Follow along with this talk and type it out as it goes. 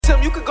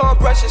Tim, you could go and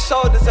brush your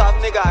shoulders off,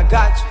 nigga, I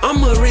got you.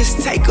 I'm a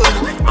risk taker,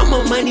 I'm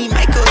a money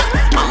maker,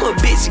 I'm a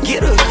bitch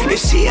getter, if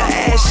she a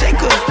ass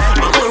shaker.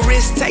 I'm a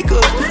risk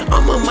taker,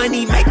 I'm a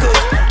money maker,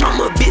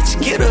 I'm a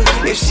bitch getter,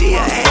 if she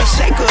a ass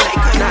shaker.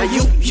 Now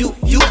you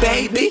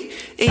baby,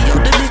 and your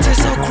dimension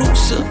so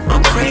crucial,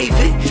 I'm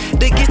craving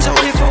to get your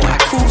info, I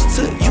cruise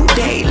to you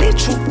daily.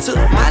 True to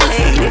my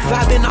lady, if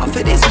I've been off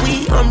of this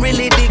weed, I'm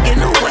really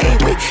digging away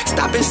with.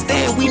 Stop and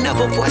stand, we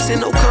never voicing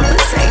no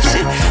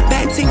conversation.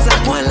 Bad things I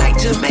want like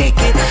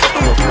Jamaican.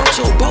 I'ma float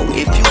your boat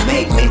if you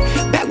make me.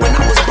 Back when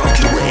I was broke,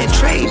 you wouldn't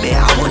trade me.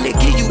 I wanna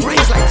give you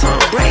rings like Tom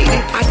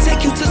Brady. I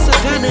take you to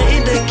Savannah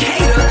in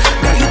Decatur.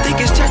 Girl, you think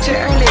it's church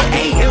at early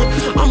 8 a.m.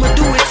 I'ma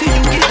do it till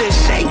you get the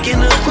shaking.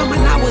 When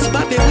I was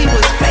bumping, we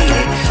was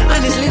faded.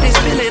 Honestly, this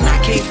feeling,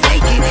 I can't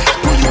fake it.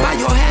 Pull you by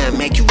your hair and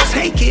make you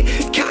take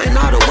it. Counting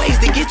all the ways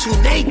to get you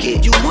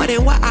naked. You more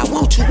than what I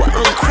want, you what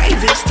I'm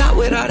craving. Stop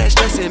with all that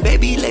stressing,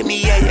 baby, let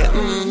me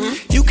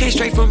You came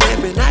straight from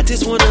heaven, I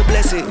just wanna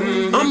bless it.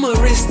 I'm a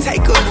risk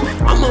taker,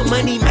 I'm a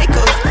money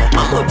maker,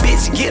 I'm a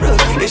bitch getter,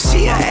 if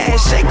she a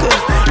ass shaker.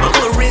 I'm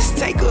a risk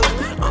taker,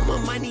 I'm a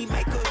money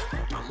maker,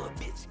 I'm a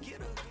bitch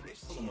getter.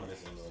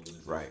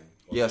 Right.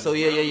 Yeah, so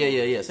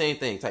yeah. Same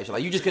thing type shit.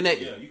 Like you just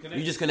connected.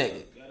 You just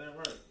connected.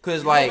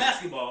 Cause like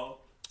basketball.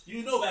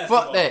 You know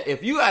basketball. Fuck that.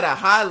 If you at a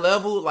high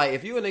level, like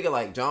if you a nigga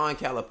like John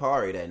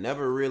Calipari that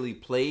never really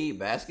played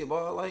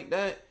basketball like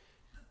that,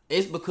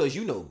 it's because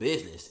you know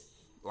business.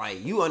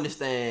 Like you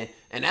understand,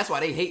 and that's why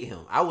they hate him.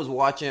 I was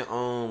watching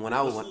when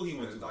I was school he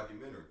went to.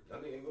 Documentary.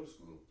 That nigga ain't go to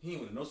school. He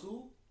ain't went to no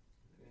school.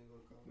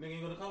 Nigga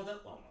ain't go to college.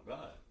 Oh my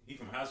god. He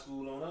from high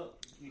school on up.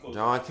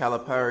 John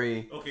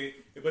Calipari. Okay,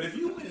 but if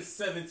you win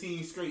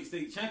 17 straight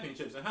state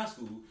championships in high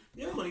school,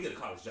 you're gonna get a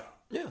college job.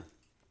 Yeah.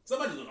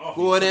 Somebody's gonna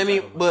offer. Well, I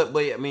mean, but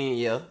I mean,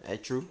 yeah,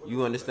 that's true.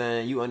 You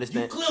understand. You clearly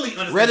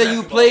understand. Whether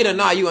you played or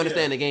not, you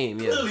understand the game.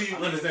 Yeah. Clearly, you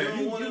understand.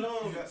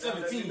 You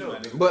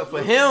 17. But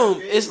for him,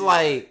 it's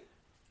like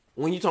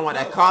when you talking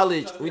about that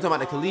college, when you talking about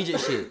the collegiate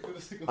shit.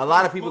 A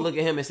lot of people look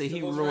at him and say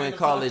he ruined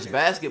college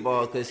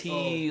basketball because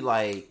he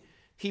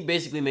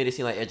basically made it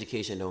seem like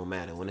education don't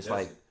matter. When it's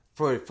like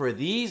for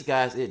these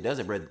guys, it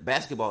doesn't. Bro.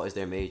 Basketball is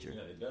their major.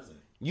 Yeah, it doesn't.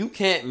 You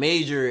can't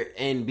major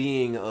in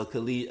being a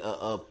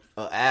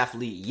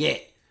athlete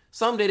yet.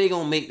 Someday they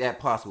gonna make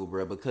that possible,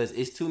 bro, because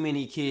it's too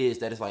many kids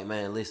that it's like,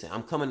 man, listen,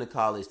 I'm coming to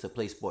college to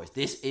play sports.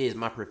 This is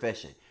my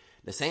profession.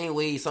 The same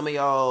way some of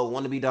y'all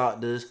want to be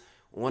doctors,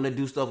 want to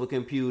do stuff with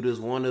computers,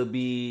 want to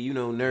be,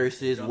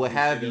 nurses, what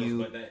have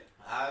you.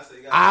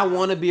 I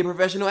want to be a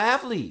professional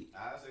athlete.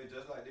 I say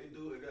just like they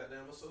do a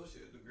goddamn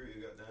associate degree,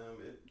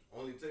 goddamn, it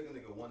only take a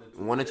nigga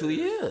 1 or 2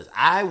 years.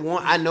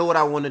 I know what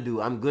I want to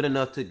do. I'm good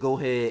enough to go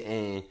ahead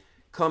and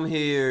come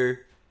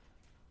here,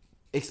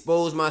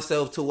 expose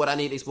myself to what I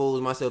need to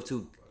expose myself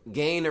to,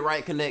 gain the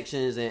right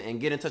connections and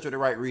get in touch with the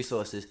right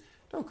resources.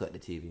 Don't cut the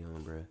TV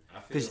on, bro.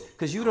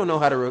 Because you don't know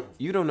how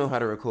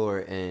to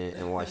record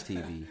and watch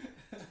TV.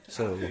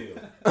 So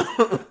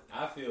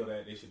I feel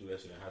that they should do that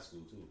shit in high school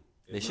too.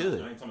 They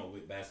should. I ain't talking about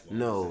with basketball.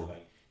 No.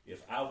 Like,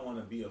 if I want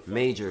to be a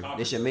major,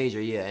 they should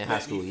major, in high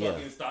school,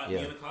 start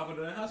being a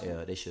carpenter in high school.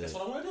 Yeah, they should. That's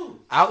what I want to do.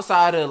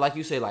 Outside of, like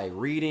you say, like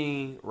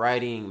reading,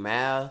 writing,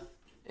 math,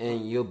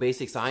 and your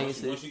basic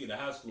sciences. Once you get to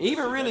high school,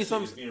 even really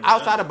some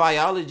outside of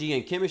biology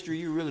and chemistry,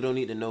 you really don't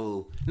need to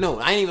know. No,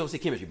 I ain't even gonna say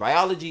chemistry.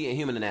 Biology and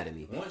human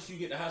anatomy. Once you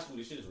get to high school,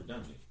 this shit is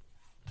redundant.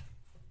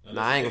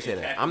 Nah, I ain't gonna say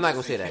that. I'm not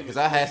gonna say that because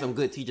I had some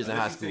good teachers in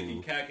high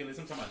school. Calculus,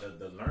 I'm talking about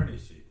the learning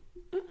shit.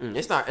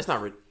 It's not.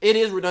 It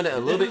is redundant a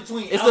little bit.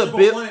 It's a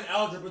build.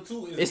 Algebra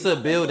 2 it's a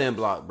building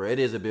block, bro. It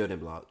is a building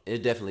block.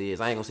 It definitely is.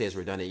 I ain't gonna say it's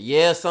redundant.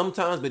 Yeah,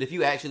 sometimes, but if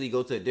you actually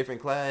go to a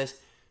different class,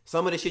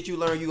 some of the shit you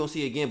learn, you gonna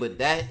see again. But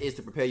that is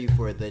to prepare you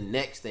for the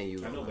next thing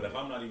you. I know, but if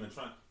I'm not even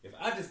trying, if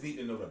I just need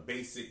to know the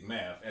basic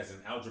math as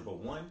an algebra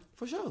 1,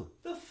 for sure.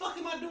 The fuck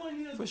am I doing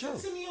here? For sure.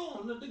 Send me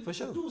on. For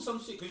sure. Do some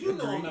shit because you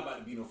know I'm not about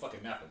to be no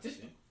fucking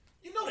mathematician.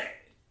 You know that.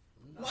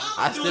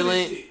 I still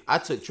ain't. I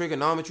took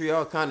trigonometry,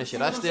 all kind of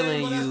shit. I still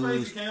ain't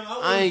used.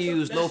 I ain't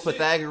used no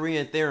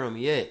Pythagorean theorem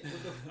yet.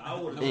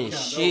 And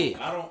shit.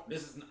 I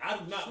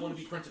do not want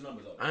to be crunching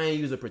numbers up. I ain't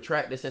used a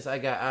protractor since I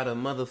got out of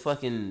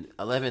motherfucking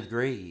 11th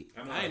grade.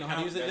 I ain't know how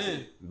to use it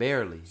then.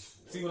 Barely.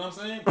 See what I'm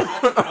saying? I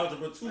took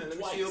algebra 2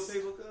 twice.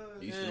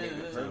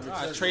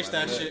 I traced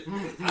that shit.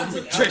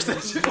 I traced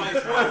that shit twice.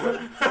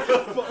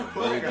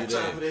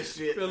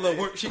 Feel a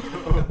little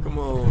worksheet. Come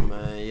on,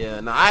 man. Yeah.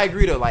 No, I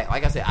agree though. Like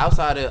I said,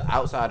 outside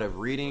of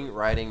reading,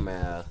 writing,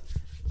 math,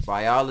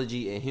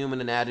 biology, and human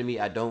anatomy,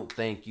 I don't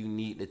think you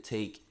need to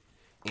take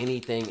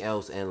anything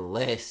else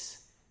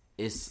unless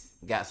it's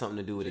got something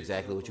to do with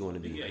exactly what you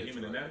want to do. Yeah,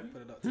 human anatomy.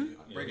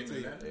 Break it to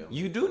you.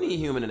 You do need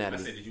human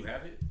anatomy. I said, did you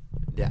have it?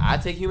 Did I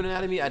take human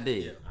anatomy? I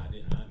did. Yeah, I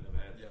did. I never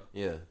had it.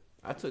 Yeah,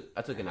 I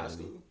took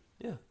anatomy.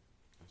 Yeah.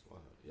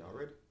 Y'all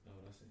ready?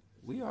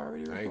 We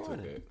already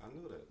recorded. I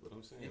know that, but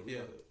I'm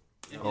saying.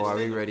 Are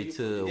we ready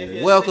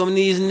to welcome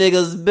these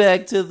niggas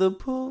back to the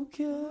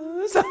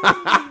podcast?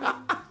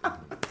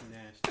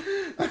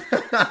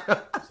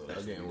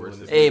 It's getting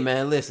worse. Hey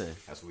man, listen.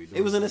 That's what we do.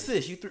 It was an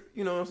assist.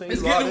 You know what I'm saying?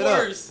 It's You locked getting it up.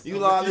 worse. You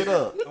locked it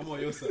up. I'm on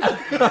your side.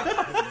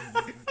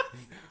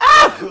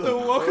 The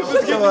welcome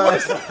is getting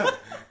worse.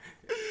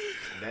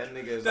 That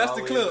nigga is That's the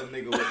always clip. the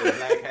nigga with the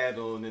black hat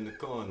on in the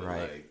corner.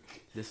 Right. Like,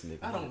 This nigga.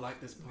 I don't like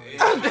this party.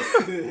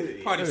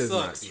 That Party is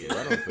not sucks. true.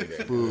 I don't think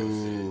that.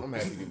 Boo. I'm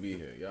happy to be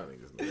here. Y'all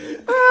niggas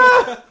know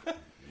that.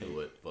 you know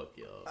what? Fuck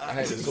y'all. I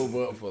had to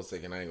sober up for a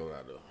second. I ain't gonna lie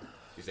though.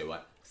 You say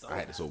what? I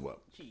had to sober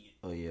up.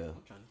 Oh yeah.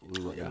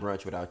 We went to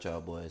brunch without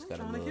y'all boys. Got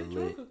a Trying to little get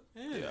lit. drunker.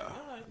 Yeah.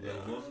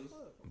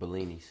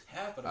 Bellinis.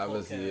 Half of the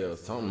Obviously, podcast yeah,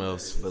 something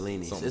else.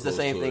 Bellinis. Something It's the close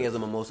same to thing it. as a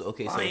mimosa.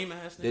 Okay, so Lame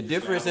ass the niggas.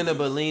 difference in a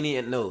Bellini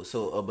and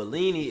so a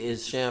Bellini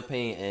is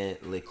champagne and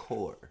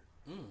liqueur.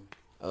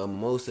 A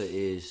mimosa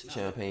is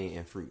champagne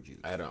and fruit juice.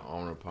 I had an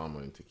Arnold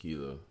Palmer and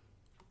tequila,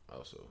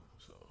 also.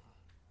 So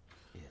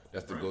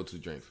that's the go-to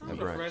drink for me.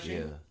 Brunch, refreshing.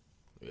 yeah.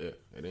 Yeah,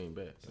 it ain't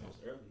bad. Sounds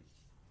early.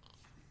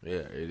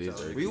 Yeah, it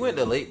is. We went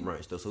to late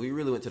brunch though, so we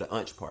really went to the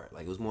unch part.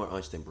 Like it was more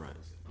unch than brunch.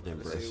 Hey,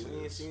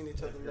 we ain't seen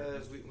each other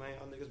last week, man.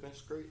 Y'all niggas been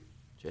straight.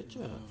 Shut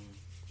up.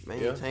 Yeah,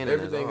 Maintaining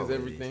everything as is always.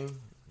 everything.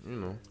 You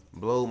know.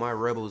 Blow my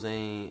rebels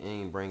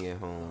ain't bring it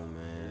home,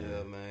 man.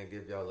 Yeah, man.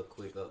 Give y'all a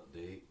quick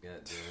update.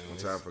 Goddamn. One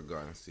it's time for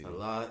Garden City. a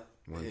lot.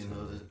 One You know,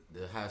 time.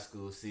 the high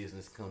school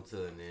season's come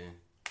to an end.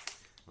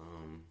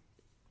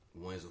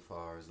 Windsor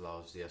Forest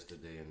lost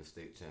yesterday in the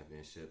state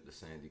championship to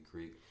Sandy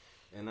Creek.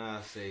 And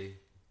I say,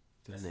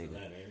 That nigga.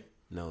 That ain't it?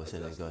 No, it's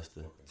in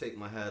Augusta. take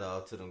my hat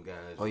off to them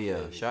guys. Oh yeah,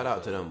 shout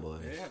out to them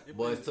boys.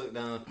 Boys took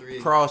down 3.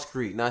 Cross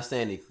Creek, not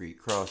Sandy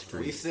Creek. Cross We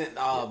Creek. sent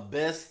our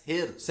best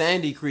hitters.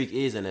 Sandy Creek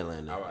is in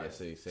Atlanta. I was about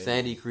to say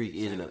Sandy Creek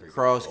is in Sandy Creek.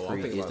 Cross Oh, I'm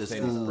Creek thinking is the about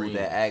Sandy school Springs.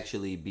 that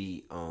actually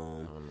beat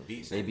Beat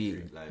they Sandy beat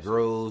Creek last year.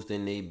 Groves,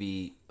 then they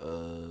beat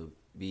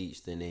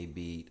Beach, then they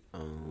beat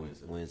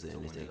Windsor in the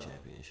win state it all.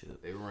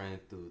 championship. They ran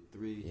through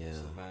 3 Yeah,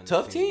 Savannah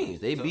tough teams.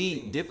 They Tough beat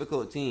teams.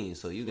 difficult teams,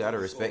 so you gotta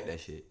respect that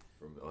shit.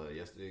 From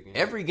yesterday game.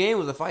 Every game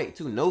was a fight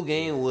too. No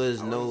game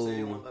was I wanna say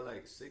they won no. by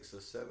like 6 or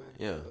 7.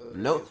 Yeah, Niggas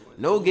won.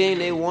 no game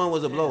they won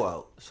was a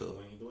blowout. So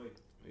Going either way.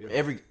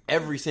 Yeah.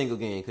 every single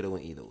game could have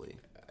went either way.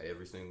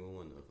 Every single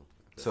one of them.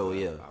 So,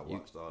 yeah, I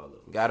watched all of them.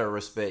 Gotta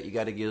respect. You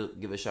gotta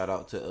give a shout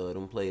out to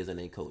them players and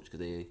their coach because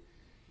they,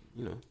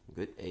 you know,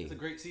 good. Hey, It's a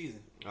great season.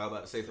 I was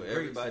about to say for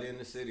everybody in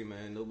the city,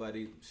 man,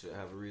 nobody should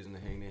have a reason to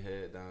hang their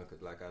head down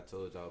because, like I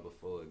told y'all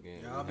before,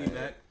 again, Yeah, I'll we be had-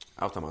 back.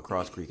 I was talking about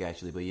Cross Creek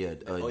actually, but yeah, yeah,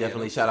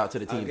 definitely no, shout out to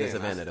the teams in again,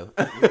 Savannah though.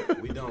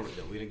 we done with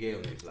them. We done gave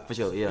them their flowers. For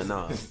sure, yeah,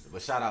 nah.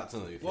 But shout out to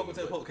them. Welcome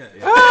to the podcast.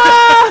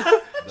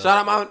 shout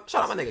out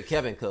my nigga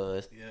Kevin,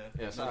 cuz. Yeah.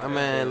 Yeah, shout My out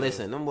man, to,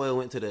 listen, them boy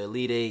went to the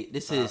Elite Eight.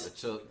 This shout out is to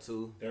Chuck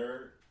too.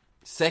 Third.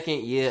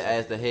 second year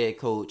as the head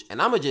coach,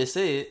 and I'ma just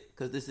say it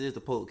because this is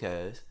the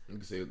podcast. You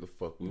can say what the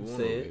fuck we You want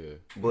say over it. here.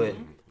 But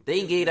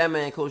they gave that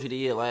man coach of the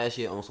year last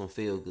year on some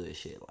feel good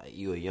shit. Like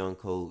you a young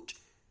coach,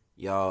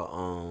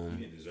 y'all. You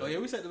didn't deserve Oh yeah,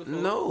 we said that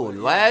before. No, But,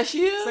 yeah. last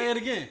year. Say it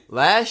again.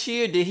 Last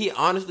year, did he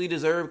honestly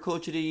deserve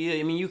Coach of the Year?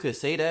 I mean, you could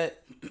say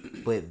that,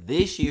 but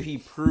this year he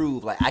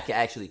proved like I can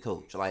actually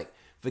coach. Like,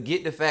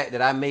 forget the fact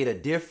that I made a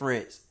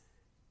difference.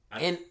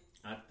 And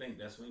I think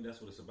that's what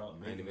it's about.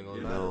 I ain't even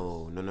Making gonna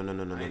a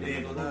lie. no. I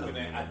did looking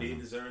at. I did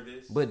deserve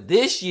this. But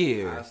this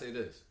year, I say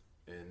this,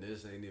 and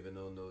this ain't even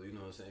no, you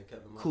know what I'm saying,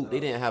 Kevin. my Coop, they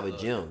dog, didn't have a love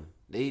gym.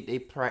 They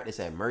practiced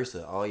at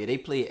Mercer all year. They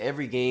played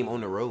every game on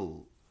the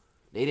road.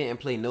 They didn't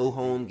play no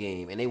home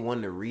game, and they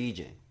won the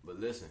region. But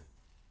listen,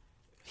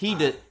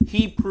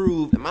 He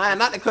proved, man,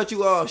 not to cut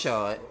you off,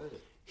 Shad.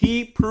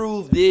 He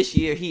proved this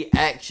year he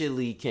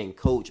actually can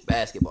coach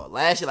basketball.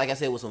 Last year, like I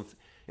said,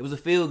 it was a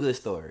feel good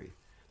story.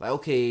 Like,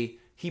 okay,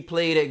 he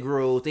played at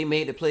Groves. They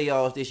made the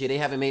playoffs this year. They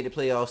haven't made the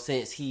playoffs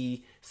since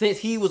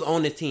he was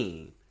on the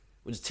team,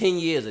 which is 10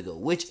 years ago.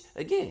 Which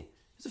again,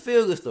 it's a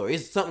feel good story.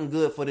 It's something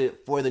good for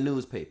the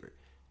newspaper.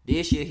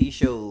 This year he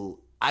showed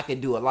I could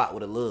do a lot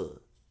with a love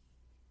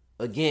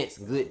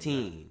against good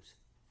teams.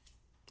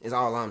 Is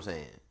all I'm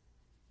saying.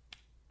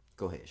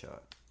 Go ahead, Shad.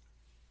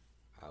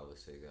 I would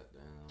say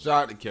goddamn.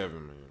 Shout out to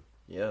Kevin, man.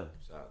 Yeah,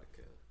 Shout out to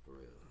Kevin for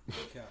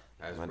real.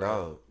 That's my bro.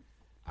 dog.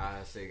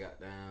 I say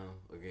goddamn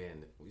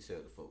again. We said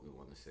the fuck we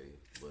want to say,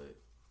 but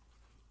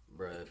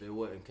bruh, if it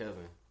wasn't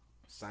Kevin,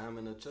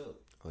 Simon or Chuck,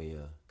 Oh yeah.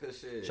 good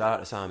shit. Shout out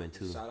to Simon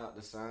too. Shout out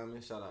to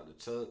Simon. Shout out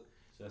to Chuck.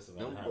 That's about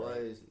Them how,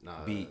 boys,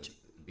 nah, Beach.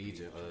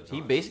 Beach and He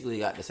Johnson. basically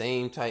got the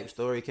same type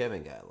story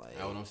Kevin got. Like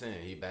That's what I'm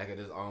saying. He back at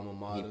his alma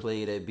mater. he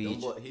played at Them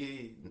Beach.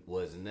 he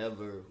was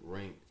never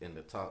ranked in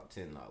the top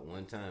 10 not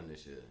one time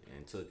this year,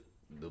 and took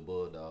the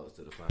Bulldogs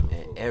to the Final Four.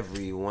 And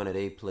every one of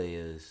their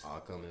players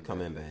All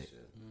coming this back.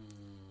 year.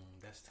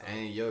 That's tough.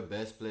 And your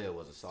best player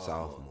was a sophomore.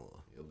 Sophomore.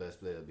 Your best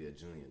player will be a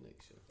junior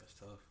next year. That's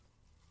tough.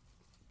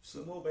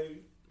 Some more,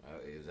 baby.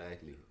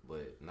 Exactly,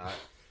 but not.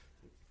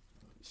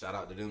 Shout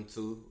out to them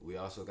too. We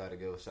also got to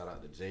give a shout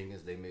out to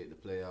Jenkins. They made the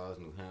playoffs.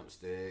 New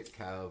Hampstead,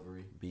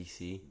 Calvary,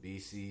 BC,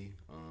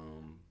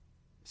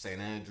 St.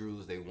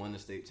 Andrews. They won the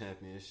state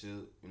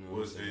championship. You know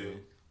what I'm saying?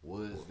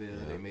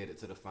 Woodsville. They made it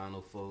to the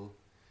Final Four.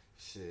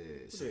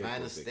 Shit,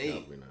 Savannah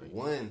State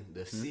won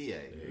the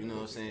CA. You know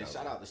what I'm saying?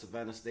 Shout out to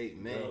Savannah State,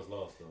 man. The girls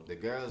lost, though. The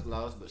girls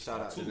lost, but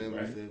shout out to them.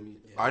 You feel me?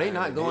 Are they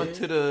not going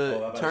to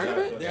the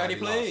tournament? They already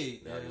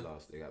played. They already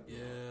lost. They got beat.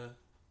 Yeah.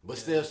 But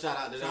still, shout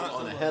out to them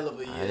on a hell of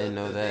a year. I didn't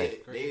know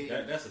that.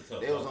 That's a tough.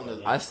 They was on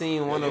the. I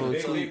seen one of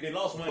them tweet. They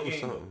lost one game.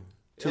 Something.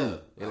 Yeah. Two.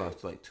 They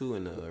lost like 2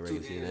 in the regular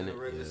season. In the innit?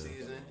 regular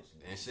season.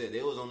 And shit,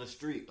 they was on the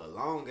streak, a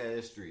long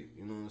ass streak.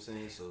 You know what I'm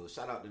saying? So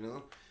shout out to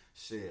them.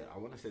 Shit, I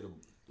want to say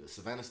the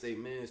Savannah State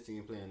men's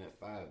team playing at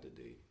 5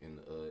 today in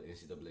the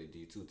NCAA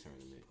D2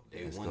 tournament.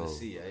 They won the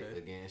CA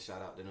again.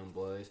 Shout out to them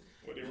boys.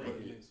 What they rank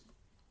is?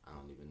 I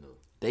don't even know.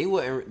 They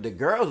were the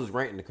girls was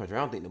ranked in the country. I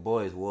don't think the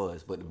boys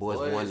was, but the boys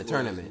won the was,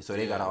 tournament, so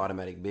they got an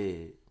automatic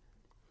bid.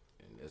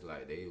 And it's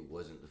like they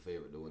wasn't the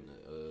favorite to win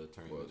the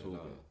tournament at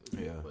all.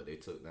 Yeah. But they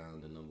took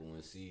down the number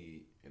 1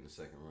 seed in the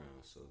second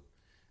round. So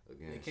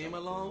again, They came a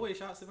long way.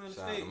 Shout out to Savannah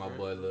Shout out State. to my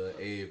boy Lil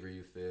Avery.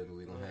 You feel me?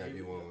 We gonna have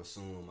you on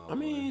soon. My I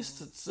mean, boy.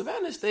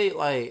 Savannah State,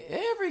 like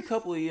every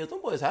couple of years, them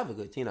boys have a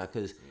good team now.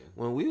 Cause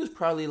when we was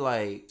probably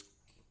like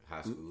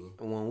High school.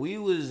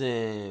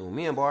 when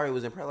me and Barry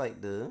was in probably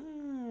like the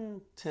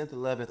 10th,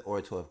 11th,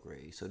 or 12th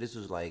grade. So this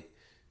was like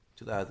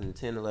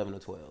 2010, 11, or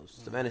 12.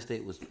 Savannah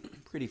State was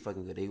pretty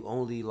fucking good. They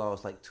only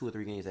lost like 2 or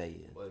 3 games that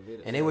year,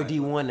 and they were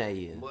D1 that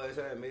year. Boys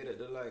had made it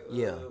to like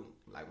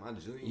like my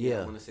junior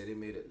year. I want to say they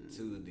made it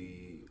to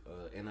the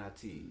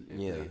NIT and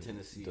played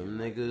Tennessee. Them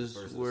in, niggas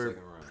first were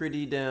second round.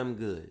 pretty damn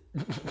good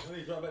When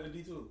they dropped back to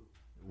D2?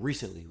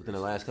 recently, within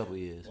the last couple of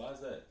years. Why is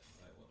that?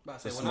 About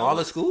to It's a say,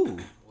 smaller school.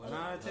 When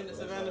I attended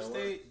Savannah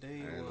State, they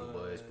And the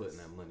boys was. putting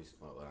that money.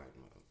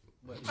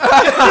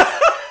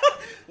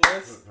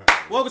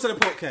 Welcome to the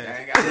That podcast.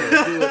 ain't got nothing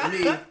to do with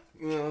me.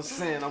 You know what I'm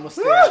saying? I'm gonna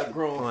stay out of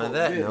grown On folk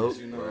that business. note.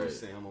 You know what I'm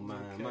saying? I'm gonna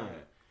mind mine.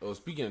 Oh,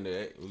 speaking of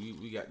that,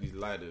 we got these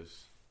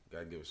lighters.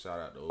 Gotta give a shout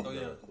out to old Oh,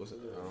 yeah. What's it?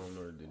 I don't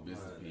know the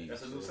business piece.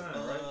 That's a new sign,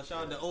 right?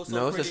 Shout out to Also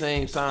No, it's the Pretty.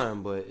 same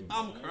sign, but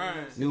I'm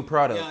crying. new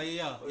product.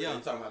 Yeah. You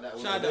talking about that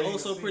one? Shout out to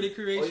Also Pretty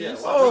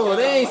Creations. Oh,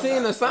 they ain't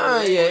seen the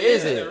sign yet,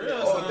 is it?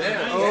 Oh,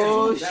 damn.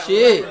 Oh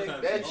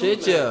shit!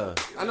 Shit, yeah.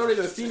 I know they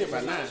done seen it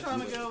by now.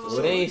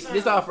 Well, they ain't.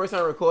 This our first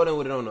time recording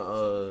with it on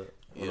the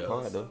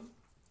pod though.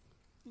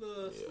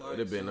 Yeah,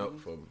 it been up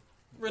for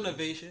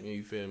renovation.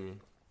 you feel me?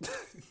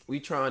 We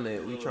trying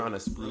to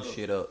spruce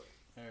shit up.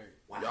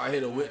 Y'all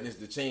here to witness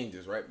the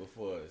changes right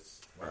before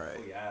us. All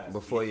right,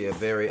 before your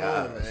very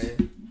eyes.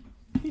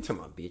 You talking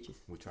about bitches?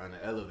 We trying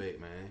to elevate,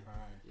 man.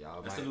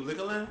 Y'all That's might. the new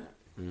liquor line?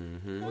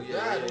 Oh,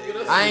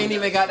 yeah. I ain't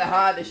even got to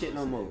hide this shit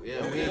no more.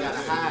 Yeah, we ain't got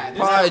to hide.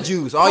 Pod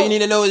juice. All you need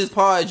to know is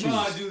pod juice.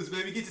 Nah, juice,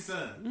 baby. Get your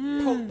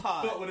son. Poke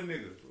pie. Fuck with a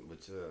nigga. But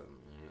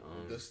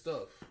The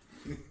stuff.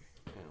 damn,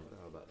 what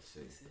I was about to say?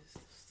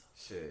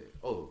 Shit.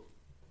 Oh,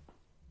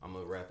 I'm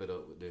gonna wrap it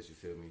up with this. You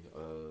feel me?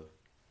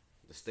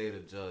 The state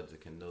of Georgia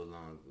can no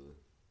longer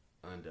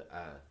under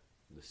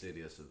the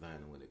city of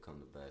Savannah when it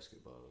comes to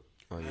basketball.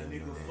 Oh yeah, That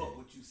nigga no. fuck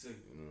what you say.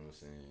 You know what I'm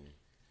saying?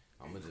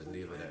 I'm gonna just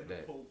leave it at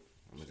that.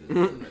 I'm gonna just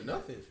leave it at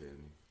nothing. You feel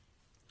me?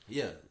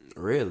 Yeah,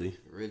 Really?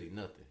 really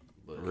nothing.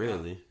 But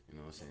Really? you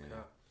know what I'm saying?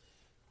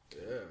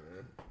 Yeah,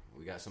 man.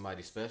 We got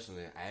somebody special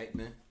in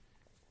acting,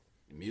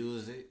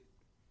 music.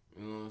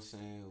 You know what I'm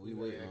saying? We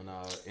waiting on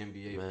our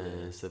NBA Man,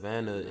 players.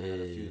 Savannah We had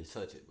a few is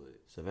touch it, but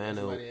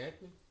Savannah. Somebody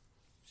acting?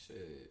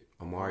 shit.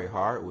 Amari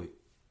Hardwick.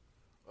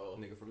 Oh,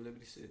 nigga from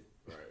Liberty City.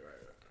 Right.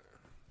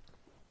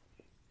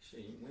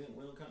 Shit,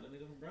 we don't count the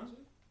nigga from Brunswick?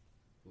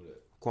 Who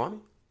that? Kwame?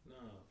 Nah,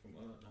 from,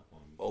 not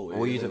Kwame. Oh,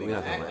 What you is talking? it We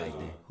not talking acting? about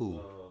acting. Who?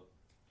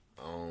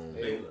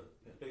 Baylor.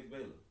 Played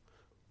Baylor.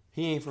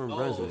 He ain't from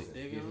Brunswick.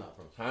 He's not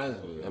from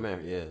Hinesville. I mean,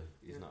 yeah.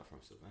 He's not from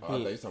Savannah. Oh, I thought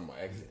you was talking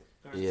about acting.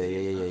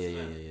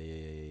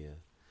 Yeah.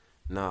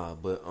 Nah,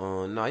 but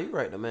nah, you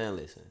right, the man.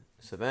 Listen,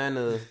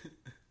 Savannah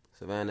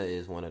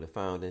is one of the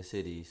founding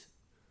cities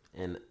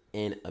in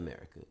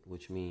America,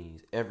 which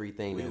means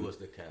everything We that was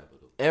the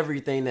capital.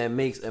 everything that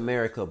makes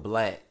America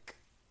black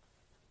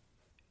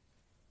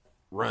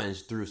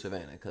runs through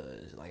Savannah.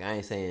 Cause like I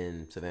ain't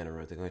saying Savannah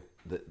runs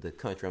the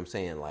country. I'm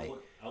saying like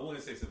I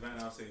wouldn't say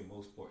Savannah. I'll say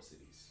most port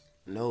cities.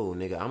 no,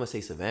 nigga. I'm gonna say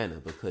Savannah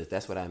because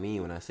that's what I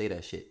mean when I say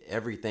that shit.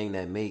 Everything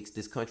that makes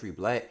this country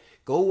black.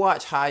 Go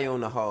watch High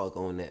on the Hog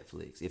on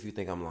Netflix if you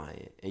think I'm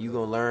lying, and you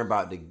gonna learn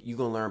about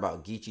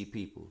Geechee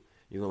people.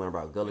 You're gonna learn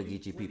about Gullah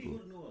Geechee Where do you people. go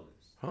to New Orleans?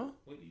 Huh?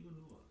 Where do you go to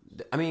New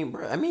Orleans? I mean,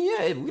 bro. I mean,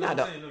 yeah. We No, not.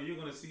 I'm saying, no, you're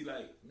gonna see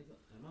like, nigga,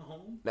 am I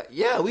home?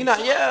 Yeah, we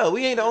not. Yeah,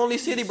 we ain't the only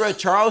city, bro.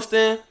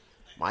 Charleston,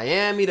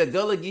 Miami, the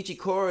Gullah Geechee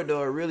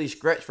corridor really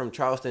stretched from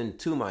Charleston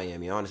to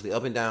Miami. Honestly,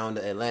 up and down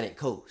the Atlantic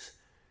coast.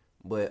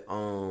 But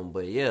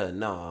yeah,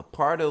 nah.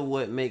 Part of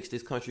what makes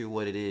this country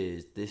what it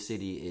is, this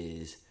city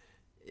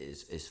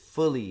is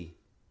fully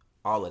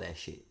all of that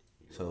shit.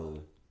 So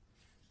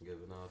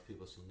Giving all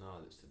people some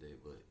knowledge today,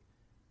 but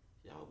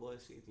y'all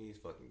boys see these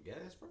fucking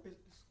gas prices?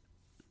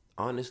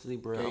 honestly,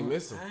 bro, Can't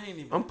miss 'em. I ain't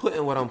even. I'm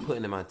putting what I'm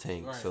putting in my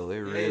tank. Right. So it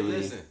Hey, really.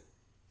 listen.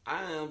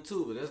 I am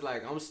too, but it's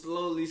like I'm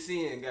slowly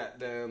seeing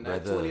goddamn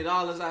that Brother.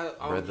 $20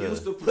 I'm Brother.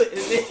 used to putting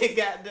in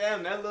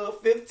goddamn that little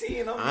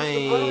 15 I'm I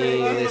used to putting ain't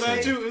in. listen.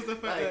 That you is the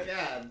fact Like,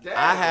 that goddamn,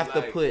 I have to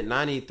like, put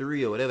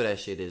 93 or whatever that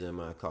shit is in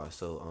my car.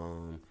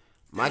 So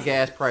my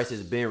gas price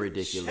has been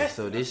ridiculous.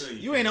 So this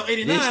you ain't no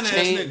 89 ass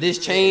nigga.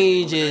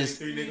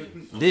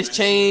 this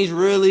change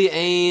really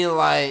ain't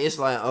like, it's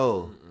like,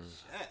 oh,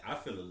 I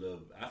feel a little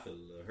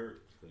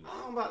hurt.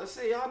 I'm about to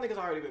say y'all niggas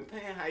already been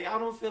paying. How y'all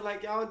don't feel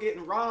like y'all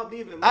getting robbed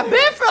even more? I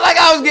been felt like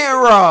I was getting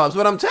robbed.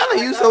 But I'm telling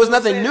you, so it's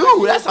nothing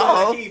new. That's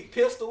all. Like he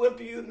pistol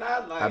whipping you,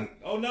 not like.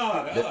 Oh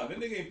nah, that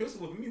nigga ain't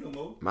pistol with me no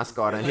more. My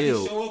scar done Like, he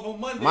healed. show up on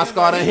Monday, My I'm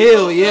scar like, done "Hey,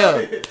 healed, you know,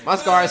 yeah. My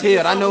scar is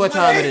healed. I know what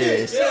time it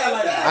is. Yeah,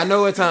 like that. I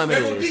know what time it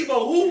Hey, is.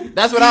 Debo, who?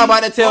 That's what I'm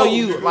about to tell Oh,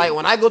 you. nigga. Like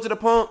when I go to the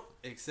pump,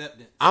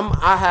 Acceptance.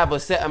 I have a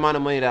set amount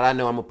of money that I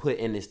know I'm gonna put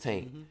in this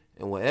tank,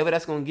 and whatever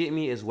that's gonna get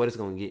me is what it's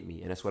gonna get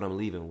me, and that's what I'm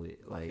leaving with.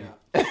 Like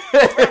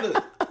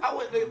I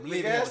went to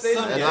the gas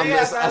station. Sunday. the day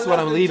after I that's what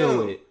left I'm the leaving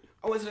gym. with.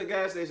 I went to the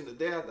gas station the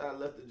day after I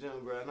left the gym,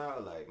 bro, and I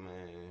was like,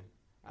 man,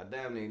 I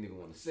damn didn't even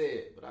want to say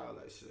it, but I was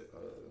like,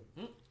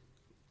 shit.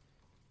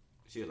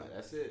 She was like,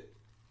 that's it.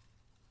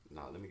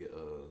 Nah, let me get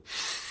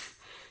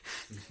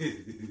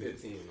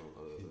 15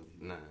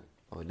 on 9.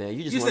 Oh damn,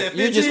 you You want, said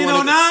you just 15 wanna,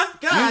 on 9?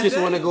 You God just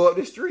damn. want to go up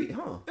the street,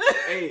 huh?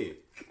 Hey,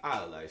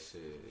 I was like,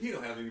 shit. He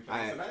don't have any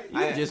plans tonight.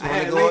 I just I wanna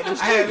had go lean- up the I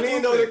had street.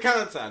 leaned over the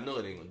counter. I know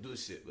it ain't gonna do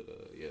shit, but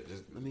yeah,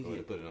 just Let me go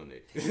ahead get- and put it on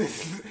there.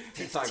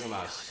 He's talking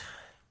about,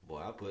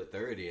 boy, I put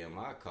 30 in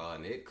my car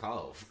and it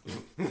coughed.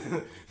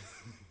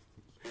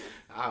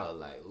 I was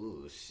like,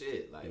 ooh,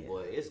 shit, like,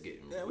 boy, it's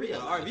getting Yeah, we real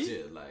got out RV.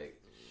 here. Like,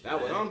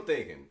 that's what I'm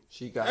thinking.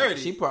 She got. 30.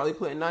 She probably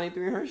putting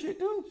 93 in her shit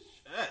too.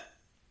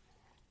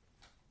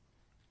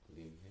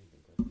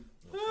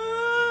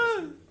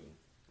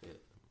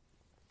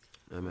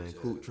 I mean,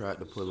 Coop tried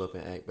to pull up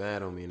and act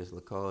bad on me in this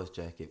Lacoste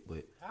jacket,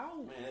 but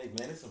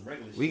Man, it's some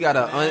regular we shit.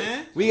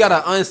 got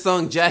a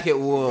unsung jacket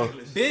war.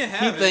 Been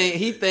having.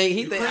 He think.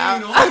 You crazy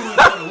on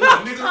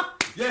nigga.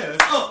 Yeah,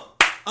 it's up.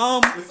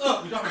 It's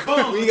up. You dropping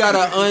bombs. We got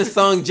an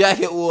unsung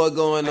jacket war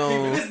going Came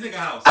in on. this nigga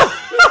house.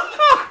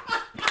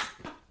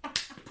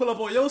 Pull up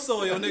on your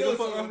soil, nigga.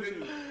 Fuck around.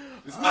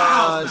 It's my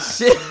house.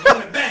 Shit.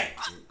 Coming back.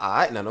 All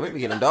right, now don't make me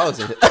get them dogs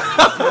in here.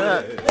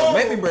 Don't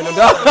make me bring them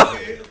dogs.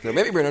 Don't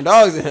make me bring them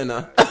dogs in here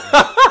now.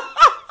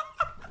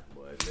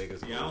 Boy,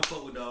 niggas, Yeah, I don't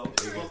fuck with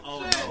dogs. Fuck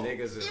all dogs.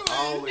 niggas is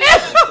always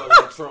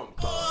on Trump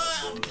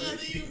card.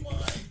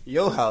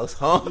 Your house,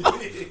 huh? All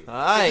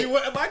right. You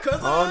want my cousin?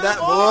 Calm down,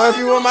 boy. If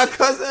you want my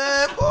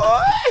cousin,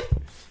 boy.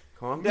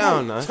 Calm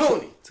down now.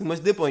 Tony. Too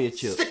much dip on your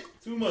chip.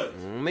 Too much.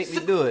 Don't make me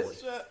do it.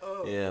 Shut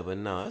up. Yeah, but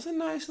no, it's a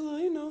nice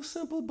little,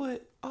 simple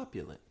but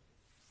opulent.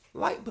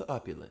 Light but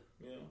opulent.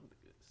 Yeah.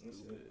 That's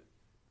it.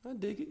 I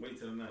dig it. Wait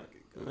till the night.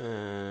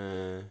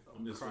 Man.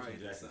 I'm just switching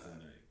jackets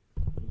tonight.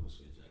 I'm gonna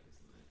switch jackets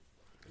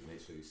tonight.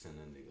 Make sure you send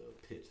that nigga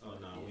a picture. Oh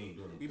no, we ain't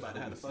doing it. We about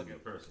to have a a fucking-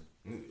 person.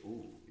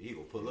 Ooh, he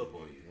gonna pull up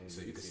on you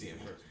so you can see him.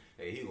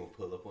 Hey, he gonna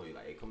pull up on you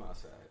like, hey, come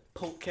outside.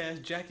 Poke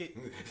cast jacket.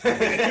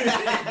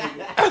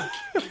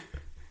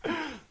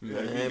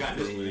 Man, got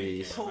this one,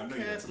 please. ain't I know you Poke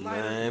cast got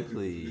lighter. Man,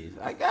 please.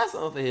 I got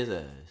something for his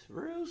ass.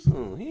 Real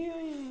soon. He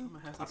ain't.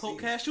 I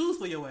poke cast shoes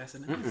for your ass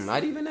in there.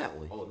 Not even that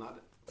way. Oh, not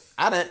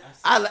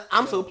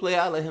I'm so player.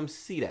 I let him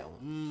see that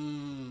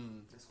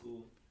one. That's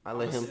cool. I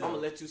let him. I'm gonna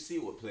let you see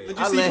what plays. Let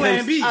you see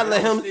plan B. I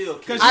let him.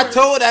 I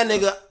told that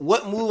nigga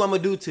what move I'm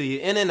gonna do to you.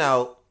 In and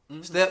out.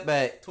 Step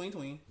back. Tween. You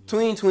know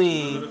the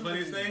Tween.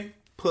 funniest thing?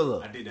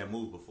 Pull I up. did that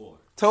move before.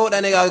 Told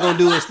that nigga I was gonna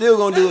do it. Still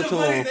gonna do it to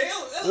him.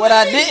 That's What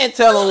I didn't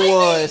tell him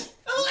was.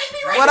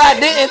 What I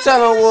didn't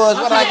tell him was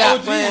what I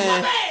got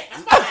planned.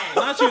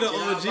 Not you the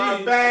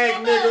OG.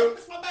 bag, nigga.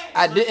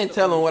 I didn't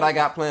tell him what I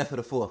got planned for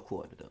the fourth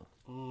quarter though.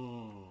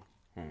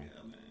 Yeah,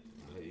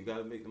 you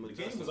gotta make them The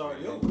adjustments. game was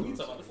already over. We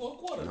talking about the fourth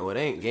quarter. No, it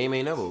ain't. Game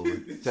ain't over.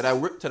 To that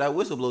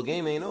whistleblow,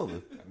 game ain't over.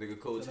 Nigga,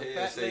 Coach Head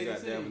fat say, lady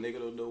goddamn, a said. nigga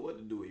don't know what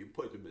to do when you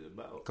punch him in the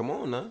mouth. Come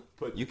on now.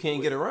 Put- You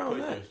can't get around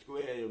put that. your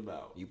square in your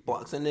mouth. You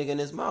box a nigga in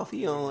his mouth.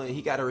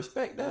 He gotta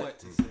respect that. What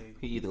to say?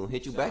 He either gonna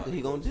hit you back or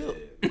he gonna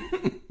dip.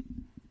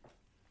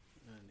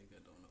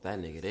 That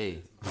nigga, they.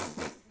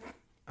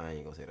 I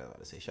ain't gonna say that. I was about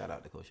to say shout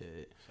out to Coach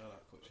Head. Shout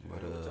out, Coach.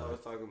 But What y'all was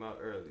talking about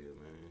earlier,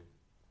 man.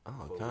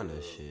 all kind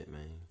of shit,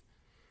 man.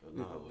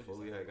 Nah, before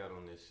we had got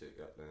on this shit,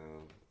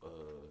 goddamn,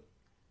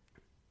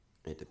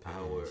 It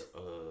depends.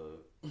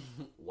 our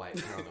white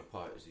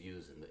counterparts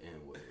using the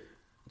N word.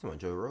 You talking about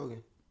Joe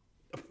Rogan?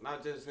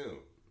 Not just him,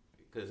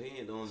 because he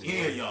ain't the only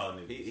Yeah, one. y'all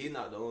niggas. He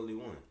not the only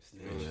one.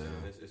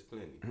 It's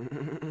plenty.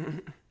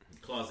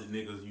 Closet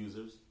niggas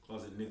users.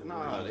 Closet niggas.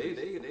 Nah,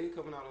 users. they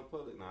coming out in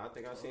public now. I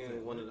think I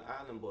seen one of the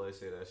island boys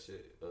say that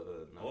shit.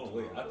 Not Oh too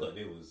wait, long I ago. thought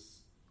they was.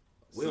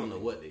 We don't know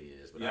what they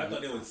is, but Yeah, I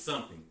thought there was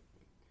something.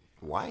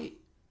 White?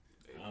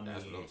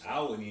 That's what I'm saying. I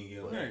wouldn't even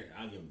give him Right.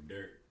 I'll give him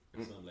dirt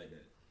or something like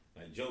that.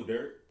 Like Joe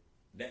Dirt,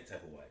 that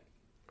type of white.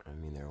 I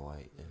mean, they're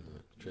white.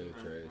 Trailer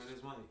trash. Right,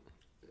 that's white.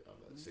 I'm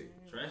about to see.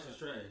 Trash is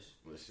trash.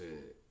 But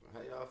shit,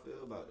 how y'all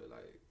feel about it?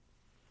 Like,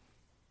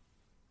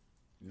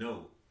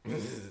 No.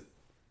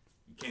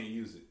 You can't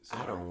use it.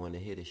 I don't want to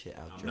hear the shit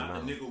out I'm your not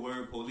mouth. the nigga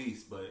word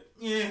police, but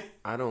yeah.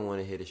 I don't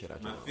want to hear the shit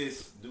out your My mouth.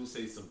 fists do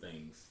say some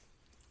things.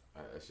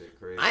 That shit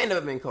crazy. I ain't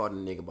never been called a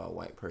nigga by a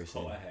white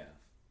person. Oh, I have.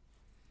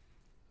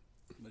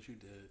 But you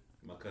did.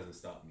 My cousin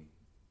stopped me.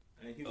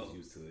 And he was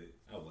used to it.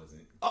 I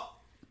wasn't.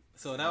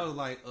 So that was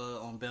like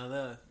on Bel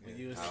Air when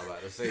you was. I was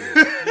about to say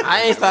that.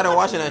 I ain't started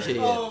watching that shit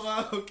yet. Oh,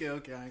 my, okay. I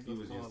ain't He gonna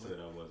was used to it.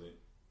 I wasn't.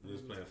 We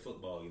was playing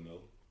football, you know.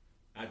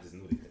 I just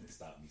knew they couldn't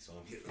stop me, so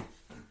I'm here.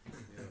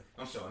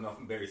 I'm showing off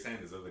from Barry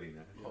Sanders over there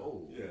now.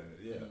 Oh.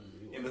 Yeah.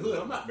 In the hood,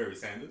 I'm not Barry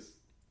Sanders.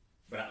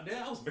 But out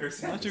there, I was Barry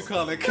Sanders. What you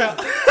call it? Cop?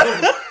 So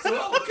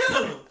I would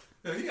kill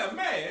him. He got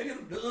mad.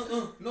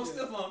 No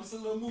stiff arm, just a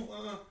little move.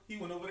 He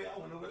went over there, I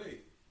went over there.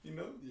 You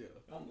know? Yeah.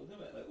 I'm looking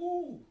at like,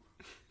 ooh,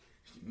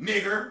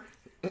 nigger.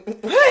 I'm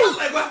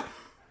like, what?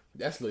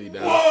 That slow you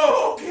down.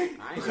 Whoa, okay.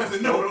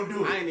 Because no, don't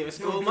do it. I ain't even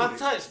scored my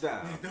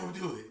touchdown. Don't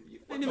do it.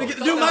 I didn't even get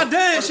to do my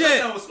dance shit.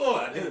 Touchdown was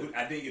scored. I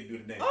didn't get to do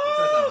the dance.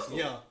 Touchdown was scored.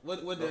 Yeah.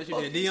 What did you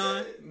did,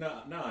 Dion?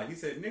 Nah. He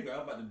said, nigga,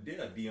 I'm about to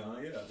dare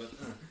Dion. Yeah, but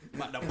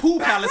About the pool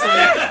palace on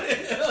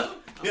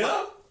your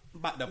yeah.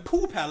 About the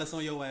pool palace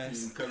on your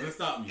ass. Cousin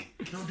stopped me.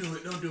 Don't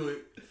do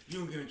it. You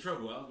don't get in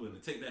trouble. I was willing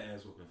to take that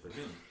ass whooping for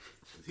him.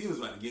 He was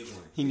about to get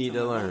one. He need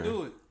to learn.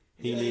 Do it.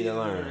 He need to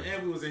learn.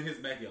 And we was in his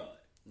backyard.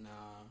 Nah.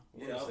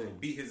 Yeah, I was gonna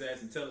beat his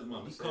ass and tell his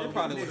mom. He called It me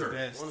probably was nigger.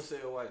 best. I want to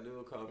say a white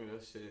dude called me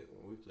that shit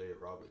when we played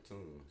Robert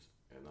Toombs,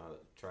 and I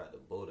tried to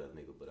bow that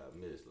nigga, but I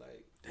missed.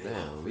 Like,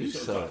 Damn, you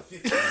suck.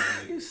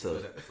 You was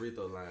suck. at the free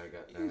throw line,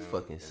 got down. You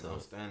fucking and suck. I'm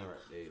standing right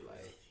there,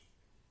 like,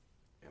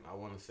 and I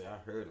want to say I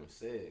heard him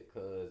say it,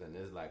 cuz, and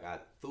it's like I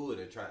threw it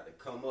and tried to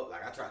come up,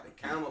 like I tried to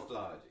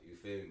camouflage it, you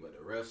feel me? But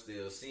the ref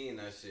still seeing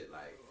that shit,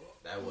 like,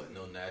 that wasn't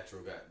no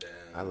natural goddamn.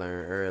 I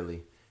learned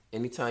early.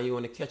 Anytime you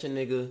want to catch a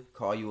nigga,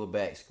 call you a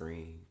back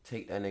screen.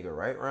 Take that nigga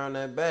right around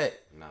that back.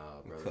 Nah,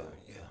 brother.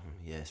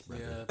 Yes,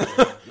 brother.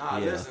 Yeah. Nah,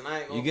 Yeah. listen, I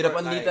ain't gonna You get up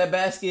front, underneath like, that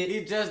basket.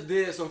 He just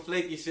did some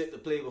flaky shit to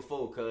play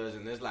before, cuz,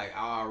 and it's like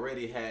I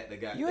already had the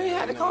goddamn. You ain't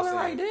had to know call what it I'm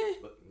right saying?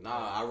 then. But,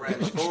 nah, I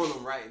ran up on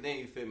him right then.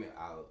 You feel me?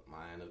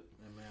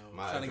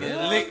 My Trying to get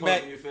adrenaline a lick pumping,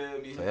 back. You feel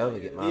me? Forever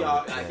get my He, lick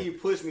back. like, he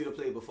pushed me to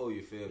play before.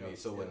 You feel me?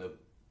 So when the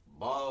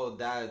ball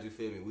dies, you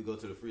feel me? We go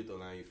to the free throw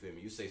line. You feel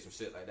me? You say some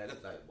shit like that.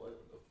 It's like, boy,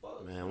 what the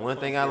fuck? Man, one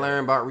thing I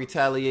learned about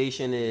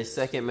retaliation is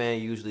second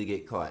man usually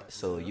get caught.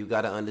 So you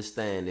gotta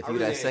understand if you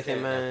that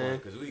second man.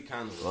 because we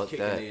kind of fuck was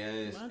that. kicking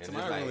their ass, Man, and it's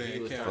tomorrow like we he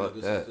ain't was care. trying to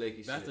do Fuck some that. flaky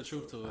shit. That's the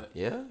truth to it.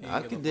 Yeah, He I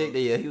ain't could give a dig that.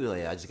 Yeah, he was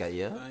like, I just got I ain't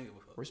give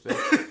a fuck. respect.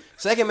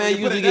 Second man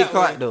When you put usually it get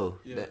that way, caught though.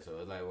 yeah. That- So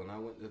it's like when I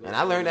went to And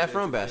I learned that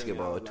from you feel me? I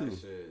basketball, was like, too.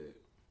 shit.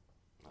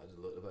 I just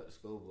looked up at the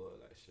scoreboard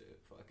like shit,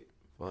 fuck it.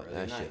 Fuck Early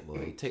that night. shit,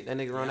 boy. You take that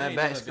nigga around I that ain't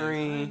back never been- I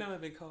ain't screen. never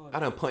been called. I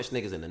done punched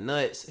niggas in the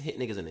nuts, hit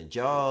niggas in the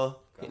jaw,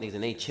 hit niggas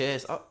in their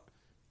chest,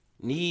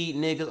 need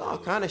niggas, all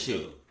kind of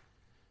shit.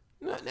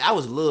 No, I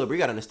was little, but you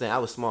gotta understand, I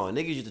was small.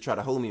 Niggas used to try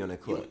to hold me on that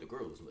You court. went to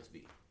Groves, must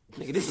be.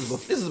 Nigga, this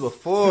is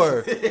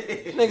before.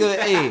 Nigga,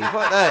 hey,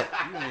 fuck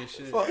that. You ain't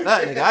shit. Fuck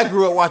that, nigga. I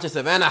grew up watching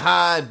Savannah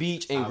High,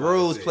 Beach, and I was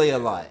Groves about to say, play a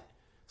yeah. lot.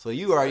 So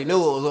you already know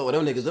what was up with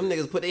them niggas. Them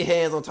niggas put their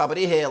hands on top of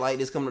their head like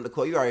this coming to the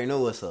court. You already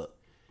know what's up.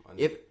 My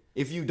nigga,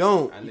 If you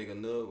don't, that nigga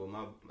Nug with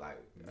my, like,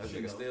 that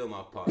nigga still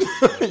my partner.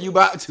 you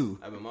about to.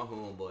 I've been my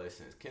homeboy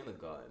since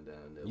kindergarten down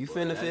there. You boy.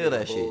 finna feel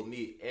that nigga bowled shit.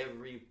 me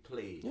every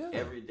play, Yeah.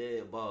 every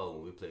dead ball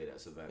when we played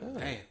at Savannah.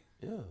 Damn.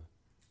 Yeah.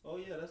 Oh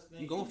yeah, that's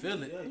You gon'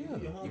 feel it.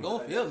 You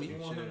gon' feel me. You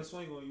want him to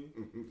swing on you.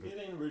 It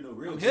ain't really no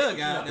real. I'm here,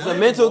 guy. It's a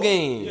mental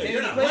game. Yeah,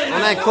 you're not On playing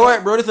that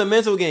court, bro, it's a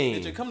mental game.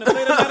 Did you come to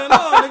play tonight at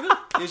all,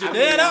 nigga? Is your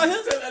dad out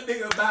here? Tell that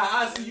nigga about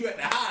I see you at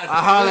the high.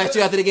 I holler at you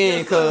after the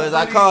game, cuz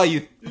I call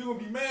you. You gonna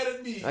be mad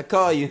at me. I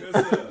call you.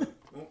 Yes, sir.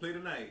 Won't play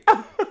tonight.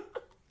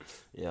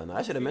 Yeah, no,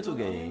 that shit a mental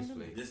game.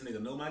 This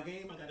nigga know my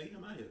game. I gotta get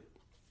him out here.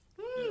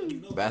 He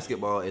know my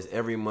Basketball is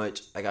every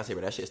much like I said,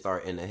 but that shit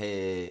start in the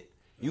head.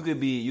 You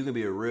could be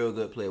a real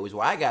good player, which is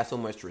why I got so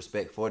much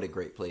respect for the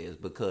great players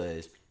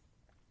because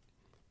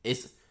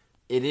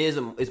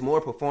it's more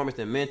performance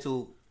than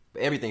mental,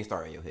 but everything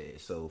starts in your head.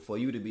 So for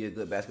you to be a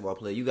good basketball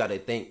player, you got to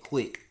think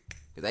quick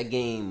because that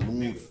game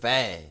moves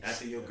fast.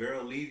 After your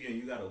girl leave you and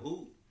you got a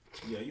hoop,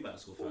 yeah, you about to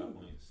score 5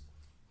 points.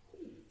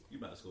 You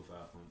about to score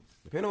 5 points.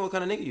 Depending on what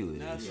kind of nigga you is.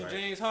 Nah, see, right.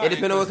 James It Harden.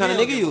 depends on what kind of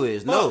nigga you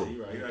is. No,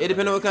 You right, it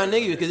depends on what kind of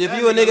nigga you is. Because if That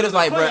you a nigga nigga that's was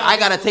like, a bro, player, I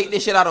gotta nigga. take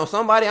this shit out on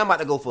somebody, I'm about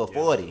to go for a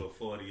 40. Score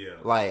 40, yeah.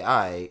 Like, all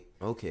right,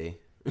 okay.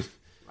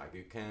 Like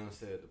you Cam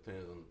said,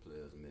 depends on the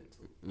player's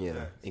mental.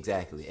 Yeah,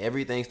 exactly.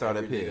 Everything started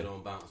up Every nigga here.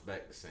 don't bounce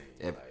back the same.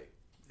 Yep.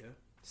 Like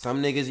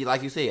Some niggas,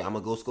 like you say, I'm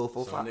gonna go score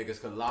 4 some 5. niggas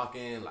could lock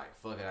in, like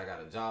fuck it, I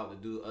got a job to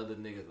do. Other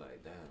niggas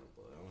like, damn,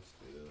 boy, I'm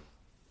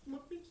still.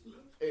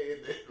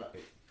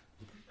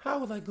 How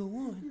will I go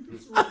on?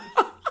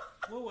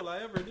 What will I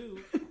ever do?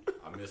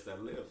 I missed that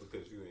layup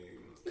because you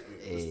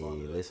ain't Hey,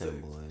 responded to listen,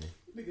 text.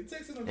 boy. Nigga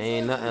texting him.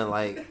 Ain't nothing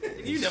like.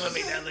 You never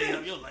made that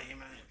layup. You're lame,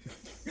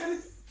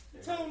 man.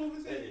 Tell him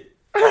his head.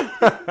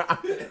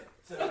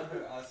 Tell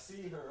her I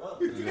see her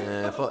up.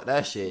 Man, fuck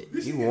that shit.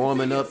 You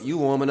warming up,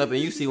 and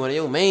you see one of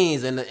your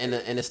mains in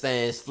the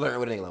stands flirting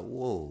with a nigga like,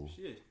 whoa,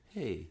 Shit.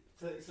 hey,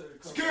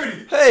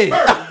 Security. Hey.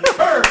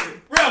 Her.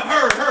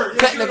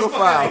 Technical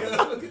foul.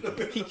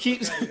 He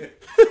keeps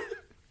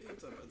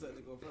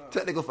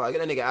technical foul. Get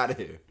that nigga out of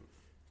here.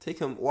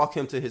 Walk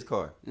him to his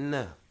car.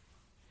 No.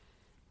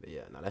 But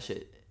yeah, no, that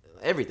shit.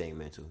 Everything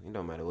mental. It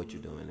don't matter what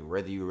you're doing, and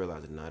whether you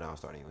realize it or not, it all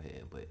start in your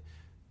head. But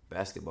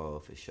basketball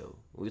for sure.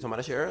 We were talking about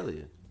that shit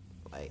earlier.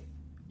 Like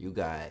you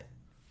got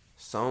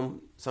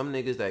some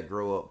niggas that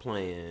grow up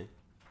playing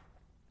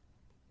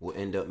will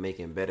end up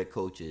making better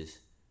coaches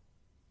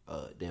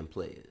than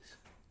players,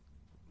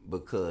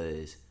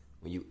 because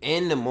when you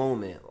in the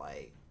moment,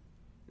 like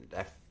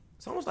that,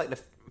 it's almost like the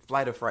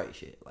flight or fright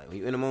shit. Like when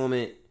you in the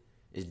moment,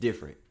 it's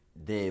different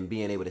than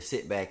being able to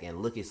sit back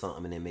and look at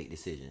something and then make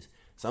decisions.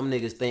 Some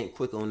niggas think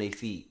quick on their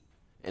feet,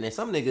 and then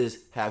some niggas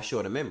have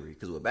shorter memory.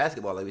 Because with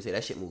basketball, like we say,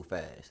 that shit move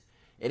fast.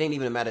 It ain't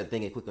even a matter of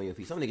thinking quick on your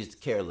feet. Some niggas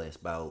care less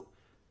about.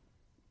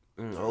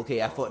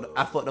 Okay, I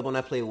fucked up on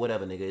that play or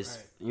whatever, nigga. It's,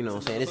 right. You know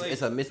what I'm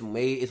saying?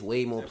 It's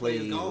way more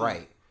plays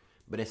right.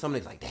 But then some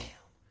niggas like, damn.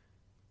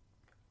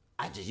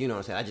 I just, you know what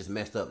I'm saying? I just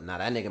messed up. Now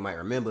that nigga might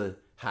remember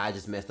how I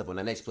just messed up on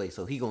the next play,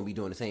 so he gonna be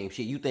doing the same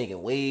shit. You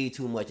thinking way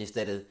too much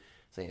instead of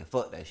saying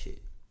fuck that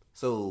shit.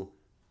 So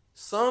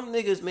some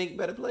niggas make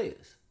better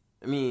players.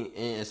 I mean,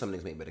 and some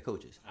niggas make better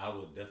coaches. I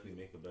would definitely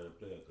make a better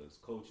player because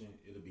coaching,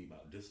 it'll be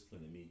about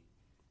disciplining me.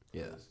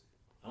 Yeah.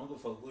 I don't give a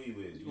fuck who you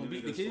is. You gonna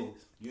beat the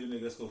kids? You the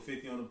nigga that score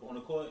 50 on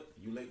the court,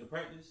 you late to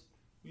practice,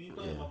 you ain't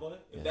playing, my boy.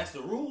 If that's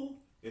the rule,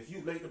 if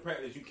you late to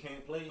practice, you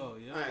can't play. Oh,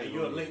 yeah. And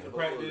you're late to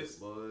practice,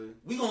 boy.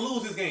 We gonna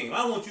lose this game.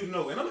 I want you to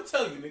know. And I'm gonna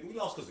tell you, nigga, we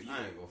lost because of you.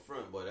 I ain't gonna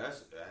front, but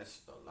that's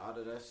a lot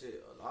of that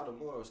shit. A lot of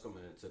morals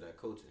coming into that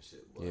coaching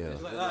shit, boy. Yeah.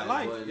 It's like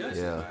life, boy, yes.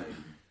 Listen, like,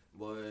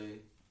 boy,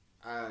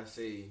 I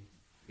say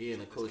being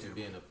a coach and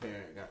being a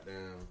parent,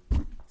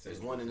 goddamn, it's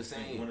one and the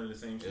same. One and the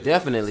same shit.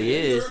 Definitely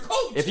is.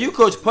 If you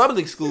coach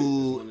public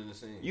school,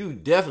 you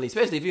definitely,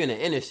 especially if you're in the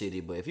inner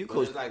city. But if you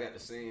coach, it's like at the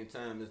same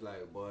time, it's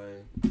like,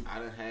 boy, I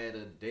done had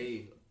a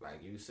day,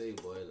 like you say,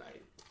 boy,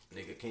 like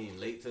nigga came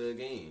late to a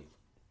game,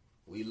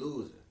 we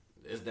losing.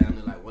 It's damn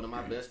near like one of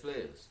my best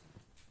players.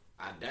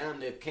 I damn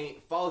near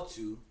can't fault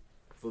you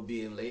for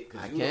being late.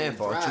 Cause I you can't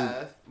fault you,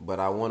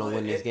 but I want to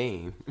win this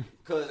game.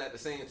 Cause at the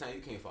same time,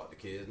 you can't fault the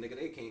kids, nigga.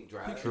 They can't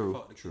drive.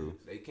 True.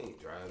 They can't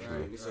drive.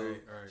 Right. So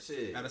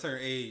shit. At a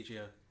certain age,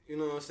 yeah. You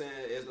know what I'm saying?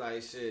 It's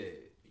like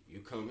shit. You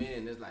come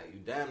in, it's like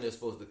you damn near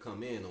supposed to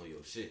come in on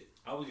your shit.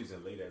 I was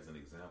using late as an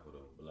example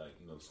though, but like,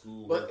 you know,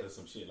 schoolwork or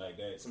some shit like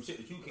that, some shit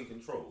that you can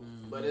control.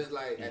 But it's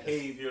like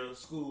behavior,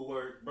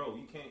 schoolwork, bro.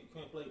 You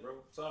can't play, bro.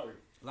 Sorry.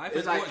 Life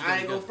it's like I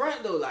ain't gonna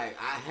front though. Like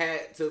I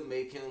had to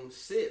make him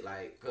sit,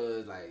 like,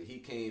 cause like he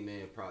came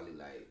in probably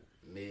like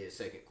mid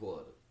second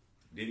quarter.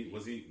 When he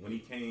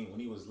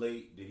was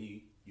late?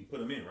 You put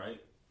him in, right?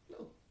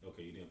 No.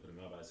 Okay, you didn't put him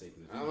in. I was about to say,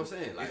 I'm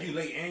saying, like, if you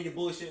late and you're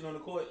bullshitting on the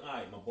court, all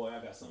right, my boy,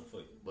 I got something for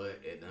you. But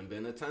it done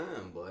been a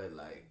time, boy.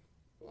 Like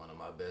one of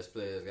my best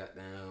players got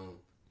down.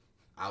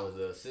 I was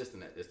the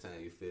assistant at this time.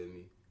 You feel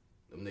me?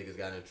 Them niggas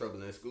got in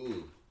trouble in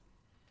school.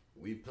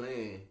 We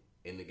playing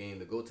in the game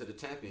to go to the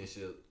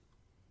championship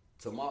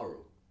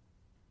tomorrow.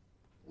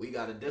 We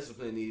gotta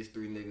discipline these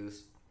three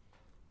niggas,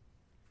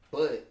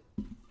 but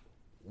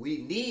we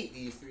need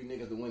these three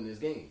niggas to win this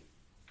game.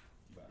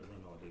 About to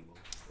run all day, bro.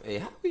 Hey,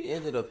 how we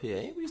ended up here?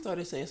 Ain't we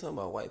started saying something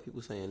about white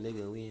people saying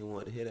nigga and we ain't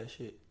want to hear that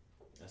shit?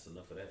 That's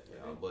enough of that.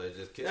 Y'all boys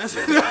just kidding.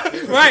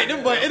 Right,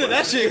 them boy ended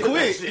that shit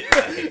quick.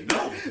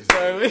 No.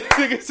 Sorry,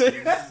 nigga say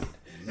that.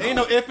 Ain't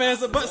no ifs,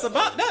 ands, or buts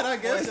about that, I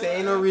guess. There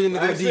ain't no reason to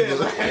go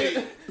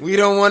deeper. We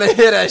don't want to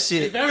hear that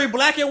shit. It's very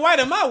black and white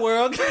in my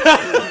world.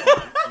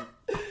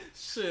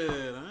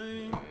 Shit,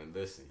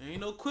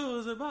 ain't no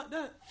quibbles about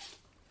that.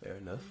 Fair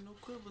enough. Ain't no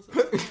quibbles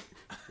about that.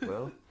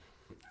 Well,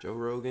 Joe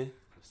Rogan,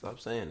 stop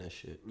saying that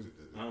shit.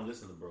 I don't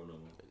listen to bro no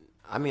more.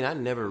 I mean, I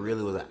never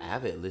really was an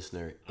avid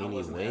listener anyway. I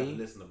wasn't an avid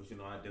listener, but you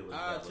know, I did what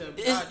I'll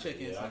check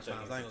in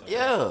sometimes.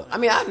 Yeah. I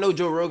mean, I know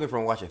Joe Rogan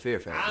from watching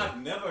Fear Factor.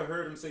 I've never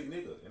heard him say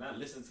nigga, and I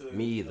listened to it.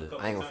 Me either.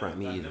 I ain't gonna front.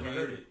 Me either. I never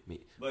heard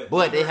it.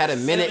 But they had a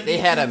minute. They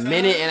had a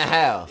minute and a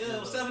half. Yeah, it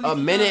was 70 a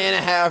minute and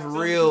a half times.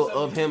 reel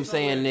 70 of him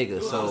saying nigga. It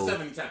was So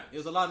 70 times. It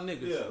was a lot of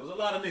niggas. Yeah, it was a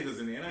lot of niggas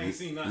in there, and I ain't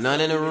seen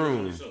none in the room.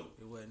 On the show.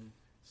 It wasn't.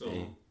 So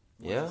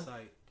yeah.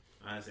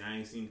 Honestly, I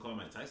ain't seen call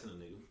Mike Tyson a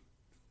nigga.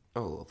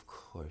 Oh, of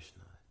course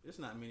not. There's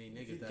not many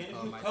niggas that Can't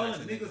call you Mike call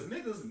Tyson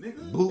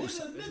niggas?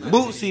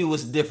 Bootsy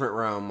was different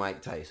around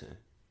Mike Tyson.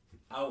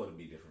 I would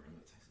be different from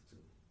Mike Tyson too.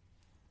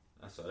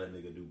 I saw that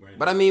nigga do Brandon.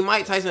 But I mean,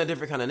 Mike Tyson a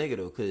different kind of nigga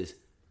though, cause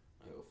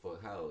I don't give a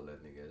fuck how old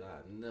that nigga is. I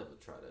never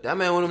try that. That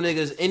man, one of them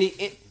niggas,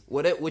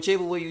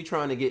 whichever way you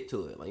trying to get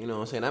to it, like, you know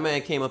what I'm saying. That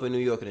man came up in New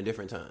York at a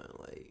different time,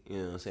 like, you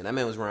know what I'm saying. That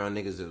man was around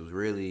niggas that was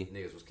really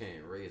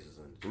carrying razors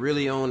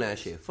really on that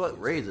shit. Fuck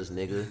razors,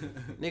 nigga.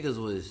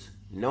 Niggas was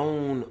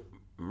known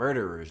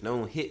murderers,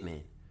 known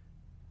hitmen.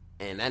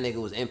 And that nigga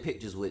was in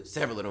pictures with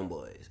several of them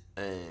boys.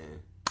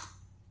 And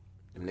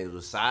them niggas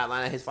was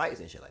sidelining his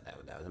fights and shit like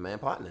that. That was a man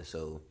partner.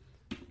 So,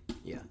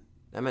 yeah.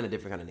 That man a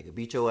different kind of nigga.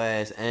 Beat your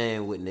ass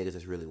and with niggas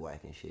that's really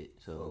whack and shit.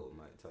 So,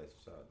 Mike Tyson,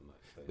 shout out to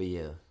Mike Tyson. But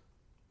yeah.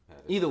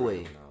 Either way.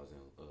 When I was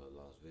in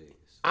Las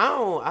Vegas.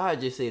 I'll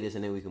just say this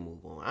and then we can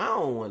move on. I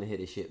don't want to hear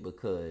this shit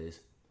because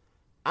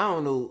I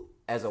don't know,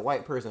 as a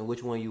white person,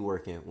 which one you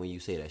working when you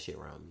say that shit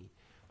around me.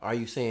 Are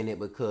you saying it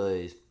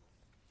because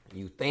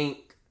you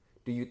think,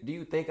 do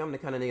you think I'm the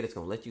kind of nigga that's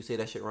gonna let you say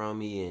that shit around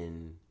me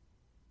and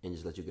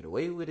just let you get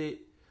away with it?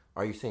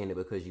 Are you saying it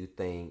because you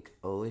think,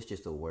 oh, it's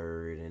just a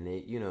word and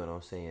it, you know what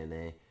I'm saying,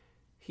 that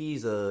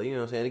he's a, you know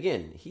what I'm saying,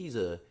 again, he's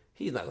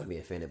not gonna be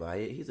offended by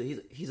it.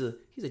 He's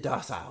a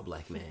docile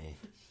black man.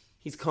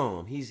 He's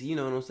calm. He's, you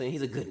know what I'm saying,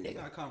 he's a good nigga.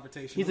 Not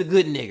confrontational. He's a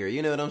good nigger,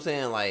 you know what I'm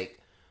saying? Like,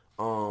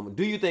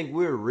 do you think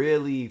we're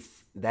really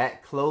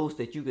that close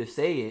that you could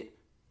say it?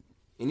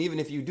 And even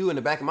if you do, in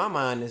the back of my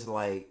mind, it's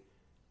like,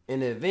 in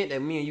the event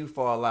that me and you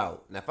fall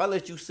out. Now, if I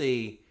let you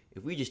say,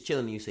 if we just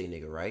chilling and you say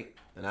nigga, right?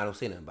 And I don't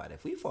say nothing about it.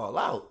 If we fall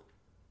out,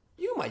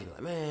 you might be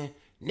like, man,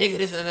 nigga,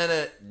 this and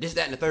that,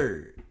 and the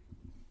third.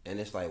 And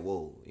it's like,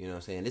 whoa, you know what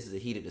I'm saying? This is a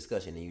heated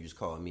discussion and you just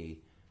call me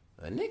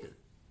a nigga.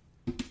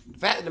 The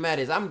fact of the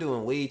matter is, I'm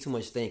doing way too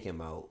much thinking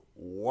about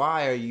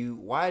why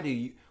do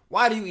you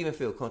even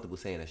feel comfortable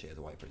saying that shit as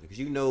a white person? Because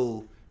you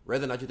know,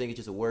 whether or not you think it's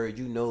just a word,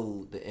 you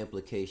know the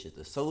implications,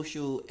 the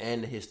social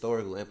and the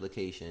historical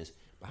implications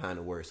behind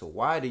the word. So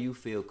why do you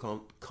feel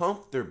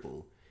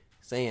comfortable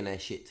saying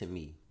that shit to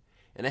me?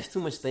 And that's too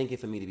much thinking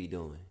for me to be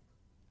doing.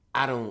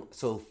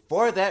 So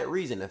for that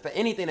reason, if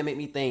anything that make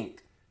me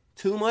think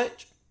too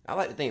much, I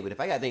like to think, but if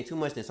I gotta think too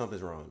much, then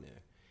something's wrong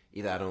there.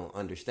 Either I don't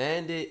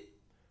understand it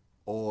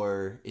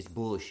or it's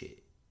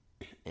bullshit.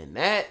 And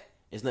that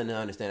is nothing to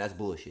understand. That's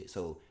bullshit.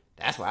 So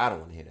that's why I don't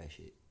want to hear that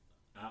shit.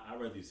 I'd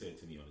rather you say it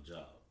to me on the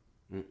job.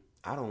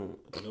 I don't.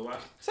 You know why?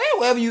 Say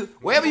it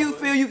wherever you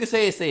feel you can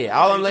say it, say it.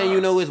 All I'm letting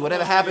you know is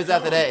whatever happens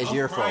after that is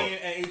your fault.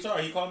 At HR,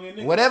 he called me a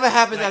nigga. Whatever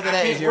happens after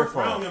that is your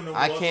fault.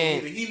 I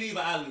can't. He leave or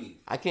I leave.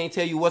 I can't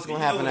tell you what's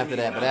gonna happen after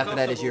that, but after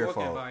that is your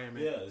fault.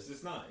 Yeah,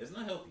 it's not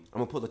healthy.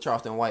 I'm gonna put the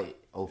Charleston White.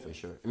 Oh, for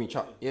sure. I mean,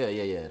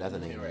 yeah. That's a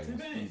name.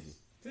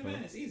 10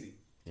 minutes, easy.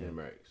 10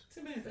 minutes.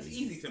 10 minutes, that's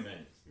easy. 10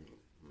 minutes.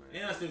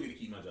 And I still get to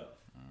keep my job.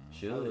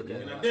 Sure.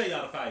 And I dare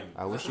y'all to fire me.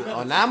 I wish you.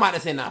 Oh, now I'm about to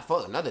say, not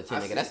fuck another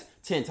 10, nigga. That's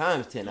 10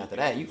 times 10 after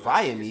that. You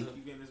fire me.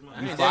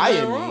 You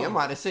fired me. I'm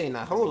about to say,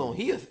 now hold on.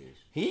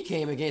 He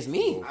came against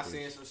me. I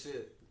seen some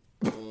shit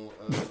on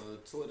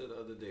Twitter the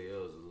other day.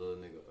 It was a little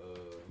nigga.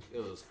 It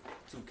was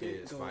two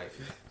kids fighting,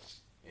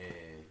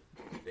 and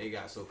they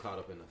got so caught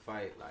up in the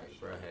fight, like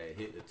bruh had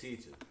hit the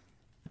teacher,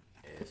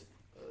 and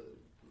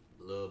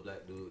a little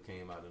black dude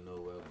came out of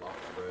nowhere, boxed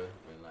bruh,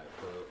 and like,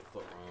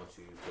 fuck wrong with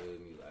you, feel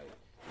me? Like,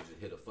 you just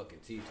hit a fucking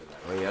teacher. Like,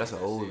 oh yeah, that's an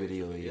old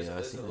video. Yeah,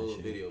 it's an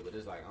old video, but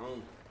it's like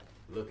I'm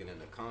looking in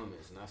the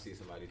comments and I see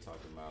somebody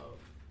talking about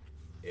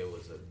it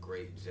was a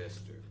great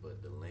gesture,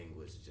 but the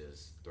language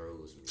just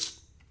throws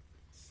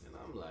me, and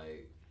I'm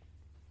like,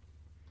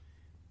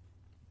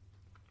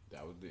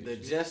 that was the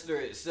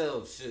gesture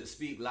itself should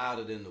speak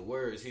louder than the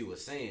words he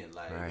was saying.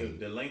 Like, right.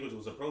 The language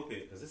was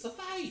appropriate because it's a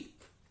fight.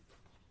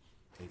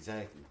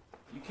 Exactly.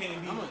 You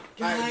can't be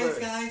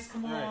guys,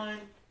 come on.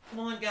 Come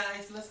on,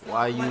 guys, let's go.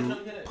 Why you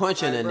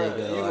punching a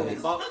nigga? You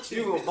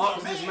gonna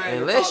box this man?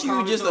 Unless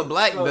you just a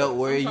black belt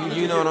where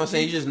you know what I'm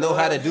saying, you just know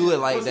how to do it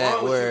like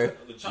that. Where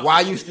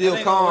why you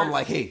still calm?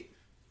 Like, hey,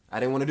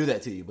 I didn't want to do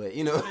that to you, but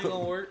you know. It ain't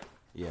gonna work.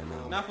 Yeah,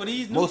 no. Not for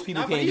these. Most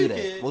people can't do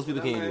that. Most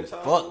people can't do it.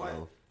 Fuck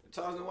no.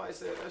 Charles White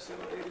said that shit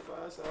on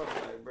 85. So I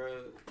was like,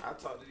 bro, I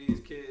talk to these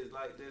kids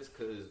like this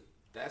because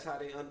that's how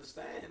they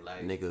understand.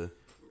 Like, nigga,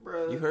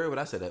 bro, you heard what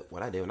I said.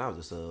 What I did when I was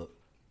a sub.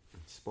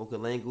 Spoke a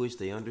language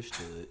they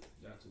understood.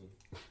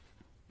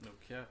 No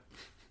cap.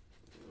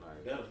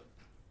 Like,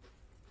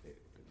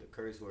 the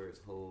curse words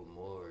hold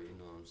more, you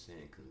know what I'm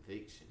saying,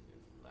 conviction.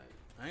 And like,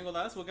 I ain't gonna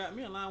lie, that's what got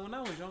me in line when I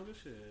was younger.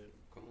 Shit.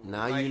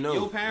 Now like, you know.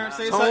 Your parents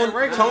say something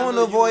regular. Tone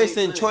of voice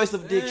and choice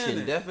of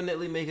diction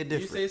definitely make a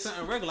difference. You say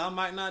something regular, I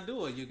might not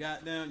do it. You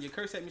goddamn, you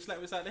curse at me, slap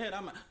me beside the head.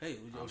 I'm like, hey,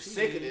 I'm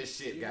sick of this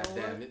shit.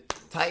 Goddamn it.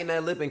 Tighten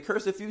that lip and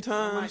curse a few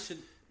times.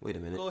 Wait a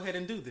minute. Go ahead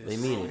and do this. They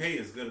mean it. Hey,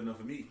 is good enough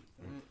for me.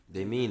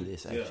 They mean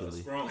this actually.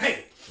 Yeah, strong.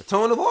 Hey, the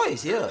tone of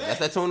voice. Yeah, that's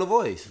that tone of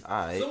voice.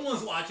 All right.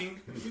 Someone's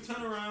watching. If you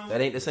turn around, that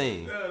ain't the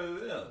same.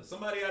 Yeah.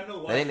 Somebody I know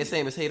watching. That ain't the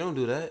same as hey, don't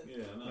do that. Yeah,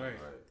 no. Right.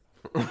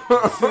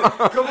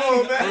 Come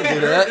on, man. Don't do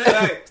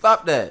that.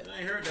 Stop that. I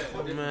ain't heard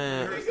that.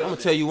 Man, I'm gonna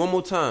tell you one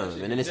more time,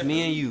 and then it's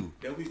me and you.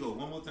 There we go.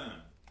 One more time.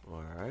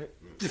 All right.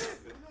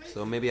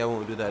 So maybe I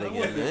won't do that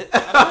again, man.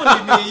 I don't want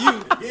to be me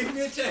and you. Give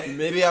me a chance.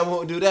 Maybe I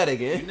won't do that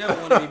again. You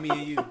never want to be me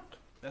and you.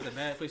 That's a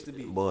bad place to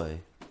be. Boy.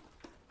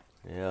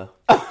 Yeah.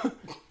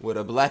 with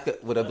a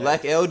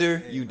black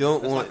elder, you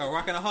don't want like a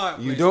rock and a hard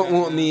place. You don't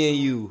want me and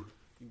you.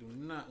 You do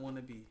not want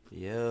to be.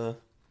 Yeah.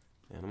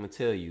 And I'm gonna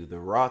tell you, the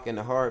rock and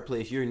the hard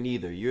place, you're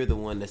neither. You're the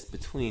one that's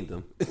between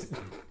them.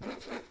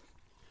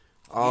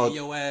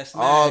 Your ass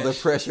all the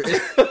pressure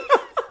is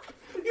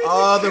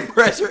all the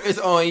pressure is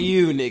on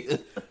you,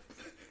 nigga.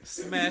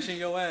 Smashing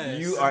your ass.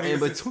 You are in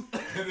between.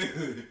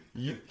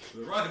 The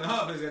rock and the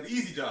hard place got the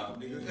easy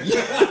job,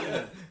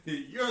 nigga.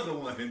 You're the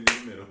one in the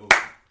middle.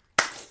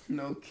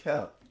 No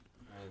cap.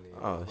 I ain't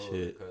even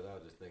shit. Because I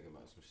was just thinking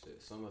about some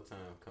shit.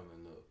 Summertime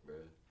coming up, bro.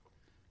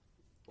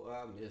 Boy,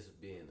 I miss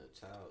being a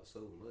child so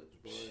much,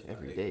 boy.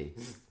 Every day.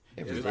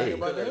 Every Like,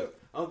 day.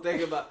 I'm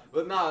thinking about,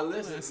 but nah,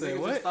 listen. Say Niggas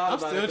what? just thought I'm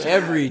about still it. trying-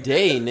 Every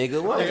day,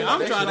 nigga. What? Nigga,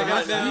 I'm trying to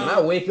goddamn. When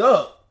I wake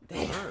up,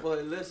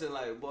 Boy, listen,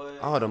 like, boy.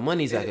 all the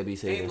monies I it could be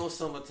saving. Ain't no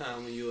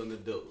summertime when you're an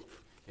adult.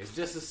 It's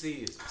just a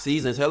season.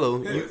 Seasons, hello.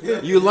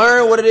 You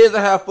learn what it is to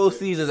have 4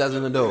 seasons as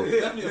an adult.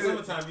 Definitely in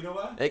summertime, you know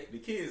why? Hey. The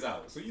kids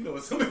out, so you know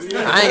it's summertime.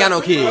 I ain't got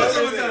no kids.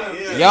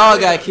 Summertime. Y'all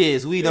got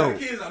kids. We Yeah, don't.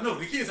 the kids out. No,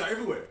 the kids are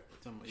everywhere.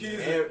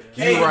 Kids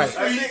You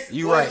right.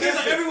 You right. Kids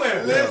are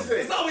everywhere. Listen,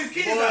 It's always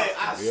kids boy, out.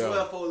 I Yeah.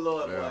 swear for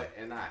Lord, Yeah. boy,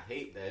 and I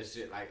hate that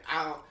shit. Like,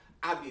 I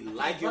be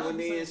liking when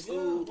they in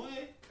school, but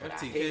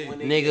I hate when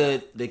they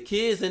Nigga, the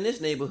kids in this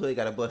neighborhood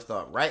got a bus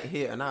stop right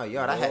here in our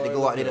yard. I had to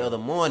go out there the other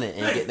morning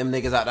and get them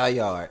niggas out our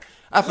yard.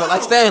 I felt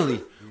like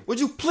Stanley. Would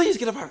you please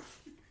get up our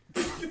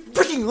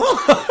freaking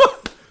lawn?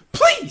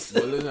 Please.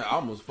 But listen, I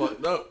almost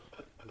fucked up.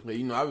 But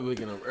you know, I be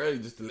waking up early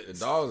just to let the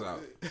dogs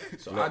out.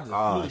 So I just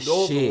Oh, flew the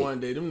door shit. open one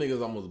day. Them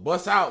niggas almost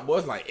bust out. Boy,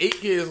 it's like 8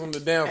 kids on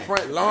the damn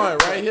front lawn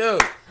right here.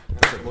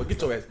 I said, boy,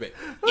 get your ass back.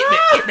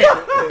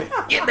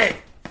 Get back.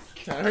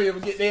 Trying to hurry up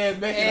and get their ass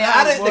back in the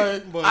house,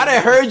 boy. I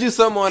done heard you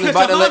someone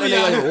about to let the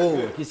Catch a nigga homie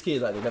like, whoa, his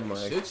kids out there, never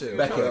mind. Shit, yeah.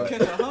 Back up.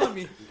 Catch a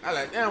homie. I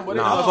like, damn, boy,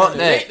 Nah, they fuck on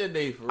that. date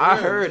today, for I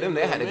real. heard them,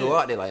 they had to go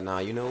out there like, nah,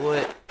 you know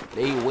what?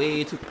 They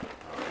way too...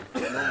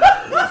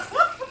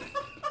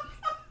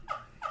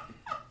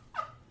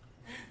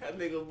 That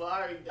nigga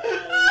Mari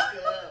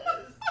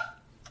died.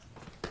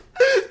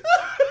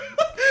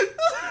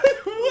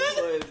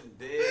 What?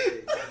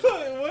 Dead.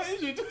 What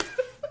is you doing?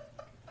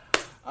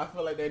 I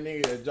feel like that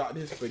nigga that dropped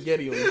his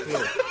spaghetti on the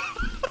floor.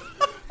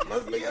 My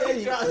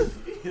spaghetti.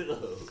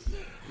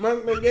 My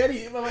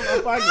spaghetti in my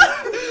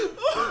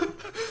pocket.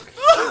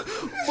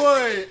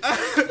 Boy,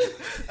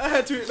 I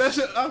had tweeted that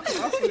shit. I'm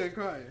still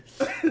crying.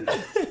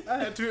 I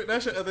had tweeted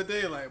that shit the other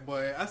day. Like,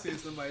 boy, I seen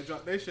somebody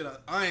drop their shit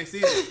out. I ain't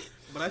seen it,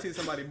 but I seen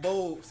somebody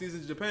bowl,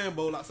 seasons Japan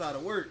bowl outside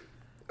of work.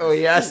 Oh,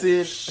 yeah, I see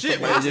it. Shit,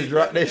 Somebody man. just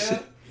dropped that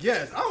shit.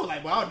 Yes, I was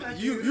like, well,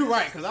 you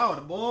right, because I was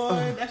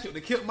boy, that shit would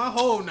have killed my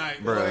whole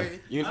night, boy. Bruh,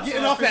 you-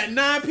 Getting off at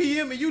 9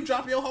 p.m. and you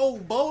drop your whole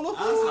bowl of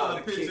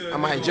food. I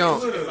might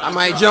jump. I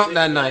might jump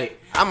that night.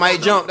 I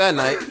might jump that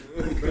night.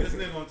 This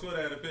nigga on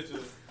Twitter had a picture.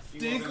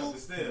 He walking up the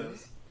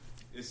stairs.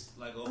 It's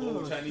like a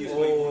whole Chinese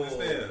plate on the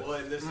stairs.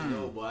 Boy, listen,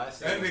 no, boy. I That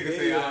seen nigga a say,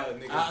 video,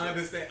 I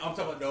understand. I'm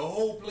talking about the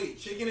whole plate.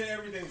 Chicken and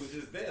everything was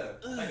just there.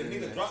 Like the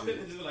nigga dropped it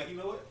and just was like, you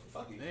know what?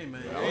 Fuck it. Hey,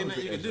 man, I ain't don't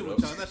nothing you pick can do that with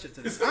shit y'all. That shit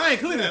to this. I ain't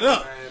cleaning it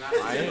up. Man,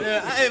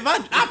 If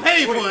I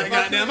paid for it,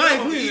 goddamn, I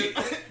ain't cleaning it.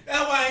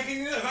 That's why I ain't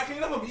cleaning it up. If I clean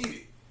it up, I'm gonna eat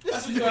it.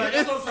 That's what I'm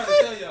trying to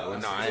tell y'all. Well,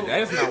 no,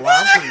 that's not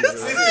why I'm cleaning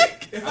it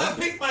up. If I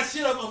pick my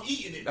shit up, I'm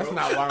eating it, bro. That's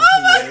not why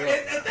I'm cleaning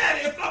it up.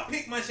 If I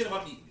pick my shit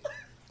up, I'm eating it.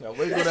 Yeah,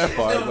 we go that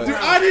far, Dude, but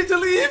I need to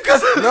leave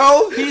because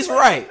No, he's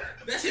right.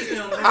 That shit's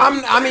down.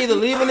 I'm either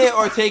leaving it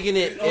or taking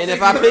it. And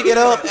if I pick it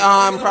up,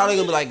 I'm probably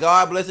going to be like,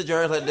 God bless the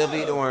germs, let the devil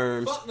eat the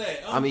worms. Fuck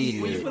that. I'm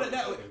eating when you it. put it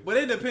that way. But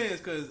it depends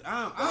because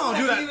I don't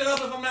do Clean that. it up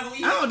if I'm not gonna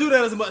eat I don't do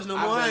that as much no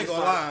more. I ain't gonna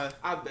lie.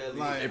 I barely.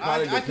 Like, it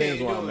probably I depends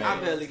can't on do it. I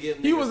man. barely give.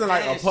 He was in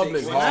like a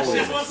public hallway.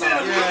 That's what I'm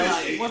saying.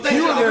 Yeah.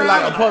 He was in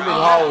like a public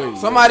hallway.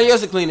 Somebody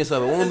else will clean this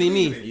up. It won't be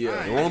me.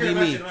 Yeah. It won't be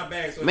me.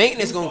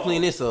 Maintenance going to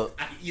clean this up.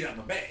 I can eat out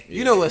my bag.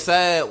 You know what's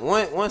sad?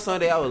 One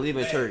Sunday I was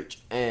leaving church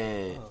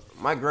and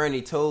my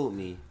granny told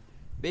me,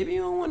 baby,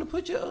 you don't want to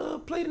put your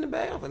plate in the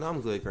bag? I'm like,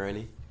 I'm good,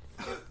 granny.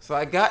 So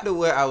I got to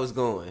where I was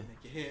going.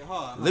 Your head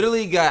hard. Huh?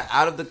 Literally got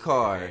out of the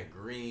car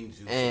green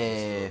juice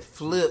and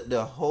flipped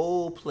the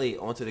whole plate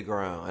onto the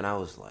ground. And I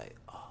was like,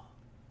 oh.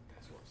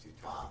 That's why she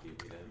tried to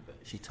give me that back.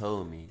 She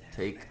told me,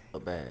 take a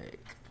bag.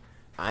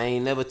 I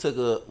ain't never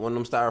took one of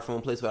them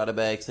styrofoam plates without a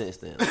bag since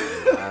then.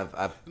 Like,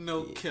 I've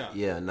No cap.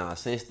 Yeah, nah.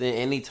 Since then,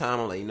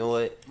 anytime I'm like, you know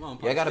what? Mom,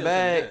 Yeah, I got a Pop,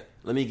 bag. that.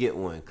 Let me get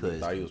one, cause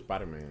Thought you was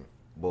Spider-Man.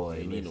 boy,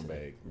 You need no listen,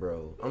 bag.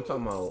 bro. I'm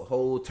talking about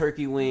whole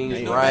turkey wings,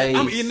 Ain't no rice,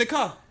 I'm eating the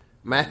car.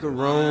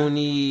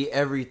 macaroni,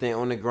 everything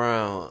on the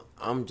ground.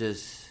 I'm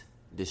just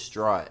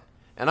distraught,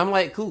 and I'm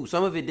like, cool.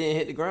 Some of it didn't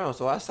hit the ground,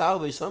 so I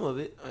salvaged some of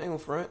it. I ain't gonna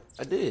front.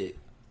 I did.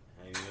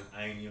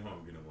 I ain't even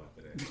hungry no more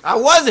after that. I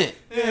wasn't.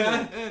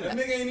 Yeah, that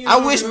nigga ain't even I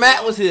wish hungry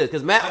Matt no was more. here,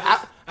 cause Matt.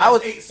 I I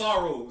was. ate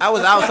sorrows. I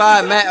was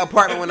outside Matt's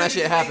apartment when that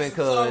shit happened, Ate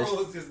cause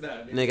sorrows just now,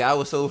 nigga. nigga, I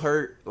was so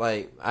hurt.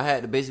 Like I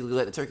had to basically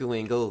let the turkey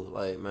wing go.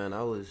 Like man,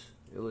 it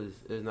was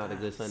not a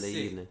good Sunday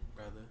Sick, evening.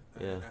 brother.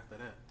 Yeah. After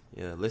that,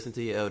 Yeah, listen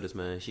to your elders,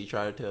 man. She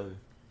tried to tell me.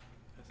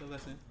 that's a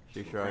lesson.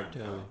 She tried to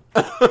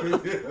tell me.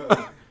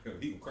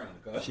 He gonna cry in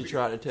the car. She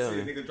tried to tell See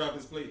me. a nigga drop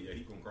his plate. Yeah,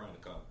 he gonna cry in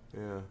the car.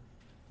 Yeah.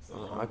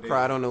 So, I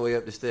cried on the way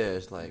up the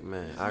stairs. Like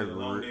man, It's been a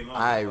long day long,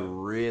 I but-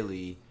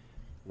 really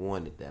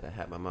wanted that. I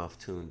had my mouth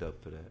tuned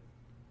up for that.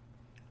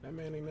 That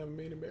man ain't never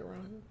made it back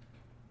around here.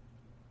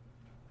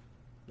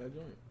 That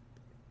joint.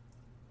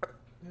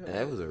 Yeah,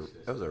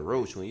 that was a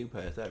roach when you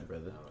passed that,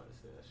 brother.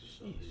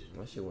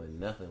 That shit wasn't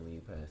nothing when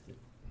you passed it.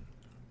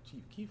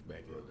 Chief Keef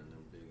back here.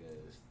 Them big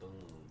ass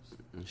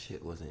thumbs. That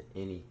shit wasn't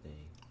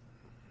anything.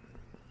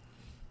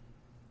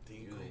 You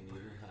ain't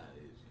even high,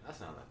 is you? I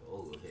sound like an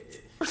old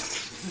head.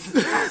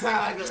 I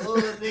sound like an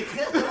old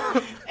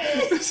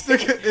nigga. This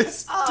nigga is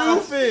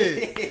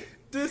stupid.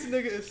 This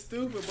nigga is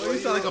stupid, boy. You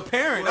sound like a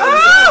parent.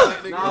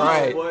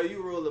 Right. Boy,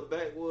 you roll a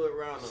backwood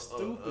around a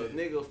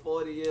nigga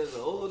 40 years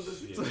old.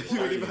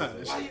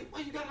 Why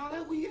you got all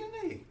that weed in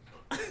there?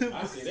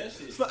 I see that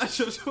shit.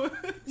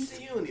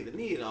 See, you don't even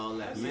need all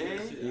that, man.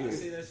 I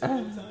see that shit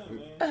all the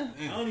time, man.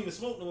 I don't even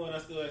smoke no more and I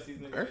still ask these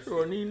niggas. I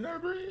sure need no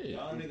bread.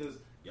 Y'all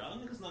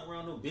niggas not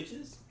around no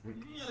bitches. You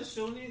gotta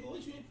show nigga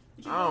what you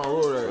I don't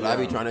roll that. Well, I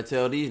be trying to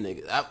tell these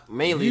niggas.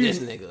 Mainly this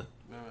nigga.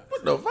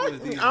 What the fuck?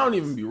 I don't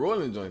even be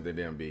rolling joints that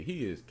damn big.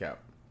 He is cap.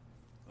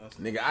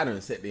 Nigga, I done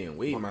sat there and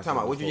weighed myself. Talking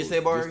about what you just say,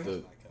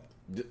 Barry?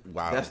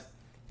 Wow.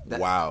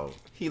 Wow.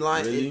 He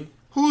lying. Really?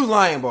 Who's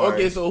lying, Barry?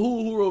 Okay, so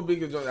who rolled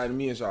bigger joints out of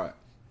me and Shot?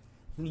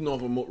 Who's known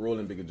for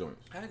rolling bigger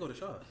joints? I gotta go to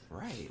Shot.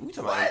 Right. We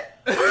talking about.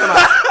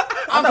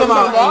 I'm talking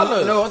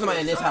about. No, I'm talking about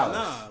in this house.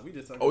 Nah, we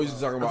just talking. Oh, we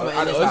just talking about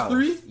out of us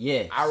three?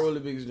 Yeah. I roll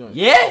the biggest joint.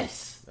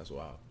 Yes. That's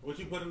wild. What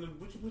you put in the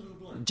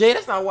blunt? Jay,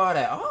 that's not wild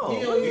at all.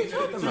 He What are you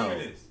don't talking about?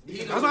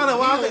 That's not a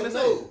wild thing to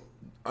say.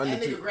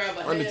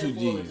 Under 2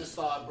 G's.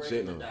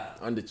 Shit, no.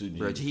 Under 2 G's.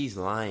 Bro, Jay's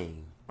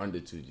lying. Under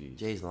 2 G's.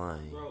 Jay's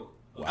lying. Bro,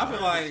 I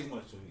feel like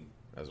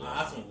that's when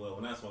I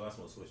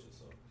smoke swishers,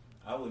 so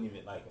I wouldn't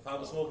even like if I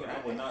was smoking,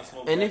 I would not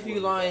smoke. And if you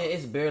lying,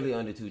 it's barely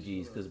under 2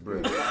 G's, cause bro,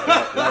 like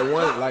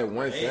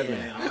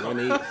 1.7,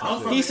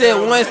 1.8. He said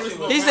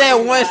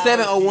 1.7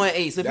 or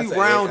 1.8. So if you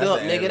round up,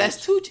 nigga,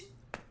 that's 2 G.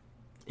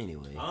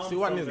 Anyway, see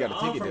why niggas got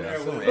to take it there.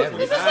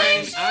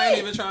 I ain't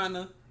even trying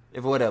to.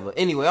 If whatever.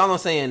 Anyway, all I'm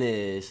saying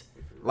is,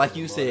 like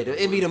you said,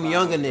 it be them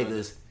younger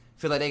niggas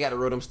feel like they got to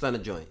roll them stunner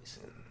joints.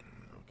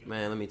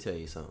 Man, let me tell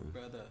you something.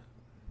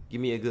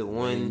 Give me a good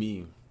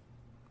one.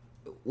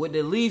 With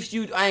the Leafs, I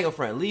ain't gonna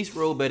front. Leafs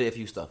roll better if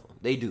you stuff them.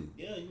 They do.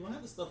 Yeah, you gonna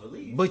have to stuff a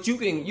Leaf. But you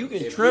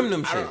can trim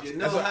them shit. You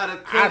know how to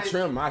I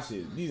trim my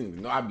shit. These niggas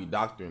know I be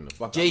doctoring the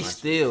fuck. Jay out my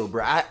still, shit.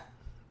 bro.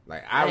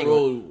 I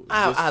roll.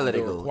 I let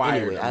it go.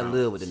 Anyway, I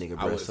live with the nigga,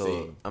 bro.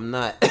 So I'm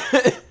not.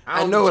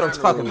 I know what I'm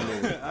talking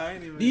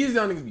about. These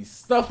young niggas be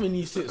stuffing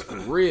these shits for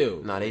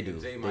real. Nah, they do.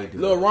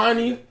 Lil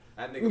Ronnie.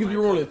 Niggas be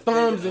rolling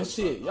thumbs and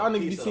shit. Y'all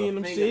niggas be seeing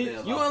them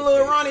shit. You and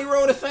Lil Ronnie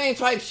roll the same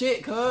type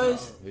shit,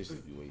 cuz. This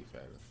shit be way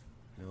fatter.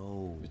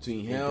 No.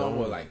 Between him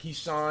or like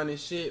Keyshawn and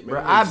shit,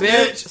 bro. I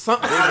bet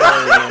something.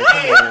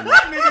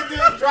 Nigga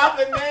just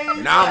dropping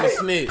names. Now I'm a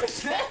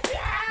snitch.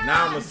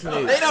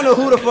 They don't know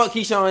who the fuck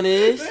Keyshawn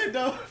is. They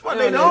don't.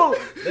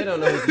 They don't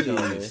know who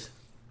Keyshawn is.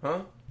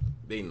 Huh?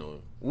 They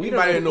know. We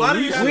don't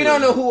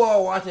know who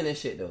all watching this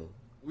shit though.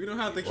 We don't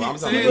have to keep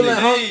saying people the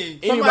name.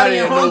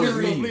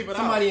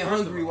 Somebody in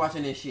Hungary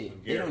watching this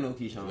shit. They don't know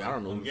Keyshawn. I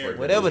don't know.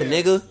 Whatever the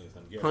nigga.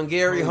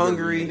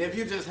 Hungary. And if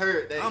you just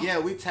heard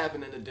that, we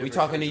tapping into different. We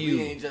talking to you.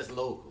 We ain't just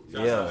local.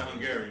 Shout out to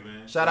Hungary,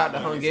 man. Shout out to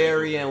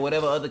Hungary and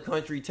whatever other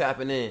country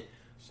tapping in.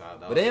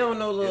 But they don't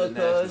know little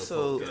cuz,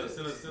 so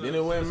then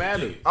it wouldn't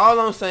matter. All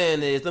I'm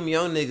saying is them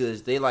young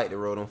niggas, they like to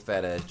roll them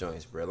fat ass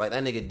joints, bro. Like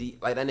that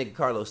nigga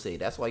Carlos said.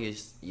 That's why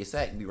your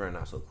sack be running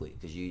out so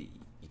quick, cause you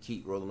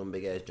keep rolling them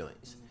big ass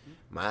joints.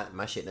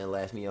 My shit done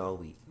last me all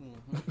week.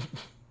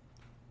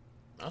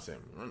 I said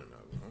I'm running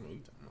out. I don't know what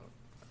you talking about.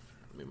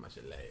 Make my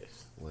shit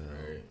last. Well,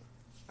 right.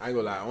 I ain't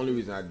gonna lie. Only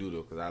reason I do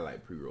though, cause I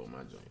like pre-roll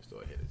my joints so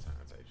ahead of time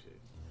type shit.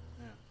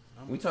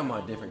 We talking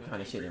about different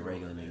kind of shit than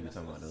regular niggas. We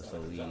talking about though.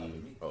 So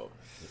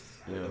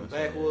you know,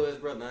 backwoods,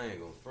 brother. I ain't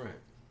gonna front.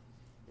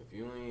 If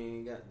you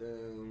ain't got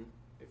them,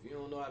 if you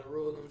don't know how to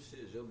roll them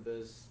shits, your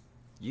best.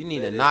 You need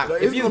to knock.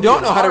 If you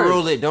don't know how to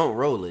roll it, don't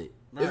roll it.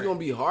 Right. It's gonna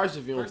be harsh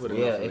if you don't put it.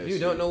 Yeah, if you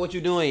don't know what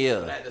you're doing,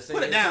 But at the same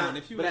put it down.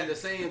 Time, but at the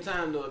same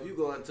time, though, if you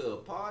go into a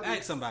party,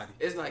 ask somebody.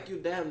 It's like you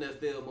damn near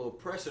feel more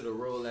pressure to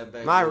roll that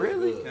back. Not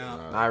really.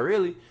 Not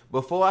really.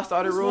 Before I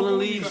started rolling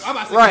leaves, I'm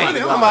about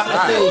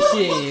to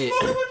say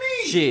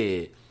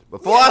shit.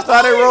 Before I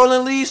started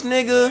rolling leaves,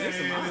 nigga,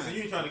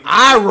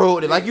 I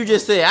rolled it like you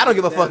just said. I don't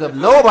give a fuck if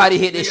nobody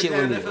hit this shit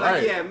with me.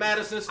 Right? Yeah,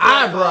 Madison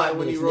I brought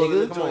when this, he rolled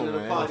nigga. the joint in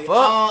the party. Fuck.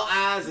 All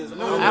eyes is on.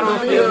 I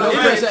don't feel no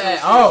pressure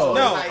at all.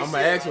 No, I'm gonna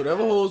ask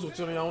whatever hoes with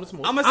you on the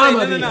smoke. I'm gonna say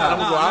no. I'm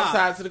gonna go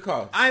outside to the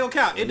car. I ain't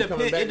gonna count. It When you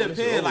coming depends. back, It when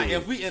depends. it's Like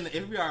over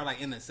if we are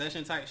like in the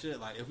session type shit.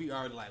 Like if we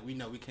are like we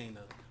know we can't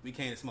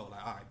smoke.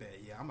 Like all right, bet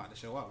yeah, I'm about to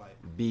show up. Like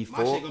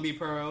my shit gonna be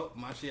pearl.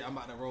 My shit I'm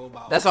about to roll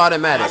about. That's all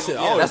that matters.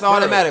 That's all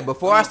that matters.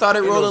 Before I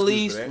started rolling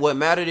leaves, what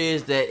mattered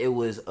is that it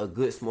was a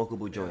good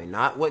smokable joint.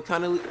 Not what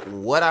kind of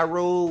what I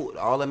rolled.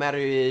 All that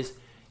matters is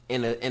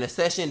in a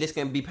session this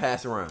can be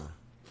passed around.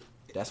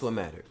 That's what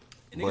mattered.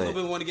 And niggas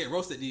don't want to get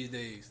roasted these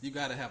days. You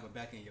gotta have a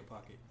back in your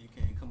pocket. You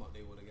can't come up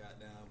there with a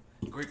goddamn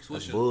grape swisher.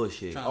 That's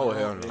bullshit. Oh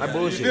hell no. That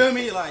bullshit. You feel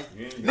me? Like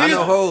I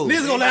know hoes.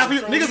 Niggas gonna laugh.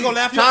 Niggas gonna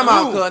laugh. Time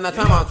out, cuz. Now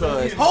time out,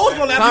 cuz. Hoes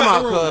gonna laugh. Time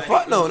out, cuz.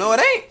 Fuck no, it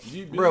ain't.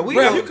 Bro,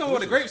 if you come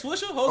with a grape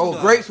swisher, hoes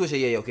grape swisher.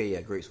 Yeah, okay,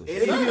 yeah, grape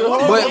swisher.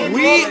 But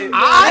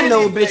I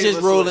know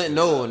bitches rolling.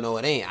 No,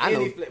 it ain't. I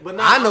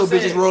know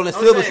bitches rolling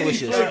silver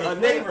swishers.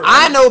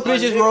 I know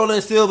bitches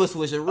rolling silver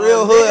swishers.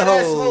 Real hood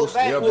hoes.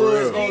 Yeah, for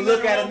real.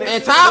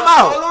 And time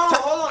out.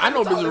 I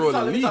know bitches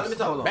rolling leaves.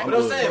 But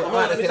I'm saying,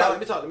 let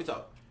me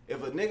talk.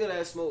 If a nigga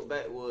that smoke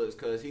backwoods,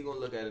 cause he gonna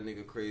look at a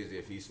nigga crazy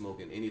if he's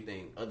smoking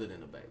anything other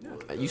than a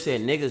backwoods. You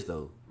said niggas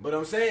though. But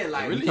I'm saying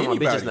like, Really talking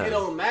about bitches now. It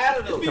don't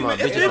matter though. It's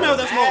females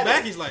that smoke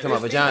backies like talking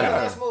about vagina.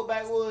 That smoke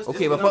backwoods.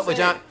 Okay, but fuck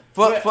vagina.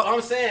 Fuck.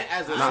 I'm saying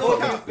as a not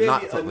smoker, fuck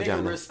a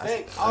vagina. nigga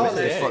respect all that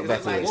shit. Fuck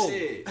Like backwoods.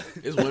 shit.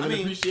 It's Women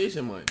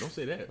Appreciation Month. Don't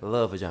say that.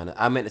 Love vagina.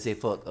 I meant to say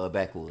fuck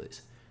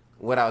backwoods.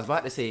 What I was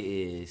about to say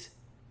is,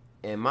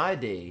 in my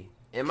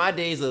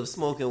days of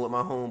smoking with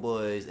my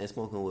homeboys and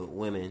smoking with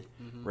women,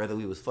 whether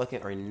we was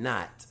fucking or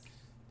not,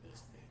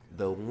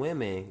 the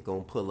women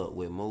gonna pull up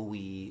with more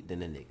weed than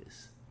the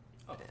niggas.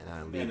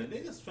 Man, the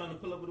niggas trying to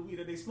pull up with the weed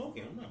that they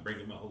smoking. I'm not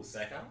breaking my whole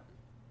sack out.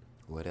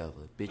 Whatever.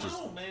 Bitches,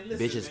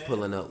 Listen, man.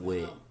 pulling up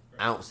with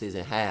ounces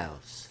and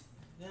halves.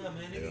 Yeah, man,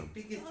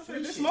 they get free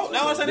They shit. smoke.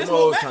 Now I said they Them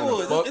smoke hoes trying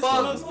to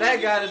backwoods. fuck.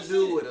 That got to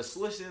do with a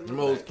swishing. Them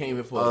hoes came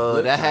here for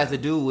a That has to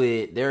do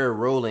with they're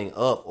rolling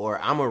up, or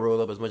I'm gonna roll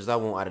up as much as I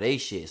want out of they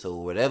shit. So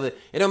whatever,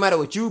 it don't matter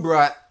what you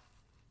brought,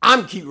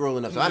 I'm keep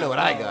rolling up. So I know what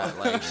I got.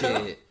 Like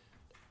shit.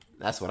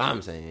 That's what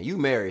I'm saying. You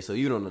married, so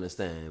you don't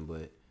understand,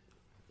 but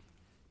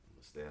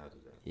Stay out of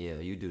that. yeah,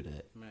 you do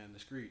that. Man, the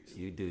streets.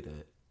 You do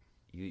that.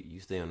 You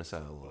stay on the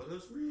sidewalk.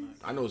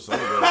 I know some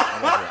girls.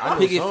 I know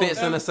Picket some, fence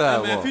on the Man,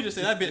 sidewalk. Future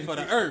said that bitch for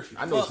the earth.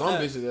 I know Fuck some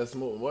that. bitches that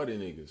smoke more than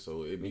niggas,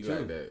 so it be Me too.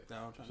 like that That's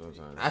what I'm trying to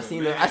sometimes. I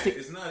seen Man, her. I see.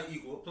 it's not an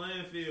equal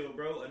playing field,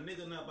 bro. A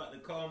nigga not about to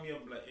call me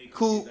up like, hey,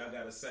 Cool. I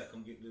got a sack.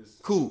 Come get this.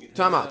 Cool. Get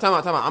Time out. I'm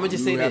gonna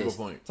just say You have this. a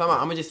point. Time out.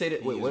 I'm gonna just say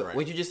that. Wait, He is what? right.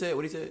 What you just said?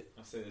 What he said?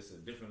 I said it's a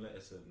different.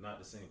 It's not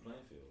the same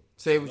playing field.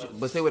 Say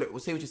what.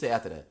 Say what you say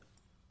after that.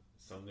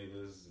 Some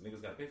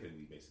niggas gotta pay for the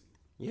weed, basically.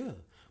 Yeah.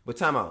 But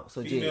time out.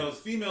 So Jay.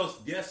 Females,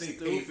 yes, they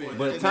pay for it.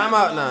 But time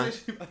out now.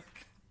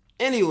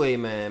 Anyway,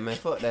 man,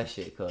 fuck that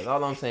shit. Cause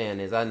all I'm saying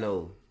is I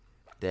know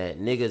that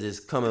niggas is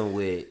coming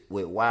with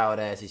wild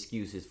ass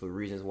excuses for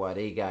reasons why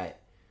they got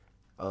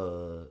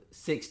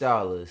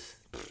 $6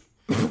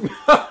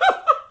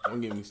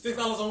 Don't give me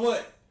 $6 on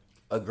what?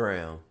 a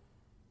gram.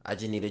 I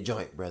just need a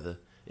joint, brother.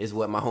 Is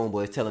what my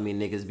homeboys telling me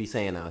niggas be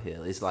saying out here.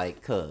 It's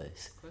like,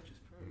 cuz.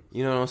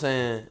 You know what I'm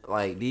saying?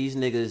 Like these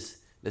niggas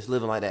that's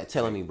living like that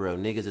telling me, bro,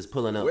 niggas is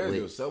pulling up Where's with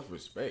your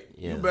self-respect?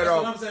 Yeah. You That's better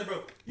what I'm off. saying,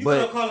 bro. You But-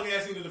 better calling me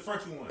asking me to the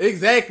front you want.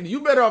 Exactly.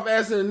 You better off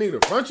asking a nigga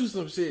to front you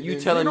some shit. You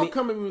than- telling don't me-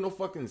 come at me with no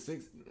fucking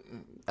six.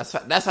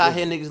 That's how I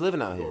hear niggas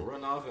living out here.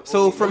 Run off and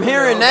So OD. from Don't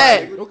hearing come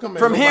that, at nobody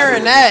from with hearing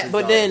no that, $6.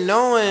 but then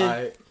knowing,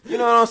 Alright. you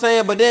know what I'm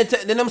saying? But then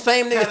them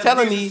same niggas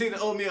telling me, to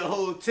owe me a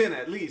whole 10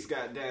 at least.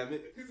 Goddamn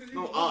it.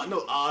 No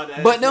odd.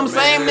 but them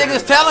same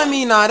niggas telling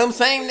me now, them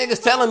same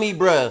niggas telling me,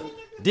 bruh,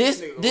 this,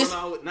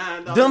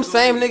 them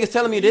same niggas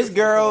telling me this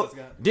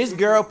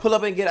girl pull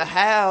up and get a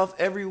half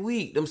every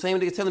week. Them same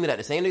niggas telling me that.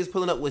 The same niggas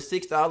pulling up with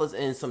 $6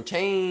 and some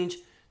change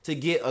to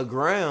get a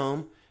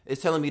gram is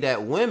telling me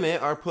that women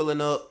are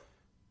pulling up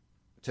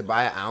to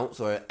buy an ounce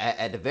or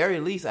at the very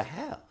least a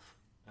half.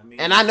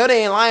 And I know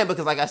they ain't lying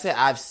because, like I said,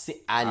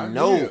 I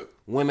know hear.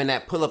 women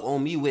that pull up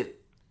on me with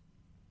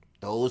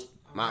those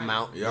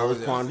amount, Yeah, those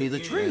yeah. quantities of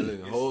Yeah, tree.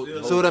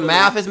 look, So the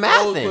math is Hoes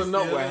mathing. pulling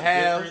up with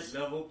halves,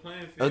 Level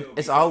playing field.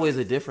 It's always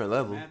a different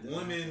level.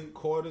 Women.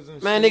 quarters,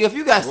 and Man, shit. nigga, if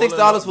you got Rolling $6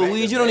 up for back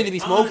weed, to you don't need back. to be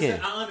smoking.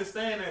 I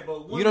understand that,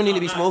 but You don't need to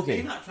be smoking.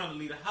 They're not trying to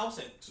leave the house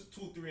at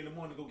 2, 3 in the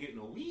morning to go get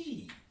no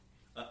weed.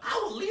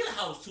 I would leave the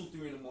house 2,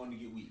 3 in the morning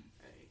to get weed.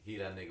 He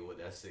that nigga with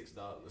that $6.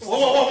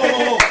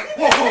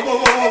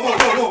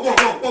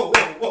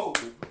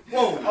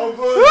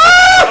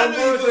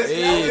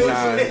 Hey,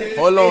 nah.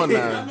 Hold on I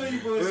now. know you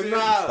bullshit.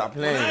 Stop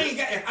When playing.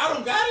 if I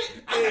don't got it,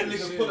 I got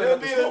niggas pulling That'll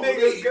up. be to the smoke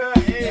niggas weed.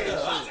 got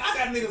Yeah, I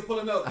got niggas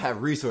pulling up. I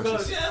have resources.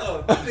 Cause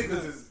yeah, my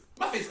niggas is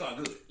my face card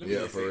good. Let me Yeah,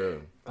 just for say real.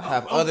 that. I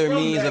have I'm other from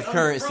means that. of I'm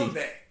currency. from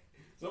that.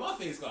 So my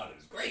face card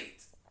is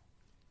great.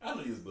 I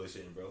know you was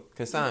bullshitting, bro.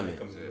 Consignment.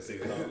 Comes in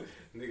 $6.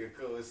 Nigga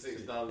cool with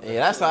 $6. Yeah,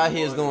 that's how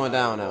he's going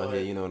down out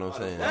here. You know what I'm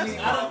saying?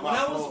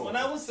 When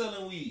I was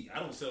selling weed, I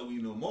don't sell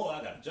weed no more.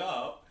 I got a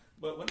job.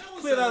 But when I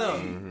was Clear that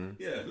selling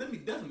weed, yeah, let me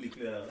definitely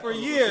clear that up. For That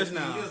was years 15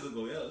 now. Years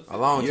ago, yeah. A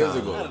long Years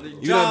time ago.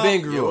 You done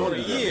been grew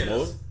up.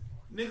 Years.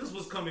 Niggas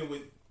was coming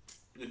with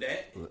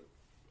that.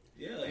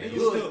 Yeah, niggas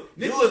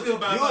You was still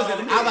buying $5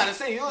 I'm about to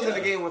say, you was in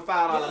the game with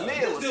 $5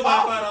 Niggas meal. still buy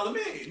 $5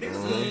 million.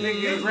 Niggas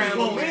Nigga, was grand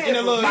going- man In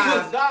a little- for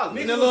 $5.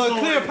 in a little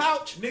clear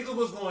pouch. Niggas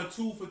was going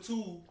 2 for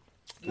 2.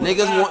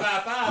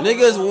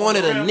 Niggas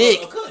wanted a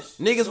nick. Kush.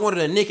 Niggas wanted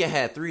a nick and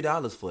had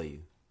 $3 for you.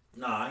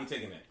 Nah, I ain't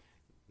taking that.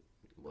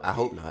 I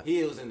hope not.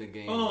 He was in the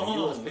game. Hold on,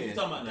 You was what you paying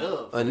talking about now?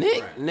 dub for A the nick,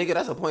 grind. nigga,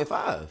 that's a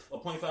 0.5. A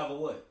 0.5 of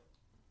what?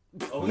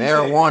 Oh, when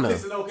Marijuana. You say,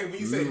 listen, okay, when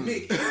you say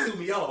Nick, it threw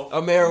me off.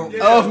 Of marijuana.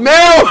 Yeah. Of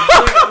marijuana.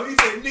 Yeah, when you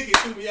say Nick, it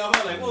threw me off. I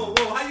was like,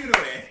 whoa, how you know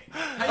that?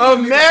 How Of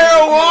you know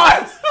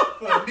niggas marijuana.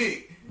 for a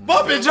Nick?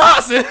 Bumpy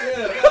Johnson.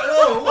 Yeah,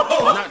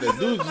 whoa. Not the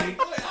doozy. Like,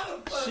 what? How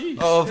the fuck?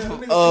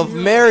 Sheesh. Of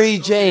Mary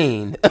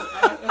Jane.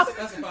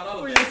 That's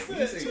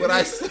 $5. What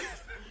I said.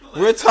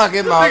 We're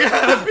talking about. I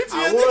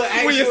would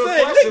ask When you you a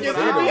said question, Nick,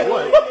 but I you don't know know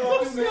what?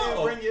 what I'm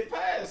saying. Bring your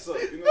pass up.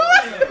 You know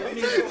what I'm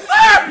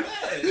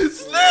saying?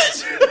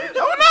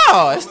 Oh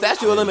no, it's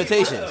statute of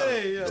limitations.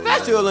 Hey, yo. Statute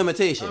Statute of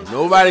limitations.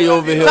 Nobody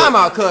over here. Time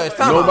out, cuz.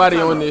 Nobody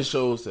on this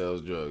show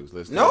sells drugs.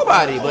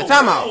 Nobody, but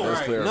time out.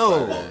 Let's clarify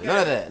No, that. none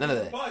of that. None of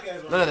that.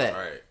 None of that. All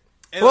right.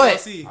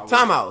 But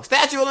time out.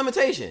 Statute of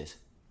limitations.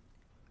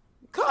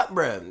 Cut,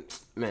 bruh.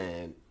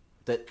 Man,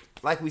 that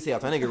like we said,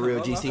 that nigga real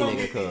GC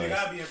nigga. Nigga,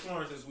 I be in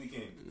Florence this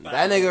weekend.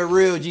 That nigga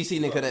real GC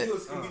nigga. That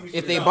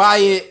if they buy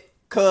it,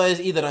 cuz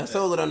either done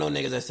sold it or no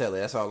niggas that sell it.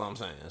 That's all I'm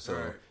saying.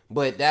 So,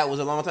 but that was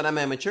a long time. That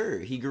man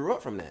matured. He grew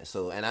up from that.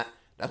 So, and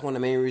that's one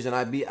of the main reasons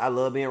I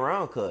love being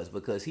around cuz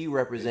because he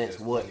represents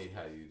what. Funny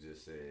how you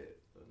just said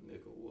a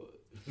nigga what?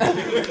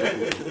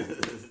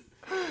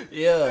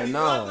 Yeah,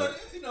 no.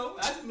 You know,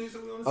 I just made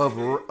something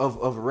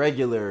Of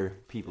regular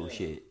people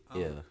shit.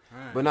 Yeah.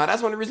 But no,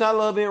 that's one of the reasons I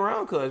love being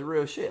around cuz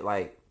real shit.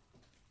 Like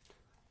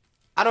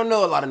I don't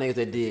know a lot of niggas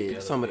that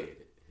did some of the,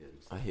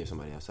 I hear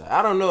somebody outside.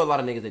 I don't know a lot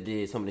of niggas that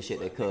did some of the shit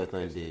that cuz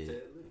done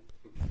did.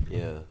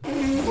 Yeah.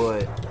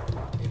 But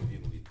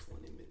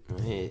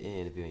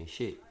interview ain't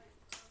shit.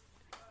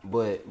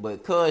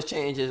 But cuz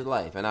changed his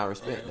life and I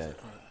respect that.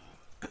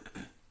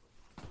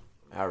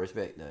 I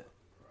respect that.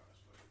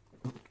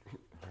 I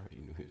already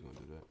knew he was gonna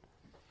do that.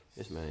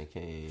 This man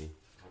came.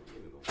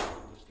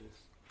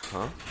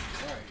 Huh?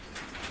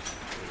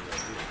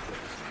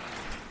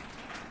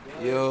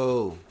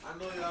 Yo. I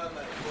know y'all like,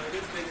 boy,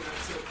 this nigga done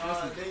took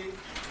all day.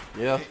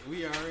 Yeah.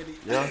 We already.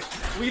 Yeah.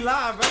 We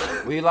live,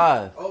 brother. We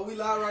live. Oh, we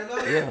live right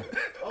now? Yeah.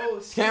 Oh,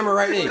 shit. Camera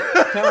right there.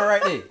 Camera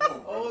right there.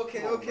 Oh,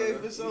 okay,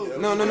 for sure.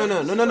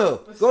 No.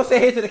 Go say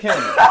hey to the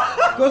camera.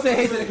 Go say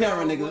hey to the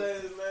camera, nigga.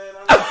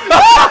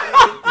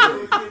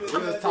 We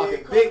was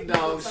talking big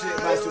dog shit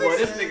about you, boy.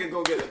 This nigga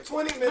gonna get a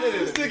 20-minute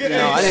interview.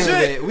 No, I didn't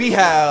get it. We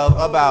have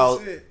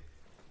about.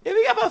 Yeah,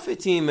 we got about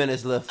 15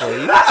 minutes left for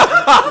you.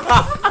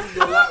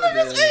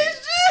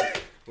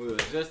 We were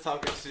just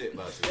talking shit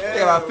about you. We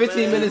got about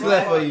 15 minutes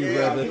left for you,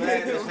 brother.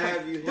 This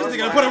nigga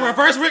gonna put a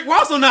reverse Rick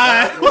Ross on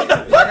that.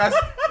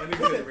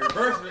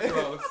 reverse Rick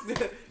Ross.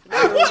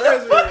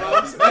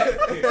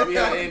 We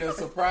ain't a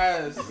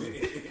surprise.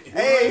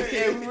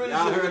 Hey, we really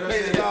Y'all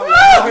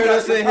heard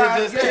us in here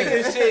just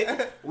kicking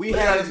shit. We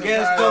had a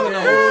guest coming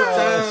the whole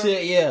time.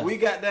 Shit, yeah. We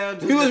got down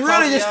to We was the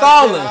really top just of y'all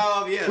stalling. shit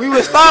off, yeah. We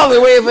was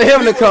stalling, waiting for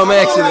him to come,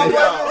 actually.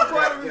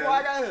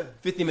 I got here.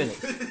 50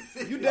 minutes.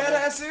 You dead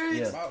ass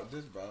serious? Yeah.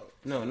 Just about.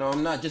 No,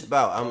 I'm not just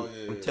about.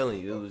 I'm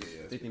telling you, it was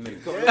 50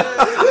 minutes.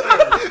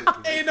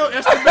 Ain't no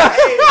estimate.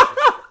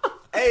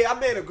 Hey, I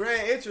made a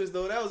grand entrance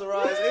though. That was a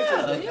rise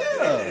entrance.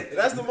 Yeah.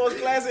 That's the most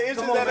classic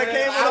entrance that man.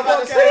 came I'm on about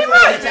the to say podcast.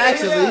 much,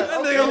 actually. That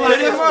nigga like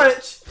Pretty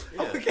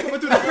much. coming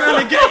through the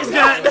pearly gates,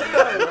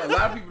 goddamn. A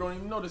lot of people don't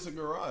even know this is a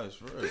garage,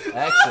 for real.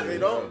 Actually, They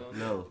don't?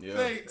 No. Yeah.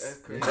 Thanks.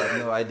 I have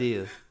no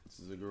idea. This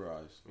is a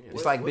garage.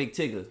 It's like Big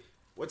Tigger.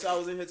 What y'all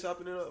was in here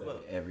chopping it up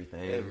about?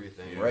 Everything.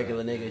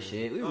 Regular nigga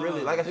shit. We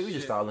really, like I said, we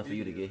just stalling for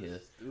you to get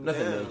here.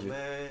 Nothing major.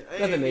 Man.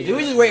 Nothing major.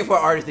 We just waiting for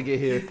an artist to get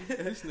here.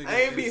 This nigga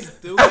I ain't being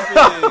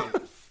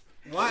stupid.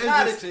 Why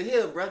Not is that this? you're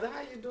here, brother.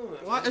 How you doing?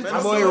 Why is My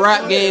this boy so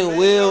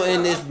RapGameWill in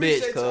I this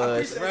appreciate bitch, y'all- I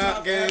cuz. appreciate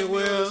y'all for having me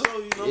on the show,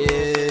 you know?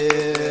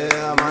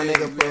 Yeah, my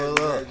nigga pull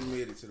up.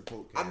 Graduated to the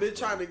podcast. I've been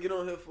trying to get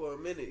on here for a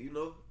minute, you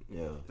know?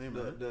 Yeah.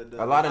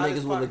 The A lot of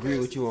hottest niggas will agree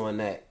podcast. with you on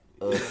that.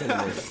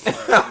 Sentiment.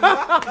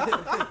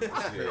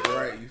 Yeah,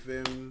 right, you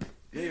feel me?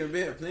 Yeah, you've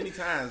been here plenty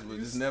times, but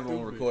just never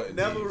on recording.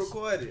 Never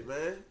recorded,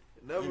 man.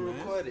 Never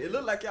recorded. It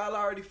looked like y'all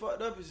already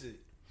fucked up and shit.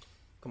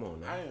 Come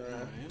on, I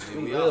man. ain't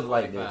We We live all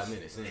like 45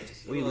 this.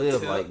 minutes in. We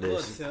live like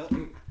this.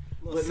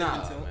 But nah,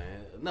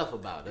 man. Enough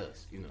about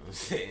us. You know what I'm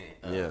saying?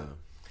 Yeah.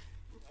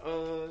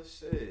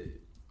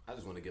 Shit. I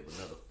just want to give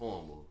another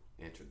formal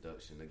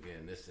introduction.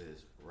 Again, this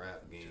is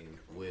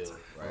RapGameWill.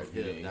 Right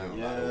here down by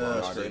the Yeah,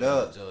 wall, straight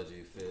up. Georgia,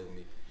 you feel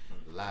me?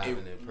 Live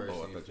and in person.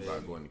 Oh, I you thought you feel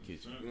about me? going in the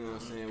kitchen. You know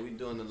what I'm saying? We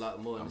doing a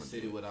lot more in the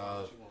city with our I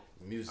like to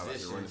run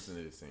musicians. this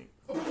into the sink.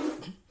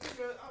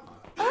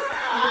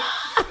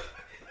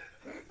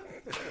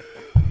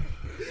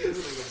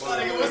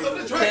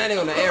 Standing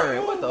on the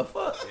area. What the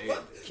fuck?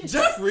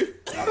 Jeffrey?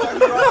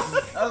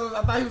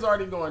 I thought he was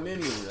already going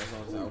anyway. That's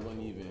what I'm saying. I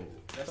wasn't even.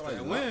 That's like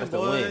a win, That's the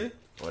boy. win.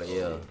 Or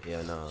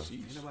yeah, no.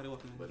 Ain't nobody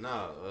walking. But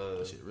nah,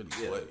 That shit really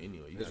wet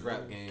anyway. You This gotta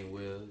rap game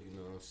will, you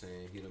know what I'm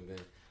saying? He done been,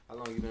 how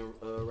long you been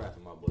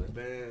rapping, my boy?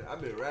 Man,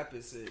 I've been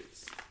rapping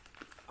since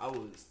I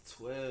was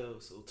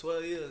 12. So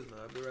 12 years now.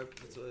 I've been rapping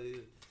for 12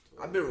 years.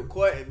 I've been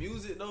recording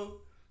music, though,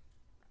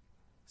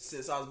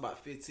 since I was about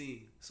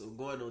 15. So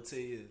going on 10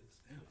 years.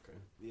 Okay.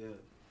 Yeah.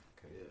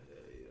 Okay.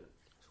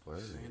 Yeah. I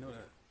ain't know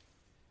that.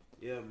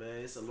 Yeah, man.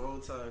 It's a long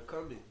time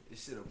coming.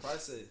 This shit a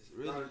process.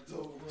 Really.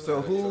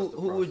 So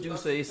who would you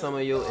say some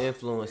of your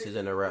influences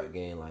in the rap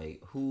game?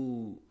 Like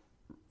who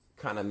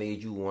kind of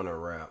made you want to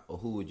rap, or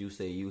who would you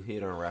say you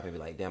hit on rap and be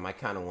like, damn, I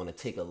kind of want to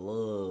take a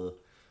little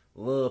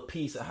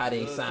piece of how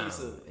they sound.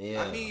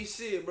 Yeah. I mean,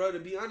 shit, bro. To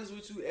be honest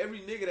with you, every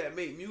nigga that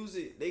make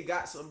music, they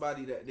got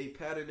somebody that they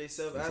pattern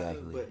themselves after,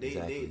 Exactly, but they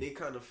exactly.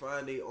 kind of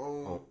find their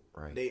own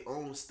right. their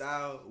own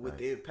style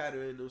within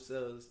patterning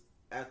themselves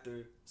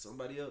after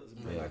somebody else.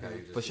 bro. Yeah. Like how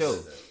you just For said sure.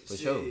 that. For Shit,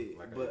 sure.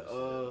 Like I but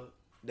just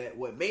that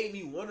what made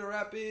me want to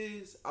rap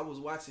is I was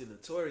watching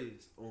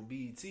Notorious on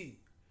BET,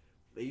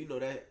 And you know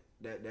that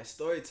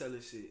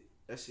storytelling shit,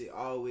 that shit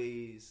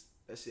always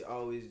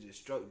just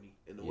struck me.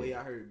 And the way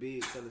I heard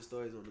Big telling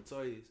stories on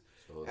Notorious.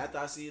 So, after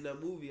I seen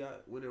that movie, I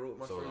went and wrote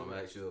my first. So I'm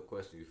gonna ask you a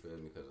question, you feel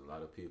me? Because a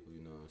lot of people,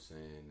 you know what I'm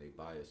saying, they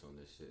bias on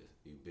this shit.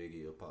 You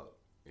Biggie or Pop?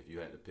 If you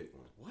had to pick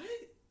one. What?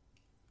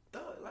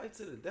 Thug life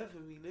to the death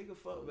of me, nigga.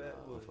 Fuck Bad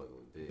Boy. I'm fucking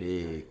with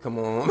Big. Come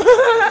on.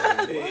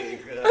 Big.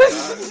 I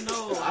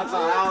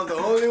thought I was the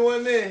only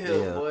one in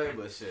here, boy.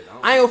 But shit,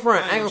 I ain't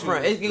gonna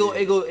front.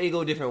 It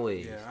go different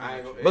ways. Yeah, I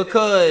ain't gonna,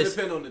 because it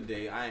depend on the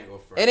day. I ain't gonna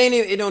front.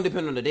 It don't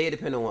depend on the day. It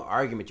depend on what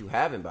argument you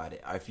having about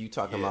it. If you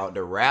talking about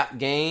the rap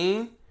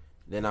game,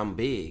 then I'm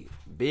Big.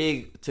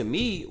 Big to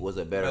me was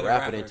a better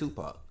rapper than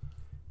Tupac.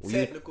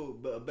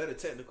 A better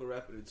technical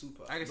rapper than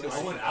Tupac. I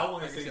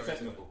wouldn't say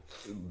technical.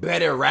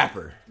 Better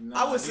rapper.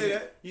 I would say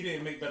that. He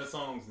didn't make better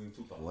songs than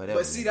Tupac. Whatever.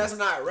 But see, that's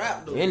not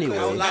rap though. Anyway,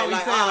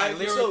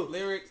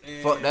 lyrics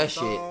and fuck that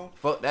song. shit.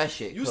 Fuck that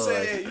shit. You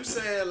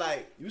saying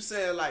like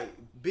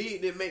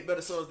Big didn't make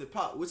better songs than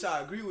Pop, which I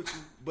agree with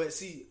you. But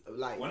see,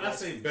 like when I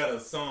say better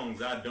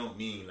songs, I don't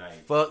mean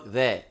like fuck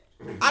that.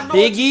 I know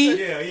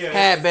Biggie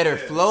had better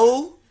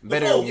flow.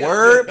 Better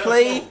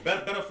wordplay,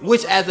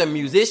 which as a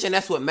musician,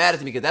 that's what matters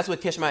to me because that's what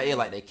catch my ear,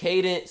 like the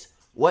cadence,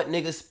 what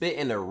niggas spit,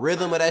 and the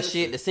rhythm of that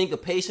shit, the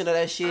syncopation of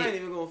that shit. I ain't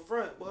even gonna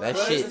front, boy. That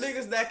shit. shit.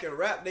 Niggas that can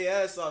rap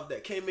their ass off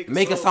that can't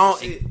make a song.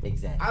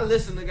 Exactly. I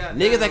listen to goddamn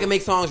niggas that can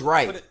make songs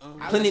right.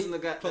 I listen to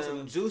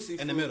goddamn Juicy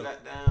in the middle.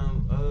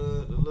 Goddamn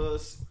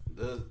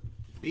the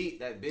beat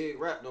that Big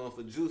rapped on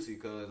for Juicy,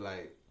 cause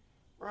like.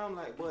 Bro, I'm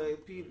like, boy,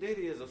 P.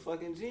 Diddy is a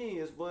fucking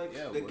genius, boy.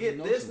 To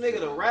get this nigga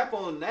to rap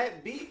on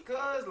that beat,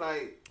 cuz,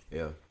 like,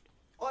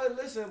 boy,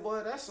 listen,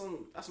 boy, that's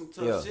some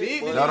tough shit.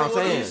 Boy. You know what I'm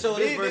saying? So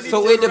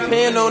it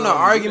depends on the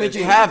argument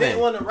you having.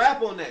 They want to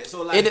rap on that,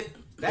 so like,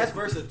 that's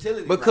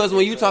versatility. Because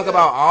when you talk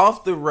about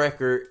off the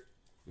record,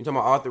 you talking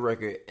about off the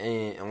record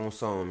and on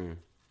some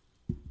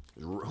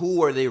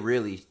who are they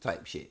really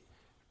type shit.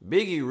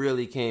 Biggie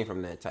really came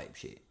from that type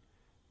shit.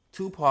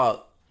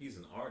 Tupac, he's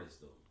an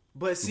artist though.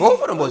 But see, both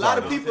of them a lot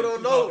of people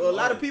don't know. A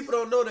lot of people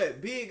don't know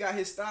that Big got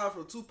his style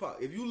from Tupac.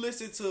 If you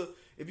listen to,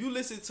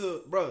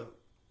 bro,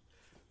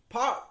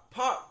 Pop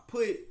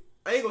put.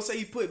 I ain't gonna say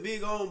he put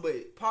Big on,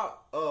 but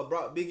Pop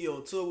brought Biggie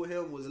on tour with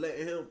him, was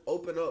letting him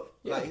open up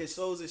like his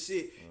shows and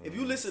shit. If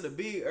you listen to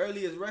Big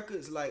earliest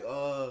records like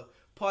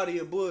Party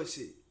and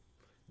Bullshit,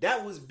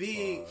 that was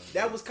Big.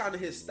 That was kind of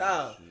his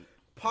style.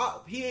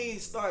 Pop, he ain't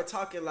start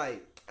talking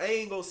like, I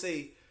ain't gonna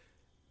say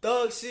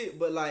thug shit,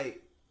 but like.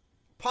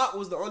 Pop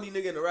was the only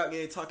nigga in the rap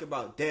game talking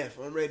about death.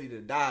 I'm ready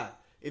to die.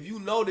 If you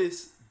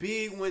notice,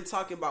 Big went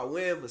talking about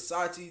wearing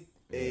Versace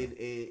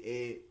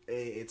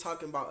and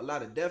talking about a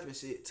lot of death and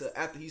shit till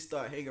after he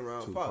started hanging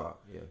around Tupac.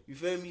 Pop. Yeah. You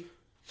feel me?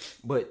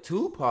 But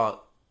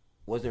Tupac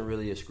wasn't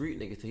really a street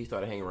nigga till he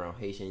started hanging around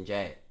Haitian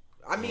Jack.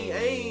 I mean, I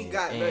ain't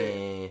got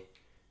nothing.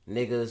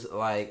 Niggas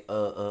like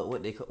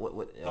what they Pop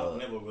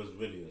never was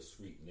really a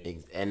street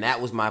nigga. And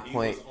that was my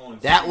point.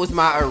 That was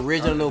my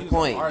original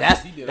point.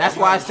 That's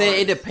why I said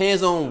it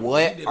depends on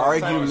what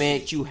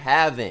argument you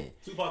having.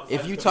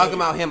 If you talking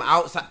about him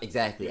outside of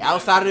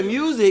the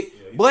music,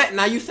 but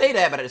now you say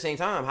that, but at the same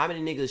time, how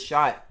many niggas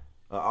shot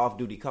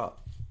off-duty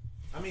cop?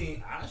 I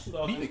mean, I shoot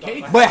off-duty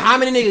cop. But how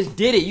many niggas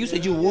did it? You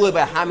said you would,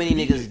 but how many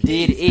niggas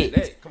did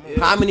it?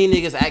 How many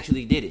niggas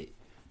actually did it?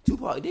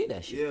 Tupac did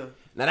that shit. Yeah.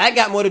 Now that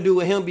got more to do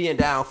with him being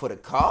down for the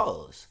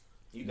cause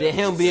than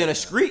him being a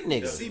street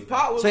nigga. See,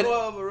 Pop was more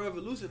of a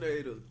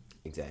revolutionary though.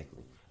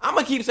 Exactly. I'm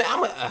gonna keep saying,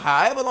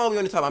 however long we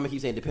on the top, I'm gonna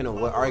keep saying, depending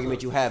on what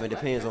argument you have, it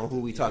depends on who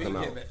we talking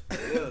about.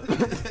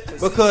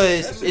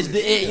 Because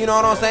you know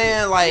what I'm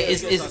saying? Like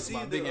it's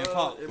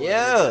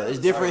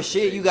different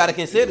shit you gotta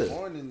consider.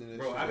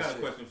 Bro, I got a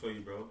question for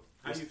you, bro.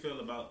 How you feel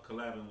about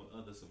collabing with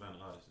other Savannah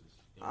artists?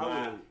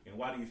 And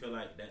why do you feel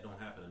like that don't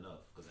happen enough?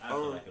 Because I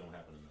feel like it don't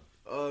happen enough.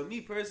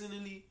 Me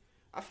personally,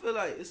 I feel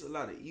like it's a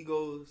lot of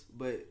egos,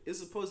 but it's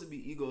supposed to be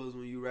egos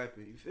when you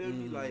rapping. You feel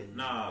me? Like,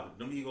 nah,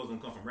 them egos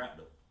don't come from rap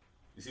though.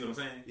 You see what I'm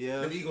saying?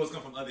 Yeah. Them egos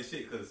come from other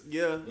shit. Cause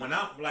when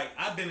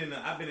I've been in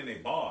a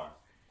bar,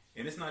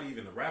 and it's not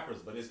even the rappers,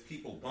 but it's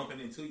people bumping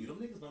into you. Them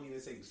niggas don't even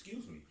say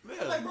excuse me.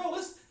 Man, like, bro,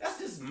 that's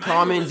just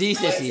common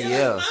decency.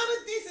 Yeah.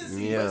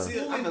 Yeah.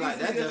 I feel like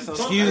that's just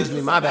excuse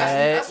me, my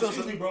bad.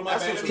 Excuse me, bro, my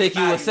bad. Take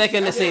you a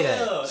second to say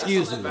that.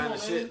 Excuse me.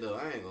 Shit though.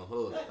 I ain't gonna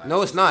hold it.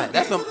 No, it's not.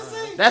 That's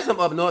some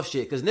up north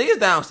shit. Cause niggas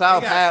down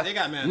south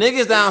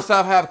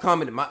have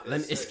commented.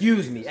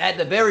 Excuse me, at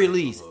the very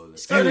least.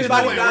 Certain niggas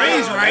that wasn't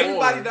raised right.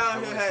 Everybody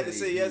down here had to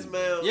say yes,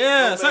 ma'am.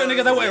 Yeah, certain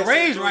niggas that wasn't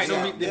raised right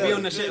don't be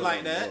on the shit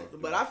like that.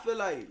 But I feel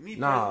like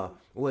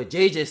what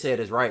Jay just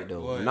said is right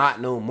though. What? Not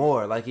no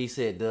more. Like he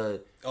said, young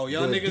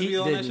niggas be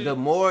on that shit.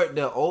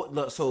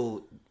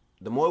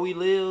 The more we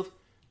live,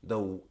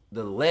 the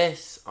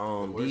less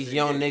these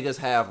young niggas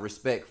have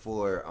respect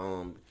for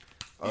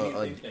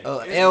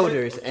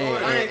elders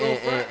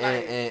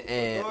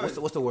and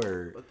what's the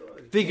word?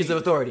 Figures of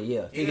authority.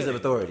 Yeah, figures of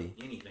authority.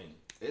 Anything.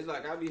 It's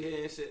like I be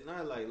hearing shit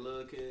now, like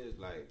little kids,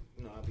 like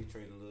I be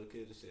training little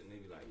kids and shit, and they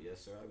be like,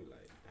 "Yes, sir." I be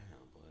like, "Damn,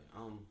 boy,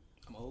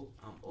 I'm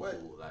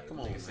old. Like, come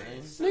on, man.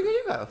 Nigga,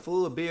 you got a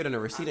full beard and a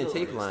receding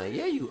tape line.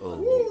 Yeah, you old.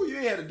 Ooh, you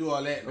ain't had to do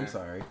all that. I'm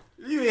sorry.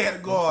 You ain't had to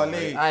go all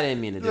that. I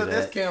didn't mean to do Look, that.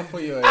 that's Cam for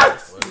your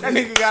ass. That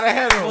nigga got a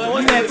hat on. Well,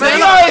 what's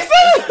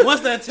that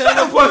What's that Shut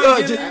the fuck up,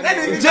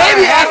 JB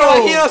acting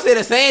like he don't say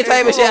the same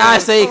type of shit I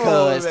say,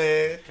 cuz.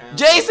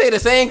 Jay say the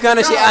same kind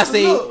of shit I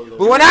say,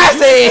 but when I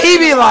say it, he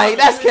be like,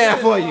 "That's Cam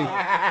for you."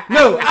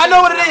 No, I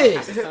know what it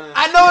is.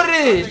 I know what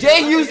it is.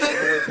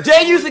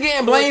 Jay used to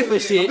getting blamed for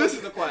shit.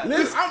 Listen,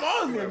 I'm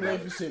always getting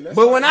blamed for shit.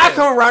 But when I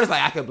come around, it's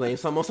like I could blame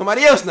some on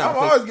somebody else now. I'm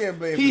always getting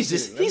blamed for He shit.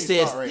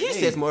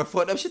 says more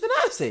fucked up shit than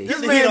I say. This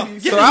man,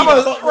 So I'm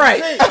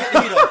right.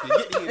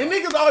 And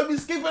niggas always be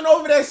skipping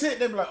over that shit.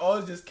 They be like, "Oh,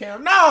 it's just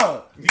Cam."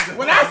 No,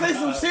 when I say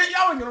some shit,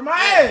 y'all ain't get on my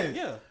ass.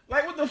 Yeah.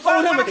 Like what the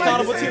fuck? Hold him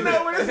accountable too.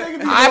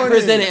 I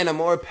present it in a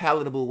more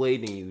palatable way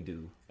than you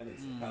do.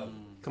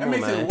 Come That on,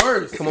 makes man. it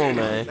worse. Come on,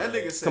 man. That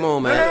nigga said, Come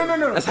on, man.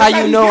 No. That's how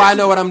you know I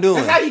know what I'm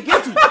doing. That's how he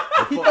get you.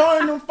 He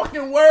throwing them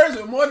fucking words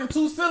with more than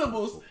 2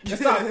 syllables and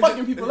start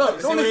fucking people up.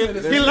 Don't listen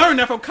to this. He learned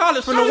that from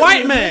college from the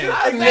white man.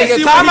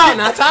 Nigga, time out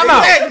now. Time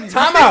out. Exactly.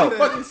 Time out.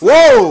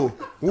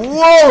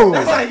 Whoa.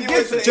 That's how he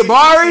gets you.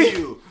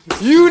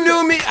 Jabari, you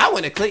knew me. I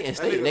went to Clayton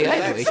State, nigga. I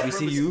ain't no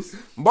HBCU.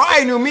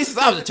 Jabari knew me since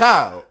I was a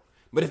child.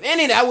 But if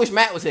any, I wish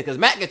Matt was here, because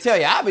Matt can tell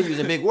you I've been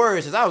using big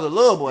words since I was a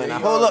little boy. Now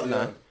hold up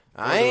now.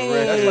 I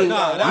ain't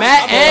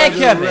Matt and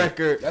Kevin.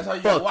 That's how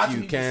you gotta watch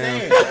you,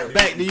 Cam.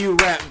 Back to you,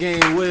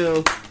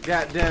 RapGameWill.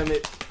 God damn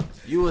it.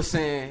 You were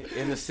saying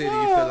in the city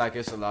you feel like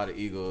it's a lot of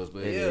egos,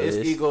 but it's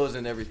egos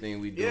in everything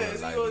we do. Yeah,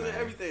 it's life, egos man. in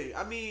everything.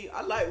 I mean,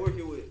 I like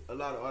working with a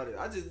lot of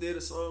artists. I just did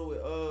a song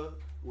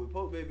with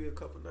Pope Baby a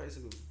couple nights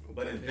ago.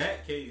 But in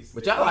that case,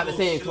 But y'all like the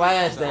same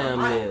class down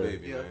there.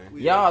 Baby, man.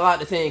 Y'all like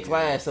the same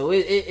class, so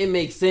it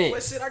makes sense.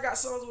 But shit, I got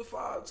songs with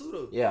 5 too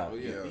though. Yeah.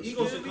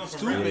 ego should come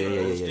from rap.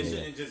 It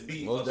shouldn't just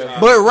be.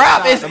 But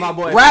rap is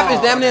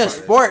damn near a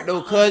sport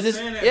though, cause it's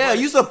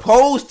you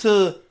supposed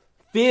to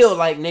feel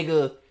like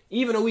nigga.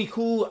 Even though we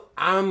cool,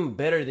 I'm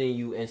better than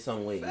you in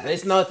some ways.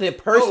 It's nothing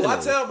personal. I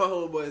tell my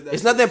homeboys that.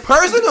 It's nothing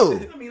personal.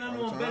 I mean, I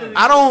know I'm better than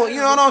I don't, you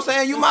know what I'm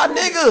saying? You my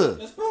nigga.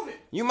 Let's prove it.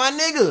 You my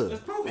nigga.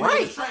 Let's prove it.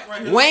 Right.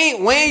 Right here.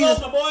 Wayne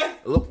used my boy.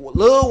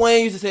 Lil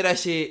Wayne used to say that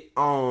shit.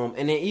 And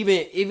then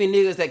even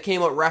niggas that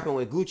came up rapping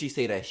with Gucci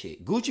say that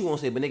shit. Gucci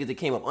won't say, but niggas that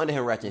came up under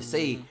him rapping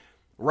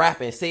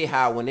say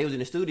how when they was in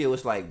the studio,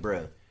 it's like,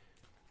 bruh,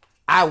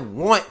 I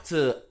want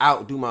to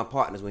outdo my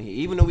partners when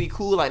even though we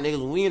cool, like niggas,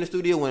 when we in the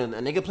studio, when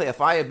a nigga play a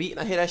fire beat and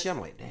I hear that shit,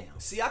 I'm like, damn.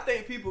 See, I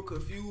think people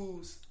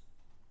confuse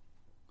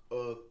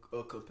a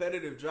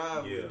competitive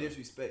drive with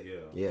disrespect.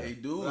 Yeah. They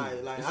do.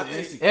 Like I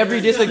think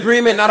Every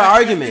disagreement, not an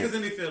argument. Niggas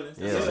in their feelings.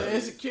 Yeah. It's an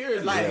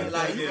insecurity.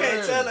 Like you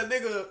can't tell a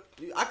nigga.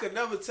 I could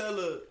never tell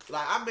a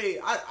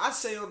I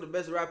say I'm the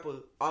best rapper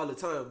all the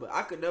time, but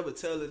I could never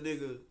tell a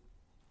nigga.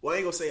 Well, I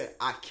ain't gonna say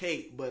I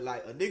can't, but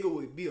like a nigga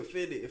would be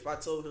offended if I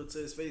told him to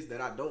his face that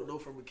I don't know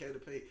from a can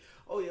of paint.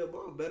 Oh yeah,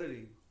 but I'm better than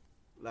you.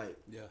 Like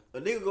a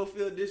nigga gonna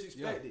feel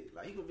disrespected.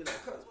 Like he gonna be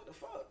like, "Cuz, what the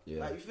fuck?" Yeah.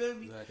 Like you feel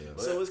me? Exactly.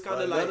 So it's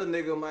kind of like another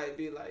nigga might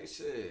be like,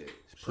 "Shit,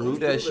 Prove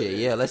that shit.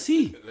 Yeah, let's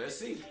see. Let's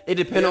see." It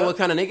depends on what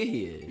kind of nigga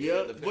he is.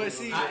 yeah. But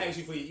see, I asked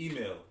you for your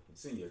email.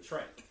 Send you a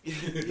track.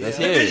 Let's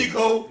hear There it. you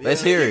go.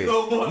 Let's hear it.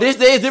 Go, boy. This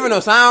day is different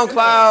on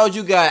SoundCloud.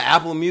 You got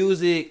Apple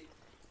Music.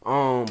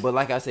 But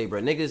like I say,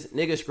 bro,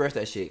 niggas scratch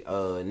that shit.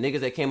 Niggas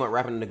that came up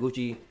rapping in the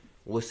Gucci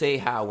would say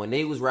how when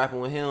they was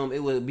rapping with him,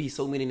 it would be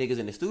so many niggas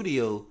in the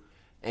studio,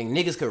 and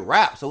niggas could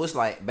rap. So it's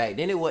like back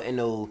then it wasn't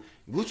no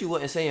Gucci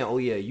wasn't saying, oh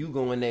yeah, you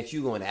going next,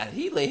 you going next.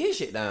 He laid his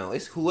shit down.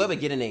 It's whoever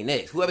getting their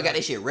next, whoever got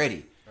their shit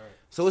ready.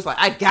 So it's like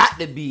I got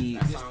to be.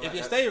 If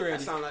you stay ready.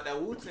 That sound like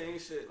that Wu-Tang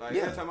shit. Like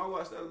every time I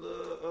watch that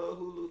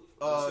little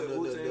Hulu,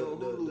 Wu-Tang on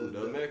Hulu,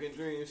 the American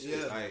Dream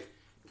shit. Like,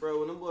 bro,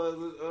 when them boys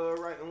was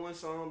writing one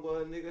song,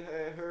 boy, nigga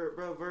had heard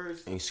bro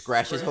verse And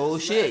scratch his whole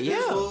shit,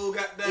 yeah.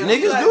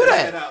 Niggas do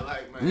that.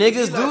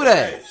 Niggas do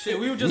that. Shit,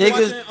 we were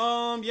just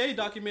watching Ye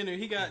documentary.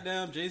 He got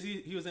down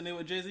Jay-Z. He was in there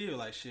with Jay-Z. He was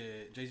like,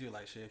 shit. Jay-Z was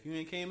like, shit. If you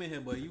ain't came in here,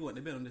 boy, you wouldn't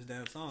have been on this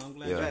damn song. I'm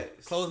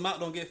glad. Closed mouth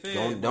don't get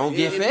fed. Don't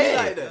get fed. It be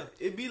like that.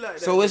 It be like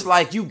that. So it's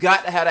like you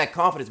got to have that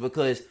confidence,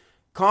 because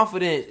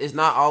confidence is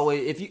not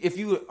always if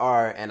you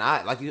are, and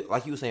I like you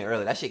were saying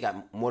earlier, that shit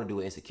got more to do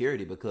with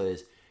insecurity,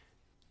 because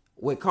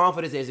with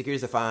confidence and insecurity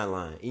is a fine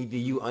line. Either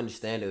you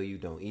understand it or you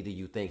don't. Either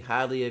you think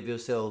highly of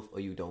yourself or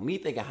you don't. Me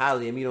thinking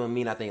highly of me don't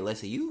mean I think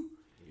less of you.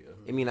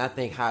 I mean I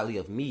think highly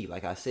of me.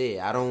 Like I said,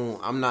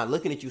 I'm not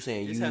looking at you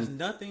saying this you. has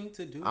nothing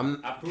to do.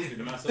 I proved it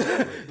to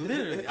myself.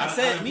 Literally, I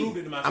said me.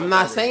 It to myself I'm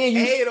not saying you.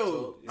 Hey,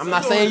 though. I'm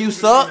not saying you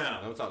suck.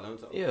 Let me talk.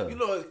 Yeah. You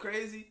know what's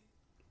crazy?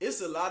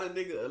 It's a lot of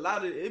nigga.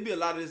 It be a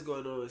lot of this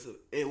going on.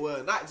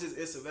 Well, not just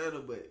in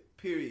Savannah, but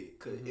period.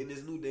 Cause in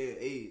this new day and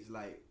age,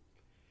 like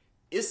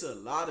it's a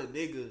lot of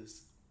niggas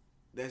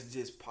that's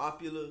just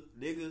popular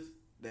niggas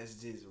that's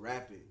just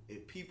rapping,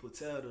 and people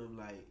tell them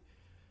like,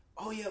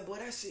 "Oh yeah, boy,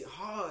 that shit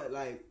hard."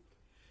 Like,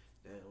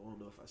 damn, I don't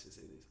know if I should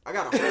say this. I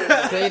got a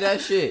homeboy. Say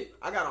that shit.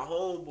 I got a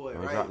homeboy.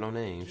 Don't right? drop no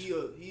names.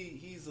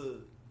 He's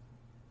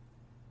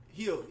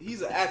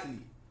an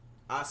athlete.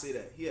 I say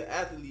that he an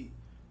athlete,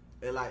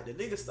 and like the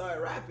nigga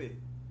started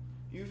rapping.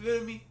 You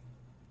feel me?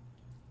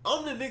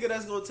 I'm the nigga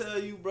that's gonna tell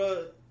you,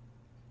 bruh,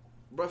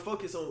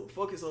 focus on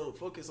That's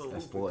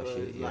hoop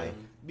bullshit, yeah. like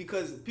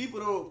because people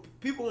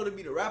want to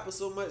be the rapper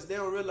so much they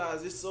don't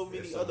realize there's so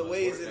many other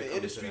ways in the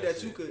industry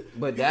that you could.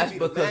 But that's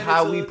because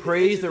how we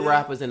praise the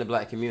rappers in the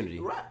black community.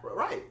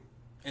 Right.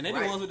 And they the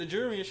ones with the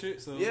jury and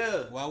shit. So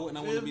yeah, why wouldn't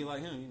I want to be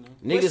like him? You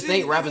know, Niggas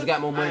think rappers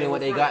got more money than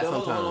what they got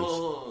sometimes.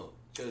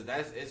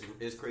 Because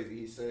it's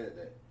crazy. He said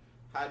that.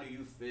 How do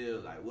you feel?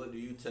 Like, what do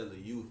you tell the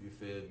youth? You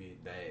feel me?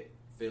 That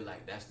feel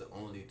like that's the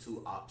only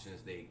two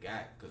options they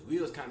got. Because we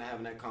was kind of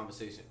having that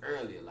conversation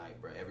earlier.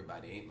 Like, bro,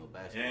 everybody ain't no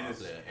basketball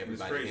player.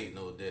 Everybody ain't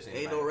no this.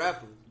 Ain't no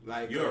rapper.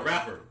 Like, you're a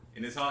rapper,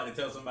 and it's hard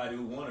to tell somebody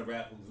who want to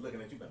rap who's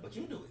looking at you, but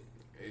you do it.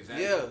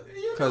 Exactly. Yeah.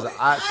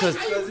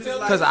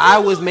 Because I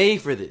was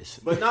made for this.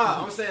 But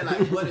nah, I'm saying,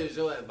 like, what is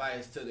your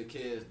advice to the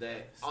kids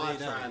that are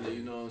trying to,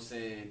 you know what I'm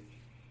saying,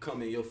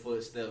 come in your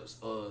footsteps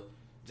or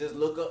just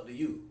look up to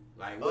you?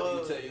 Like, what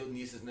do you tell your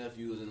nieces,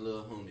 nephews, and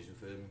little homies? You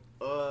feel me?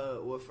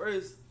 Well,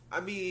 first, I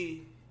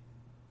mean,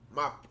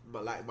 my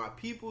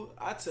people,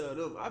 I tell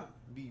them, I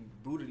be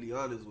brutally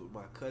honest with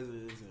my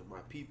cousins and my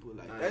people.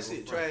 Like, that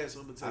shit trash. So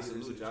I'm gonna tell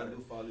you. Salute you. I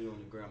do follow you on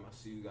the gram. I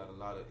see you got a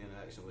lot of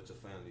interaction with your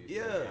family.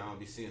 Yeah. I don't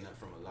be seeing that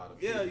from a lot of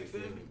people. Yeah, you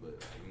feel me? But,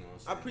 like, you know what I'm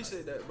saying? I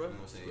appreciate that, bro. You know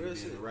what I'm saying?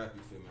 You being a rap,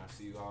 you feel me? I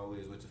see you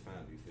always with your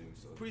family, you feel me?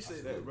 So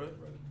appreciate that, bro.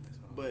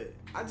 But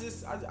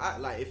I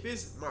like, if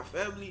it's my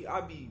family,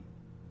 I be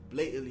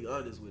blatantly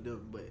honest with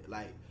them. But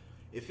like,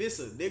 if it's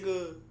a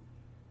nigga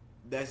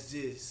that's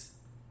just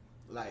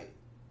like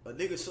a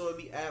nigga showing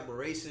me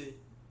admiration,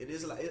 and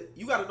it's like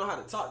you gotta know how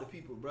to talk to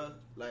people, bro.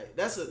 Like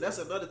that's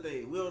another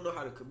thing. We don't know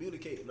how to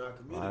communicate in our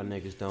community. A lot of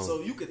niggas don't.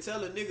 So you could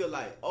tell a nigga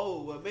like,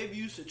 oh, well, maybe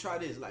you should try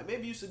this. Like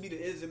maybe you should be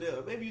the engineer.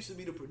 Or maybe you should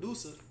be the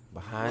producer.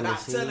 Behind the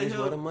scenes,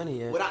 where the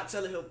money at? Without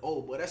telling him,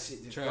 oh, boy, that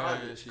shit just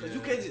garbage. Because you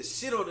can't just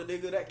shit on a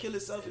nigga that kill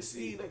his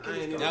self-esteem. That kill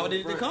his that what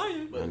they did to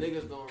Kanye. But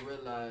niggas don't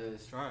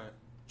realize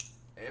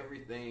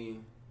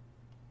everything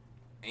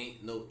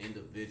ain't no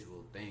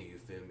individual thing, you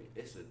feel me?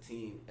 It's a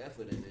team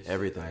effort in this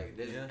everything. Shit.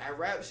 Like, this,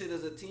 rap shit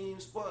is a team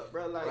sport,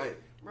 bro.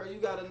 Like, bro, you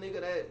got a nigga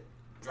that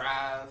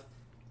drive.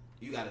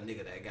 You got a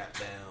nigga that got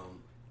down,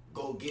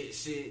 go get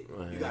shit.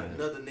 You got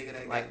another nigga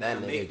that like got that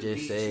down, nigga make the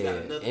just beats.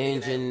 said,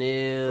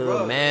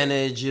 engineer,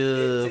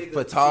 manager,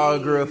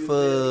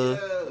 photographer,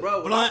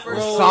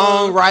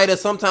 songwriter.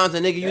 Sometimes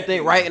a nigga you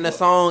think writing a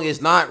song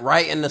is not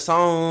writing the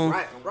song.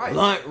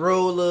 Blunt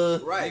roller,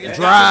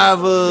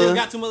 driver. You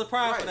got too much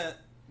pride for that.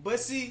 But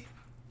see,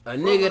 a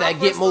nigga that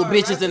get more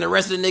bitches than the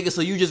rest of the niggas,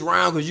 so you just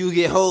round because you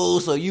get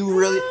hoes. So you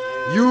really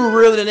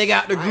the nigga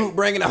out the group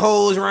bringing the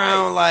hoes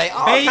around, like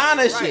all kind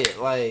of shit.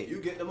 Like you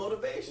get the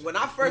motivation. When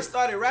I first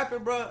started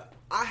rapping, bro,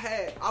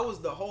 I was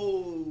the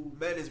whole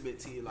management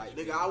team. Like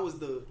nigga,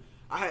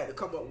 I had to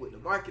come up with the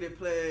marketing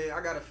plan.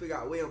 I gotta figure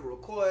out where I'm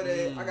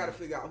recording. I gotta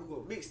figure out who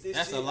gonna mix this.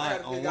 That's shit. a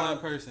lot on one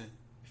person.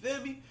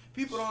 Feel me?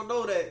 People don't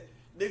know that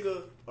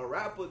nigga. A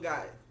rapper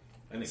got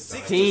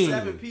 6 team. to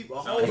 7 people.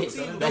 A whole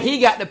team. But he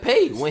got to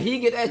pay. When he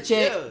get that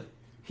check,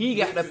 he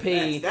got to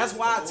pay. That's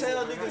why I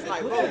tell niggas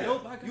like,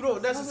 bro, you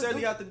don't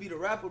necessarily have to be the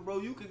rapper, bro.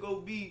 You can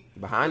go be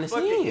behind the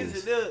scenes.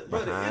 Engineer.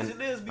 Bro, the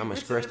engineers be I'm gonna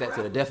scratch that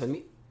to the death of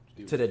me.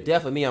 To the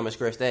death of me, I'm gonna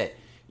scratch that.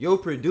 Your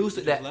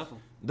producer,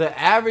 the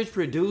average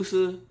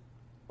producer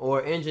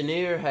or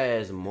engineer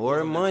has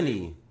more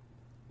money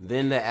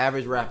than the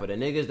average rapper. The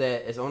niggas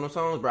that is on the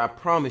songs, bro, I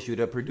promise you,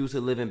 the producer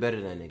living better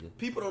than that nigga.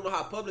 People don't know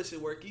how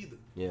publishing work either.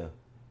 Yeah.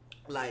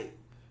 Like,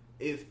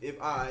 if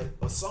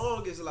a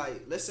song is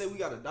like, let's say we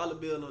got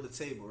 $1 bill on the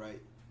table, right?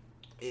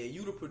 And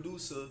you the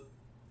producer,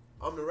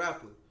 I'm the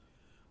rapper.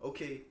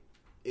 Okay,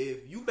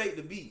 if you make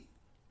the beat,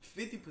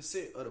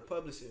 50% of the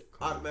publishing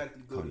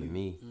automatically go to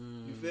me.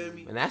 You feel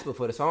me? And that's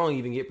before the song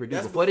even get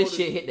produced. Before this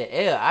shit hit the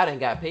air, I done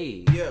got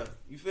paid. Yeah,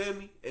 you feel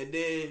me? And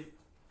then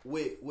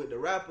with the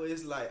rapper,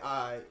 it's like,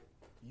 all right,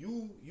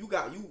 you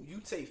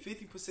take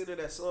 50% of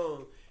that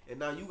song, and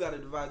now you got to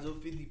divide your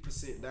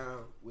 50%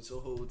 down with your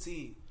whole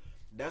team.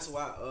 That's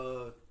why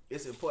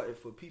it's important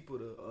for people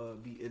to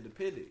be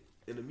independent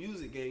in the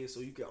music game, so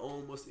you can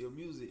own most of your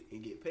music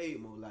and get paid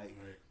more. Like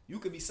you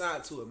could be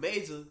signed to a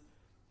major,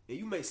 and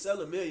you may sell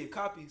 1 million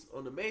copies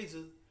on the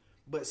major,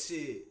 but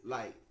shit,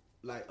 like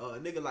a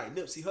nigga like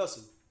Nipsey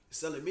Hussle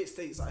selling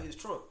mixtapes out his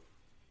trunk.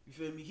 You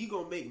feel me? He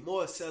gonna make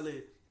more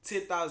selling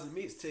 10,000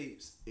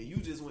 mixtapes, and you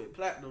just went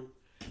platinum.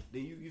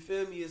 Then you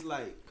feel me? It's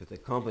like because the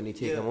company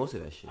taking most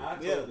of that shit. I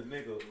told the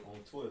nigga on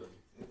Twitter.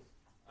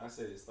 I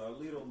said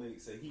Starlito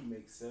he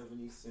makes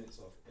 70 cents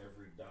off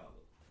every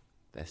dollar.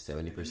 That's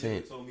 70%. He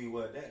told me,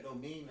 well, that don't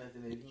mean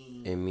nothing if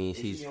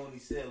he only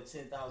sell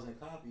 10,000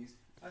 copies.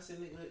 I said,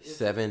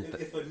 nigga,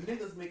 if a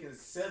nigga's making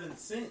 7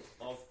 cents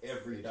off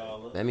every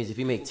dollar, that means if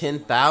he make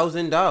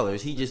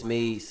 $10,000, he just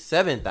made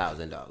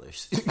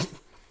 $7,000.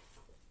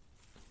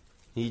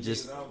 He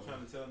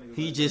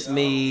just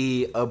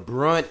made a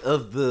brunt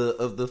of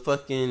the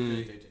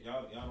fucking.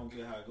 Y'all don't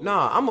get how it goes.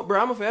 Nah, I'm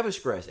a forever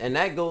stress, and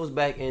that goes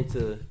back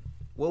into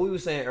what we were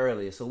saying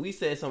earlier. So we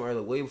said something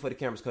earlier, way before the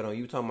cameras cut on.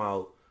 You talking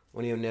about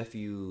one of your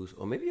nephews,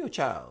 or maybe your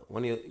child,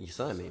 one of your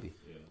son maybe,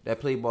 that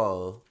play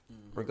ball,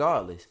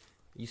 regardless,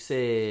 you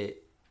said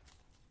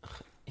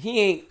he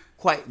ain't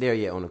quite there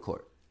yet on the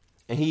court,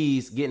 and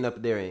he's getting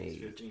up there in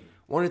age. 15.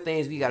 One of the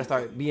things we got to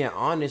start being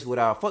honest with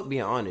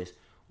being honest.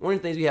 One of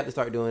the things we have to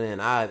start doing,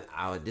 and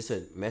this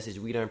is a message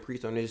we done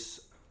preached on this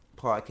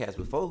podcast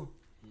before.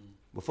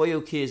 Before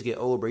your kids get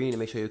old, bro, you need to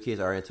make sure your kids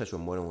are in touch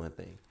with more than one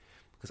thing.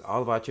 Because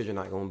all of our children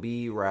are not going to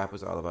be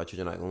rappers. All of our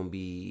children are not going to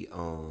be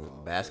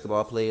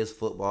basketball players,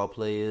 football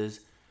players.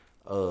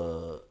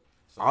 All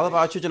of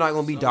our children are not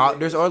going to be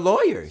doctors or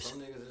lawyers.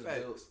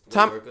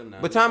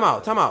 But time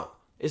out.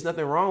 It's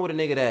nothing wrong with a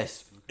nigga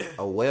that's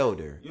a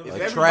welder,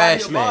 a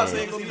trash man,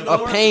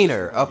 a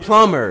painter, a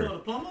plumber,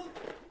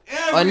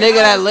 a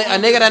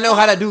nigga that know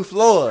how to do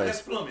floors,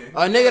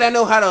 a nigga that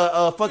know how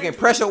to fucking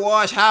pressure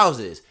wash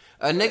houses,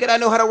 a nigga that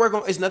know how to work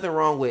on. It's nothing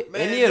wrong with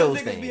any of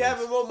those things. Be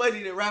having more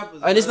money than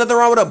rappers, and there's nothing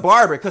wrong with a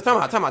barber. Cause time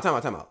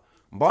out.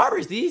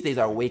 Barbers these days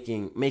are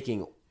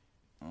making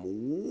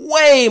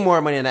way more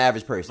money than the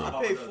average person.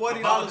 I pay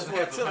 $40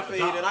 for a tip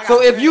fade, and I got.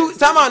 So if you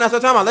time out.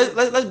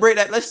 Let's break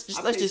that. Let's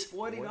just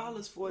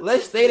 $40 for.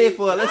 Let's stay there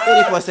for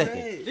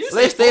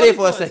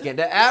a second.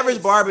 The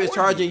average barber is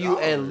charging you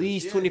at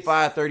least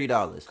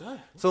 $25-$30.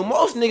 So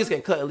most niggas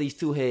can cut at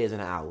least 2 heads in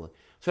an hour.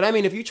 So that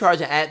means if you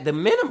charging at the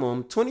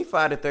minimum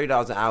 $25 to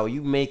 $30 an hour,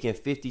 you making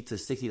 $50 to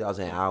 $60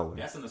 an hour.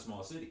 That's in a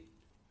small city.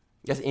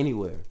 That's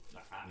anywhere.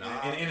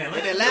 In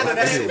Atlanta,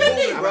 that shit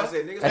booming,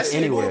 bro. That's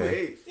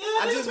anywhere.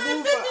 I just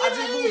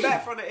moved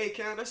back from the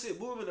A-County. That shit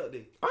booming up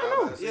there.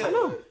 I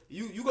know.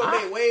 You gonna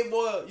make way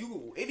more.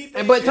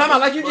 Anything. But time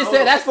out, like you just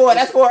said, that's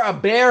for a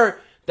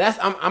bare.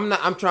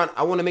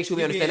 I want to make sure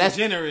we understand. That's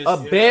generous, a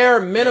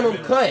bare minimum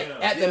cut.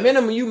 At the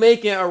minimum, you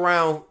making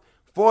around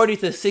 $40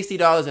 to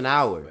 $60 an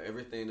hour. But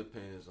everything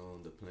depends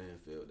on the playing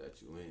field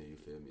that you in. You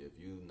feel me? If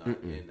you not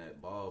in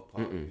that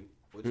ballpark,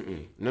 what you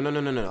mean?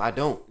 No. I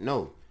don't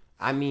know.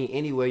 I mean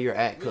anywhere you're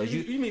at, cause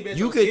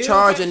you could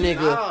charge a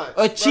nigga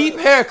a cheap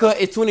haircut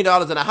is $20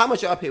 an hour. How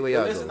much y'all pay where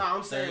y'all go? No,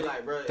 I'm saying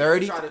like, bro,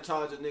 30. Try to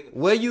charge a nigga.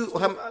 Where you?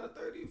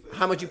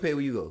 How much you pay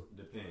where you go?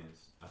 Depends.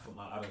 I've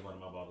been going to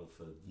my barber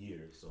for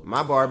years. So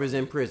my barber's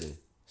in prison,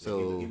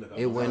 so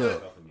it went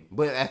up.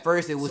 But at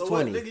first it was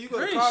 20. Nigga, you go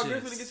to Carl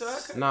Griffin to get your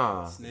haircut?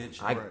 Nah,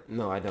 I don't.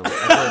 I go to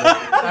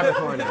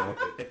Abercorn now.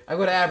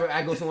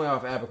 I go somewhere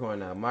off Abercorn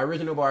now. My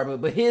original barber,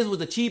 but his was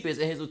the cheapest,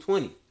 and his was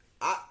 20.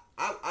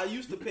 I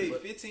used to pay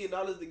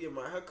 $15 to get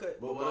my haircut,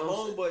 but my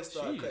homeboy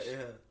started cutting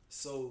hair.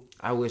 So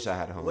I wish I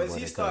had a homeboy. Once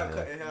he started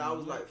cutting hair, I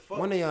was like, "Fuck."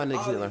 One of y'all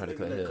niggas need to learn how to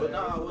cut hair. But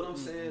nah, what I'm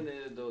saying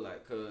is though,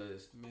 like,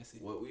 cause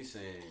what we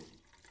saying,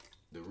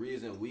 the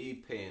reason we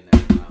paying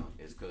that amount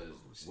is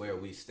cause where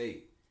we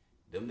stay.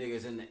 Them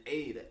niggas in the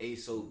A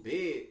so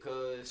big,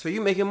 cause so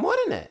you making more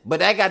than that.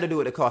 But that got to do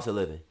with the cost of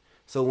living.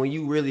 So when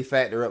you really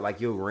factor up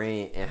like your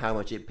rent and how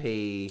much it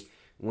paid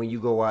when you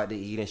go out to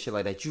eat and shit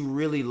like that, you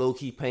really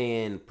low-key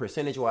paying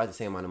percentage-wise the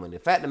same amount of money.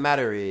 The fact of the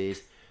matter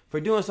is, for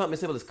doing something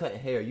as simple as cutting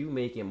hair, you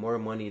making more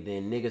money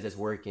than niggas that's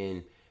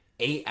working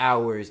 8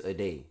 hours a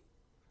day.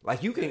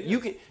 Like you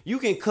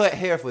can cut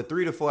hair for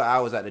 3 to 4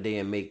 hours out the day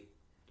and make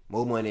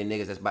more money than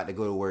niggas that's about to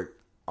go to work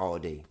all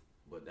day.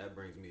 But that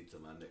brings me to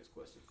my next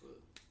question for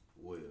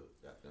Will.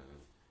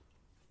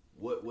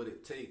 What would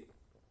it take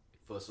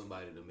for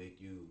somebody to make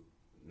you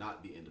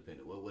not be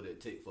independent? What would it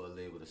take for a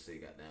label to say,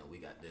 "Goddamn, we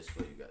got this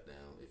for you"? Goddamn,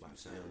 if you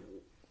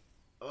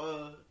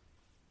sound.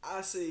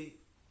 I say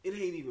it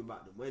ain't even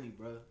about the money,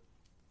 bro.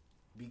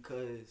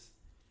 Because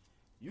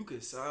you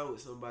can sign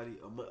with somebody.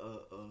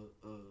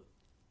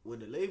 When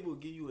the label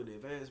give you an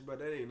advance, bro,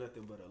 that ain't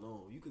nothing but a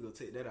loan. You could go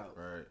take that out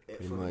from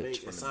the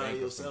bank and sign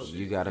yourself.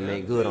 You gotta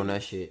make good on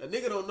that shit. A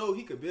nigga don't know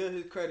he could build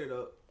his credit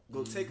up.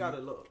 Go take out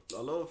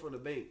a loan from the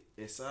bank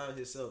and sign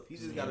himself. He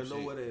just gotta know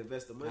where to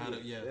invest the money.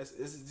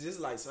 It's just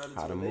like signing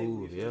how to to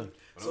move, yeah.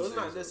 So it's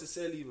not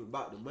necessarily even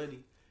about the money.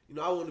 You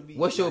know, I want to be.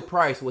 What's your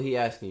price? What he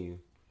asking you?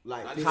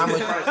 Like how much?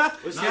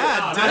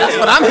 That's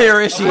what I'm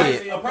hearing.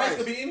 Shit. A price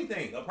could be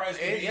anything. A price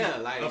could be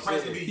a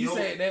price could be. He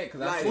said that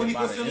because like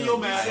 20% of your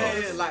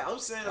masters. Like I'm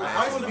saying, like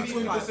I want to be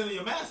 20% of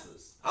your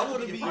masters. I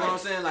want to be. You know what I'm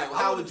saying? Like,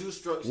 how would you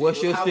structure?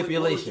 What's your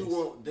stipulations?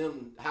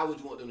 How would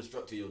you want them to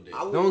structure your day?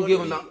 Don't give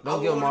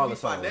them all the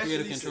time.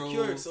 Financially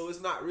secure, so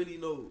it's not really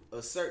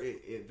a certain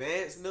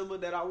advance number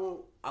that I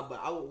want.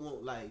 But I would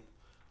want like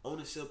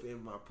ownership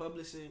in my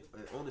publishing,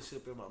 and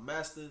ownership in my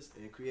masters,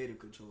 and creative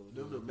control.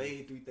 Them the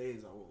main 3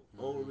 things I want.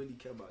 I don't really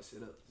care about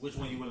shit else. Which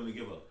one you willing to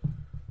give up?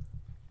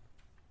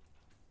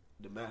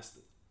 The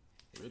master.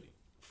 Really?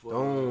 For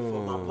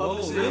my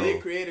publishing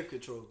and creative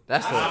control.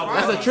 That's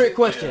a trick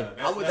question.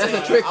 That's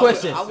a trick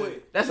question.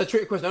 That's a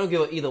trick question. I don't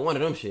give up either one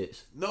of them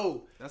shits.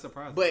 No, that's a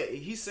problem. But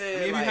he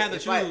said, if you had to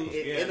choose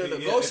in a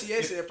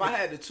negotiation, if I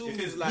had to choose,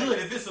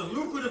 if it's a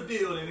lucrative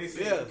deal, and they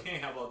say you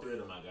can't have all 3 of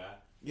them, my guy.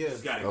 Yeah.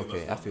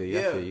 Okay, I feel you.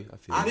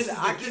 This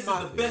is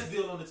the best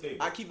deal on the table.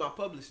 I keep my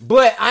publishing.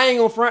 But I ain't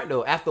gonna front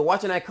though. After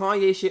watching that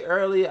Kanye shit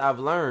earlier, I've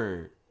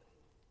learned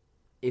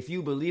if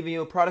you believe in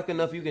your product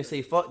enough, you can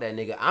say fuck that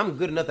nigga. I'm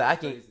good enough that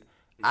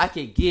I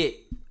can get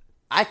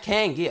I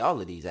can get all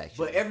of these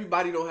actually. But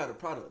everybody don't have the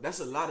product. That's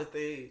a lot of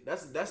things.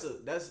 That's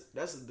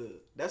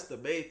the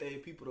main thing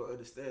people don't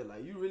understand.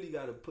 Like you really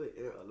got to put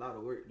in a lot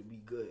of work to be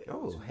good.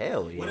 Oh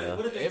hell yeah!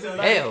 What if they tell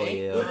you? Hell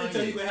yeah! What if they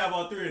tell you can have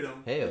all three of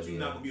them? Hell but you're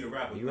not gonna be the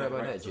rapper. You right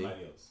about that,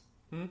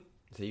 Jay?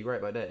 So you right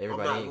about that?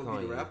 Everybody I'm not ain't gonna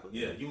calling be the you. rapper.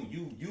 Yeah,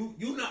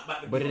 you not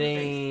about to be But on it the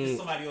ain't- face. It's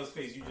somebody else's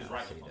face. You just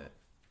writing that. on.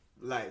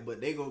 Like, but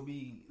they gonna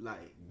be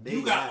like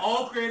You got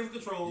all creative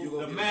control,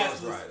 the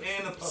masters,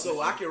 and the publisher. So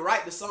I can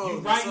write the songs. You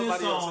and writing the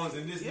somebody else songs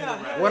sing. and this Yeah,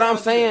 nigga yeah, rap. What I'm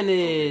saying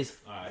is,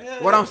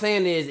 Alright. what I'm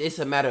saying is, it's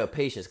a matter of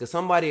patience. Because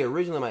somebody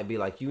originally might be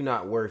like, "You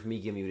not worth me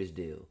giving you this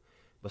deal,"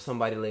 but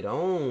somebody later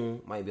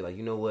on might be like,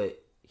 "You know what?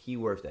 He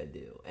worth that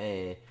deal."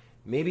 And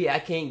maybe I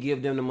can't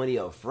give them the money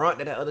up front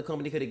that other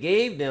company could have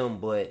gave them,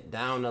 but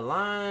down the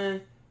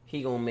line,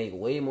 he gonna make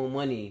way more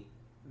money.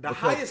 The because-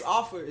 highest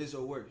offer is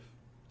your worth.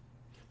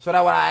 So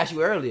that's what I asked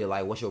you earlier.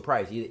 Like, what's your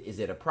price? Is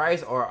it a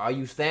price, or are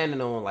you standing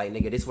on like,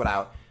 nigga, this what I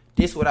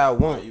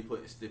want? You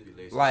putting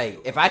stipulations. Like,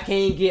 if I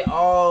can't get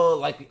all,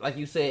 like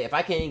you said, if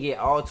I can't get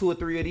all 2 or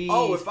 3 of these.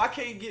 Oh, if I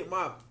can't get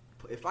my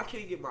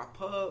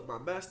pub, my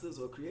masters,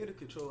 or creative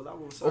control, I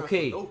won't sign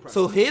okay, for no price.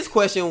 so his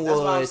question That's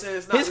why I'm was, saying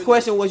it's not his really-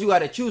 question was, you got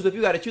to choose. If you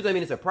got to choose, I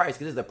mean, it's a price,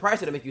 because it's the price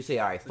that'll make you say,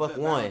 all right, fuck that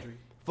one, boundary.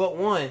 fuck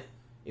one.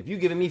 If you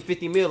giving me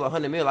 50 mil or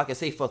 100 mil, I can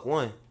say fuck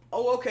one.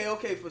 Oh, okay,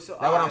 for sure.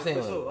 That's what I'm saying,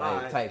 For sure. like,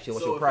 Alright. type shit.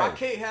 What's so your price? if I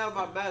can't have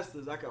my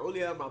masters, I can only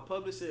have my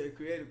publisher and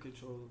creative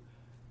control.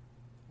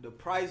 The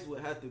price would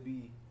have to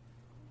be.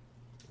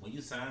 When you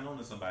sign on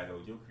to somebody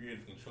though, your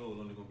creative control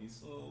only gonna be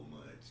so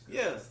much.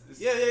 Yeah.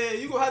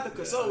 You gonna have to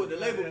consult with the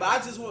label, but I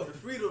just want the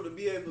freedom to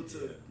be able to.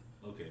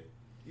 Yeah. Okay.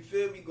 You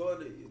feel me? Go in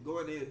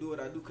there and do what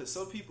I do, because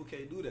some people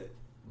can't do that.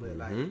 But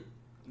like, you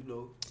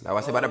know. Now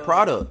I say about the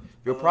product.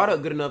 If your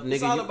product good enough, nigga.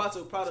 It's all you- about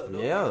your product,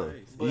 though. Yeah.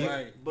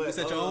 But you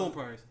set your own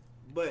price.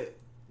 But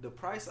the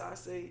price I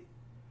say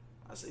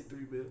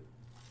 3 mil.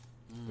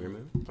 3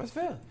 mil. That's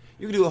fair.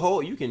 You can do a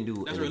whole. You can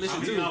do. That's an- realistic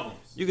How many too.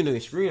 albums? You can do a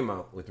extreme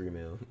amount with 3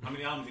 mil. How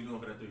many albums you doing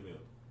for that 3 mil?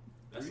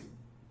 That's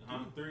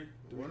three.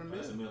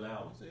 That's a mil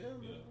album.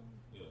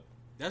 Yeah.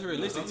 That's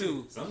realistic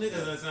too. Some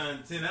niggas done signed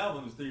 10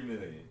 albums, 3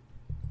 million.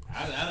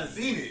 I done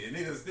seen it, and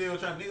niggas still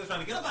trying to get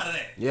up out of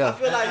that. Yeah. I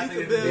feel like you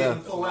could build. Yeah. I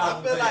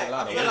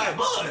feel like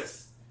buzz.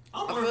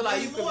 I feel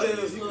like you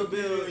could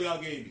build.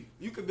 Y'all gave me.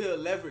 You could build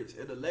leverage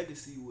and a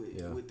legacy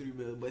with 3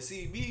 mil. But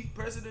see, me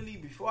personally,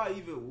 before I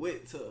even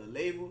went to a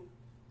label,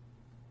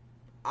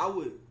 I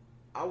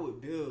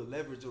would build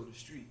leverage on the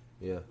street.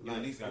 Yeah. You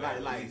at least got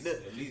Like what?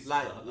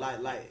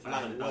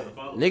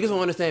 Niggas don't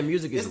understand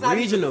music is It's not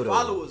regional even the though.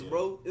 followers,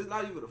 bro. It's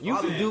not even the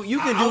followers. You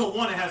can I do. would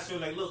want to have shit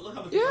like, look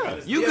how much.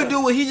 Yeah, you can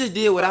do what he just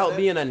did without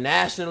being a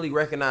nationally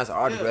recognized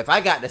artist. Yeah. But if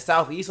I got the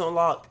Southeast on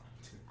lock,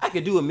 I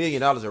could do $1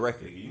 million a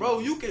record. Bro,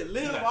 you can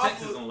live got off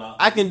Texas of. on lock.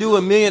 I can do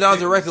 $1 million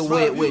a record Bro,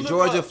 if you with look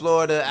Georgia, up-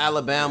 Florida,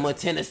 Alabama,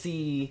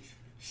 Tennessee,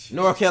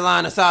 North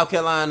Carolina, South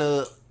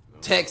Carolina,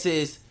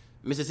 Texas,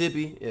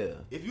 Mississippi. Yeah.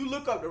 If you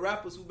look up the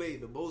rappers who made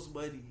the most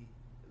money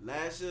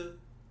last year,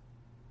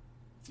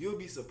 you'll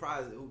be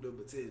surprised at who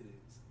number 10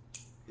 is.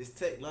 It's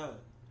Tech 9.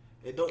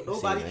 And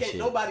nobody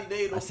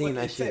name no I seen fucking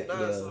that shit, Tech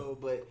 9 yeah. song,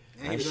 but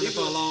And he been doing it for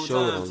a long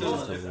Sure, time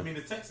sure. too. I mean,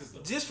 the Texas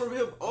stuff. just from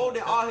him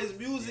owning all his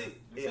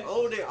music and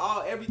owning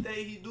all everything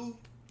he do,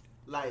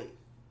 like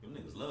Them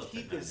niggas love he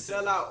Tech could Nine.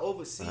 sell out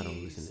overseas. I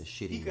don't listen to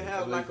shit He could anymore.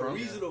 have like a from?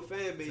 regional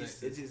fan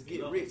base and just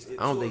get rich.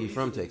 I don't think he's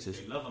from Texas.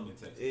 They love him in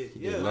Texas. He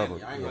just love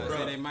him. I ain't gonna Yeah.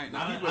 say they might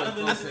not.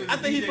 I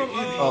think he from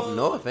Up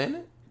north, ain't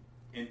it?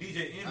 And DJ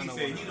I Envy know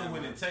said what he done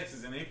went in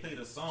Texas and they played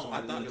a song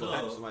Somebody in the look it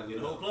club. up. Somebody The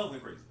look whole it club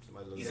went crazy.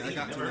 He said he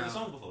got never you heard the now.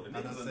 song before. The I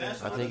niggas done a said-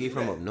 national. I think he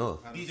from up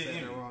north. DJ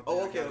Envy.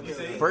 Oh, okay. He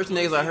said he- First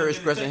niggas I heard he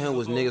expressing been in him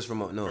was Texas niggas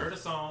from up before, north. Heard a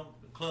song,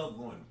 the club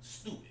going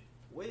stupid.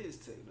 Where is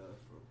Tech 9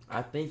 from?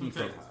 I think he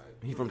From from. Texas.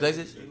 He from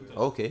Texas?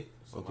 Okay.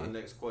 So my Okay.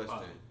 next question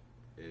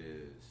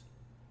is,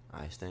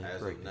 I stand as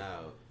of corrected. now,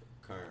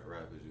 current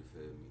rappers, you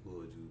feel me? Who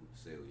would you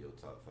say your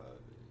top 5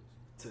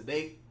 is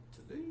Today,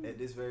 today? at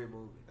this very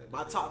moment. At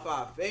My this top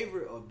 5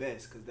 favorite or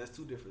best, because that's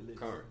 2 different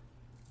lists. Current.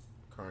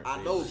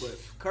 I know, but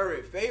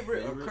current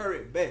favorite or Favorite?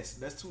 current best,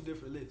 that's 2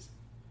 different lists.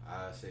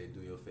 I say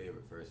do your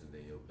favorite first and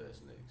then your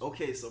best next.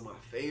 Okay, so my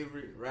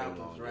favorite rappers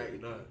on, right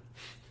baby. now,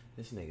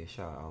 This nigga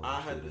shot all I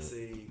my had shit to up.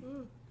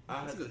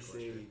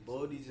 say,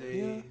 Bodie Yeah.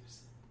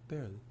 James,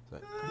 Barely. It's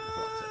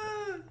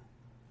like-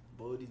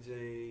 Bodie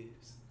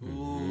James,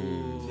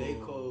 Ooh. J.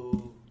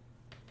 Cole,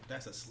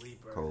 That's a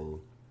sleeper.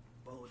 Cold.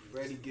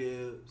 Freddie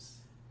Gibbs.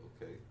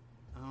 Okay.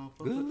 I don't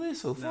fuck Good with-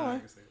 list so Nah, I far.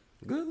 ain't gonna say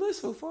it. Good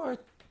list so far.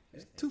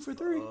 2 for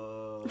 3.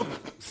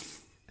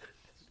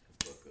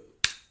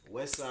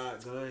 West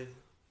Side Gun.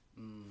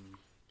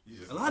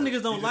 A lot of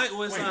niggas don't like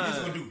West Wait, you just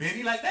Side. gonna do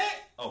Benny like that?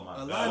 Oh my A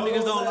god. lot of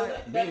niggas don't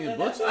like. Baby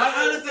Butcher?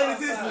 I understand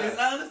it's his list.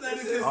 I understand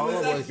it's his All of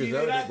list. them I was get it.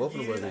 Griselda. I Both of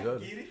them get was it. I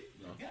Griselda. get it.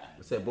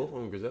 I said both of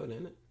them Griselda,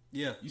 ain't it?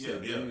 Yeah. You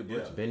said Benny the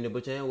Butcher. Benny the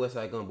Butcher and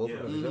Westside Gun, both of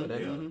them Griselda,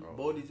 ain't it?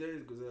 Bodie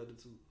James Griselda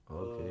too.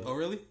 Okay. Oh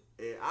really?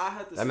 And I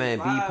had to That say man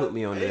B 5. put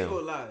me on I ain't there.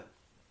 gonna lie.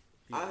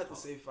 I had to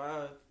say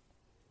 5.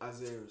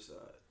 Isaiah Rashad.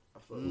 I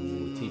fuck with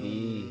Ooh,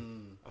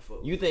 TDE. I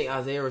You think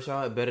Isaiah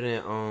Rashad better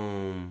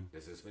than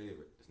That's his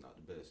favorite. It's not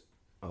the best.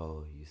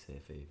 Oh, you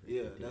said favorite.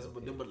 Yeah, Okay, that's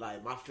okay. but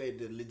like my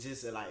favorite. Legit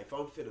said like if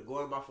I'm finna go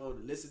on my phone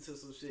and listen to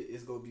some shit,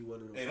 it's gonna be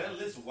one of them. Hey, that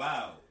list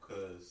wild,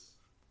 cause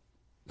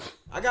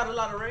I got a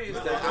lot of range.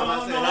 no.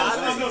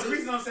 The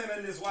reason I'm saying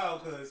that list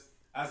wild, cause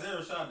Isaiah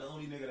Rashad, the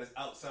only nigga that's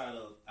outside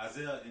of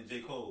Isaiah and J.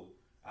 Cole,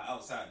 are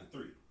outside the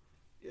three.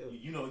 Yeah.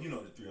 You know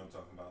the three I'm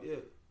talking about. Yeah.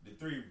 The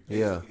three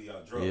basically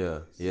are drug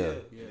boys. Yeah.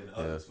 And the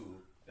other two,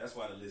 that's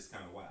why the list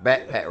kind of wild.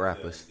 Backpack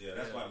rappers. Yeah,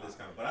 that's why the list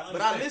kind of.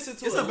 But I listen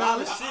to a lot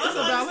of shit.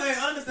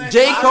 I understand.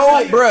 J.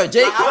 Cole, bro.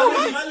 J. Cole.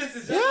 My list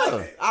is just like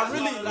that. I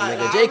really like.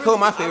 Nigga, J. Cole,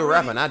 my favorite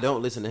rapper, and I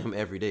don't listen to him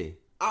every day.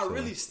 I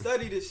really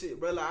study this shit,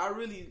 bro. Like I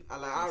really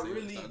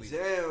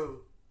jam.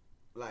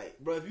 Like,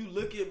 bro, if you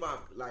look at my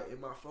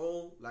in my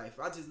phone, like if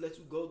I just let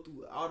you go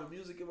through all the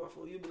music in my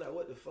phone, you'll be like,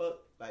 what the fuck?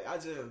 Like I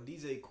jam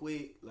DJ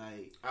Quick,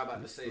 like I'm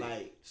about to say,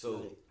 like so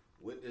like,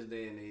 with this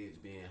day and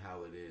age being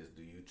how it is,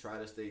 do you try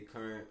to stay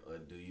current or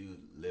do you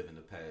live in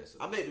the past?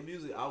 I make the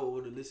music I would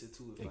want to listen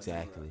to. If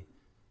Exactly.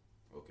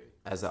 Okay.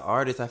 As an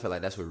artist, I feel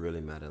like that's what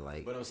really matter.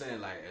 Like, But I'm saying,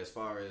 like, as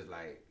far as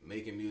like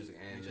making music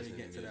and listening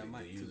to music,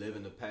 do you live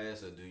in the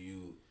past or do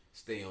you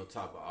stay on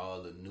top of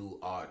all the new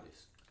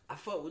artists? I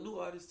fuck with new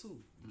artists too.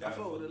 I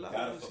fuck with a lot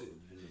Gotta of new fuck shit.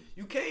 with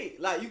You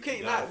can't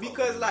gotta not fuck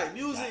because with like it.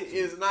 music Got to.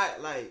 is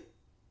not like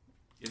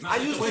It's I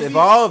used to It's be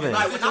evolving.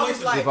 Like when I was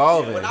It's like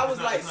evolving. when I was It's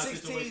not- like it's not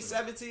 16, situational.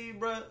 17,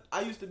 bro,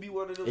 I used to be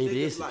one of them It niggas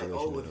is like, situational,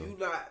 oh, if though. you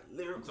not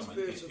lyrical, I'm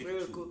talking about you spiritual, can't pick and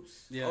miracle,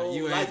 choose. Yeah, oh,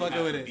 you ain't like,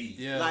 fucking with it. be.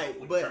 Yeah. like,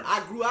 With but terms.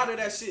 I grew out of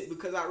that shit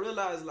because I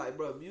realized like,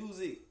 bro,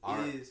 music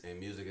Art is and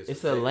music is it's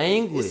a subjective.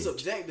 language. it's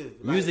subjective.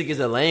 Like, Music is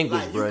a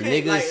language, like, bro. you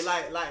can't, Niggas,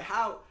 like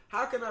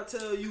how can I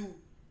tell you?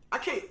 I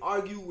can't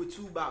argue with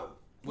you about.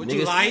 What niggas,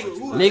 you like?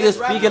 Who the niggas best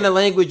speaking rapper? the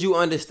language you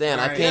understand.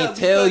 I Right. can't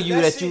Yeah, tell because you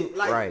that you shit,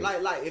 like, right.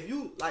 like if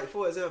you like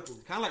for example.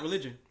 Kind of like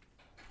religion.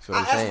 That's what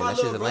I'm saying. That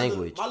shit's a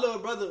language. My little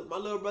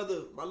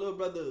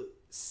brother,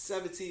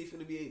 17,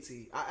 finna be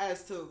 18. I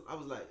asked him, I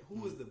was like,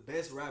 who is the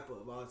best rapper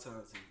of all time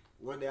to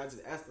you? One day I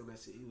just asked him that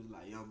shit. He was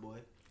like, Young Boy.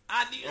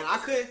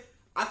 And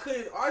I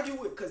couldn't argue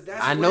with because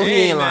that's I know what- he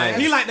ain't lying.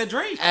 He like the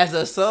Drake. As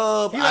a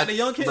sub, He like the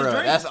young kids bruh,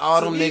 Drake. that's all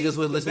to them me, niggas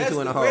was listening to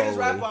in the The greatest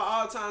rapper of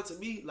hallway. all time to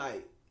me,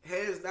 like,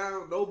 hands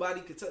down,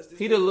 nobody could touch this.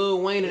 He the nigga.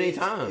 Lil Wayne of their It's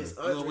time.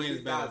 Lil Wayne is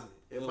better. 30,000,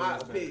 in Lil my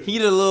Wayne's better. opinion. He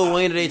the Lil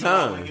Wayne of their You know why I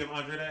time. wouldn't give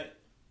Andre that?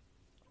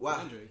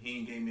 Why? He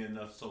ain't gave me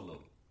enough solo.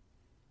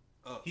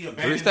 He 3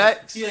 abandoned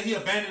stacks? us. Yeah, he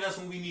abandoned us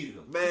when we needed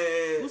him.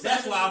 Man,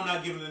 That's why I'm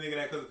not giving the nigga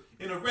that, because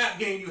in a rap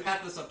game you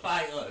have to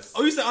supply us.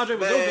 Oh, you said Andre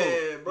was your goat.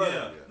 man, bro,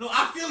 Yeah. No,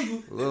 I feel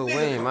you. Lil This nigga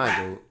Wayne, can my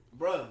rap. dude.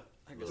 bro.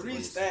 3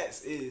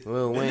 stats is.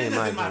 Lil The Wayne, niggas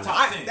my in my dude.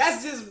 top 10.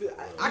 That's just.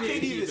 I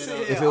can't even say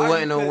that. If it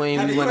wasn't no Wayne,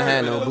 we wouldn't have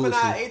had no Boosie.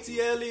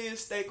 ATL in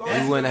Steak on.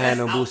 We wouldn't have had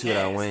no That's Boosie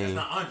without Outkast. Wayne. That's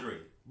not Andre.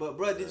 But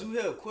bro, did you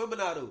hear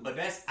Quiminado? But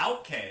that's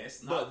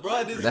Outkast, not But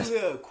bro, did Andre. you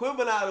hear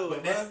Quiminado?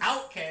 But that's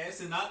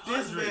Outkast and not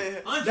This Andre.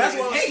 man- Andre that's is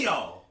what I'm- Hey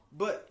Y'all.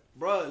 But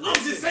bro, I'm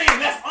listen, just saying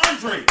that's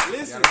Andre.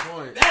 listen. Got a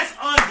point. That's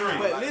Andre.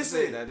 But about to say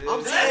listen, that is-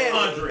 I'm That's saying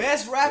Andre.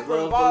 best rapper The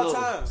of all love below.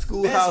 time.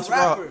 Schoolhouse best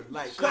rapper. Rock.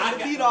 Like I cut the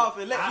got- beat off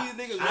and let I- these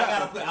niggas I gotta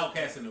rap. put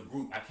Outkast in a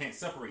group. I can't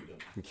separate them.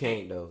 You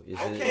can't though.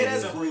 It's Okay, it's-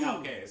 that's Separate cool.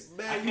 Outkast.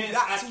 Man, I you can't.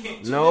 got I to.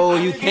 can't. No, I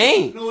you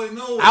can't.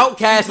 No.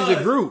 Outkast is a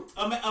Because group.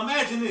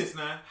 Imagine this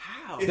now.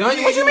 How? If Don't me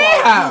you- what and you mean are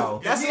a how?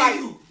 group, That's if like me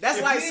and that's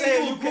if like me and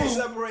saying you you a can't group,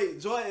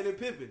 separate Jordan and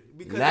Pippen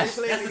because That's-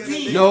 they play that's together. a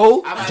team.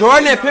 No,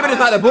 Jordan and Pippen is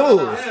not the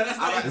Bulls. Yeah, that's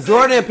not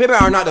Jordan and Pippen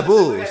are not the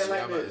Bulls. Yeah,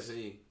 I'm about to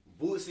say,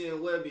 Bootsy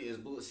and Webby is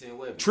Bootsy and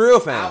Webby. Trill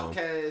fam.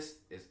 Outkast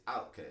is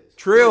Outkast.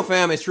 Trill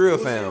fam is Trill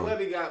Bootsy and fam.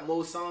 Webby got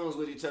more songs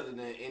with each other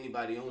than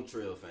anybody on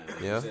Trill fam.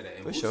 Yeah, You said that.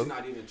 And for Bootsy sure.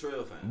 not even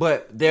Trill fam.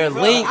 But their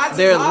Bro, link, I just-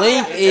 their I-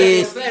 link I-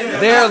 is Yeah,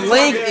 their yeah,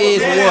 link yeah,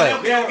 is yeah,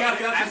 what?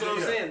 That's what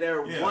I'm saying.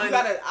 They're Yeah. one. You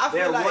gotta, I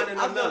they're feel like one and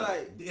I feel another.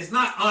 like It's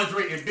not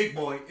Andre and Big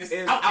Boy. It's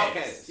It's Outkast.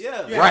 Outkast.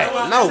 yeah. Yeah. Right?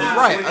 No, Now,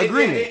 right. When they did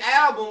Agreement. their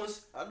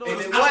albums, I know and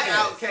it's it wasn't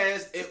Outkast.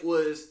 Outkast. It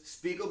was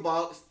Speaker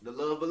Box, The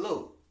Love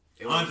Below.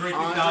 It was Andre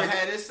Andre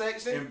had his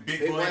section, And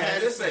Big Boy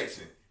had his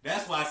section.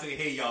 That's why I say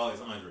Hey Y'all is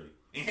Andre.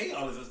 And Hey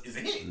Y'all is a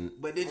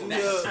hit. But did you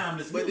That's hear?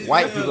 timeless But did music. you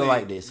White hear- people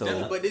like this.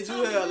 So But did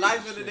you hear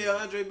Life in the Day of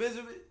Andre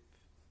Benjamin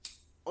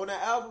on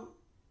that album,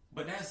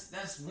 But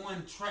that's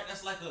one track.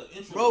 That's like an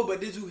intro. bro? But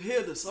did you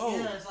hear the song?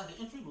 yeah, it's like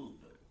an interlude.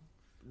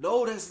 Though.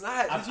 No, that's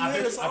not. Did you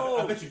hear the song?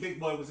 I bet you Big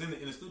Boy was in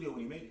the studio when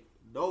he made it.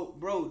 No,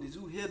 bro. Did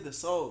you hear the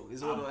song?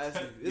 Is what I'm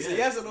asking. you. It's Yeah. a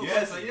yes or no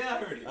Yes, question. yeah, I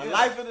heard it. A Yeah.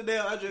 Life in the Day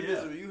of Andre Yeah.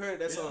 Benjamin. You heard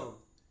that Yeah. song?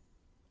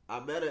 I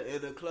met her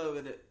in the club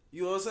and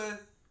you know what I'm saying,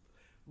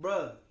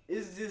 bruh.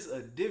 It's just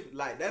a different.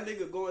 Like that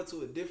nigga going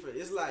to a different.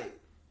 It's like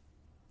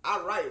I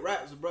write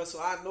raps, bruh, so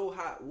I know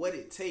what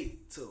it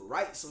take to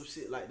write some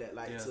shit like that.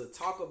 Like to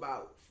talk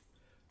about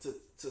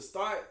to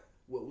start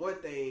with one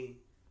thing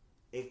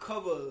and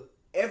cover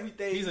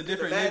everything. He's a you could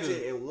different imagine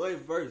nigga. in one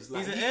verse.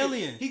 Like, He's an he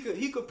alien. He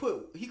could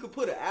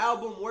put an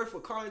album worth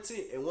of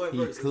content in one He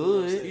verse. is what I'm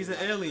could. saying. He's an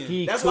Like, alien.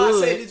 he that's could. why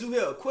I say, did you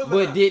hear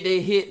Equipment? But did they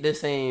hit the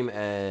same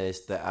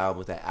as the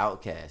albums that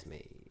Outkast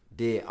made?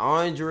 Did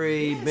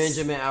Andre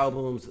Benjamin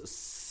albums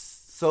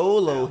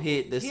solo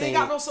hit the He same. ain't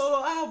got no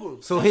solo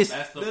albums. So his.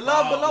 That's The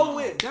Love problem. Below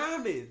went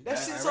diamond. That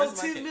shit's on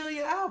that's like 10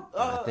 million album.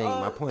 I think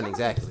my point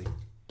exactly.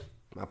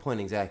 My point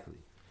exactly.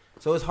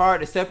 So it's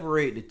hard to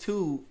separate the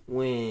two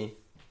when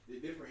They're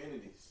different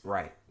entities.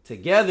 right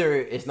together.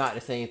 It's not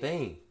the same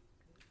thing.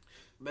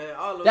 Man,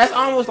 all of That's them-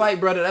 almost like,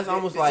 brother. That's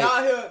almost like.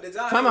 Did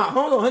y'all Time hear- out.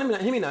 Hold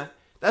on. Hear me now.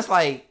 That's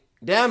like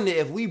damn near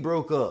if we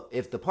broke up.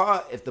 If the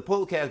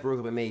podcast broke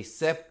up and made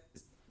Put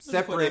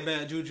separate. that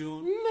bad juju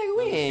on. Nigga,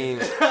 we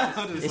ain't.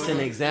 I'm just It's fucking-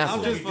 an example.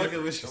 I'm just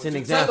fucking with you. It's an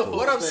example.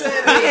 What I'm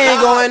saying We is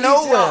ain't going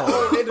y'all each nowhere.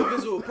 your own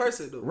individual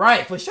person though.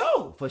 Right, for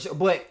sure.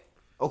 But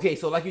okay,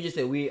 so like you just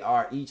said, we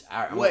are each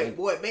our own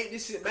What make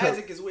this shit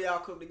magic is where y'all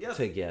come together.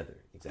 together.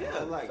 Exactly.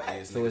 Yeah, like facts.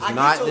 this. So it's I get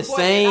not your the point,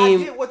 same.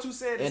 and I get what you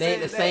said. It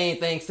ain't the same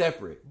thing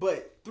separate.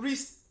 But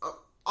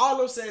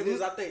all I'm saying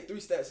is I think 3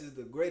 Stacks is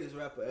the greatest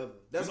rapper ever.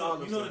 That's all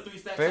I'm You know saying. the 3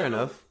 Stacks. Fair album?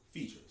 enough.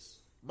 Features.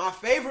 My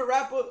favorite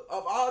rapper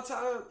of all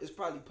time is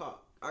probably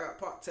Pop. I got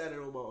Pop tatted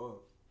on my arm.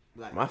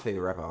 Like My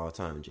favorite rapper of all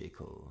time, J.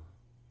 Cole.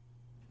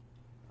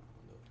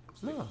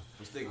 No.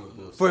 I'm sticking with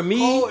Bull. For me,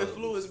 Cole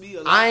influenced me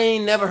a lot. I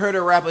ain't never heard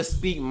a rapper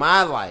speak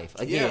my life.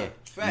 Again,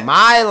 facts.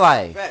 my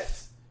life.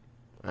 Facts.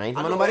 I ain't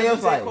I talking know about nobody every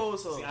else's J. life. Cole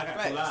song. See, I got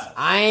Facts. 2 lives.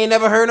 I ain't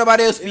never heard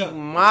nobody else speak Yeah.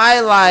 my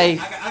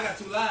life. I got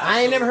 2 lives. I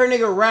ain't never heard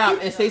nigga rap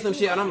and say some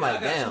shit, and I'm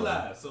like, I got 2 damn.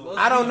 lives. So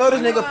I don't know this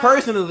nigga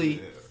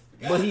personally,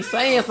 but he's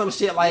saying some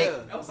shit like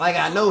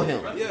I know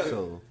him. Yeah.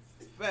 So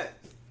Facts.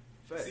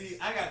 Facts. See,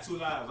 I got 2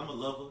 lives. I'm a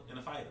lover and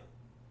a fighter.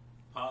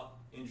 Pop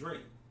and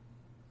Drake.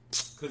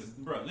 Cause,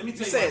 bro, let me You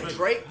tell you. said about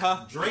Drake?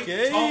 Huh? Drake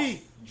Okay.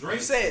 talk. Drake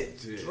You said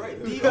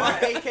Drake.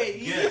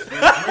 D-R-A-K-E. Yes, when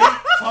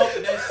Drake talk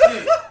that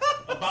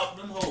shit about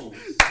them hoes.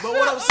 But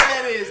what I'm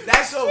saying is,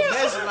 that's your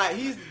best. Like,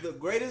 he's the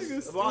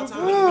greatest of all time.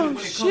 Oh, When it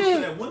comes shit.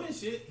 to that women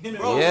shit, him and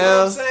Bro, Yeah.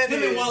 what I'm saying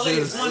him and Wale is,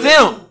 is one Simp.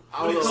 and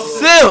two. When it comes to-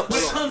 Simps.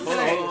 when it comes to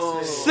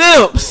that,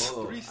 Simps.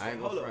 I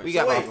ain't gonna front. We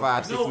got So about wait,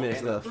 5-6 no,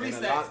 minutes left. 3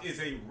 Stacks is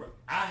a.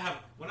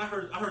 I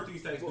heard 3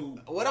 Stacks do.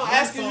 what I'm one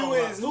asking song you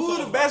about- is, two who songs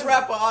the about best women.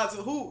 rapper on to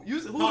who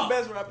the Pop.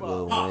 best rapper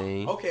Lil on?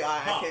 Wayne. Okay, I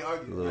Pop. can't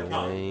argue. Lil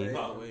Pop. Wayne.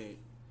 Pop.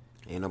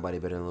 Ain't nobody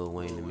better than Lil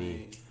Wayne to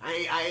me.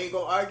 I ain't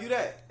gonna argue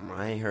that.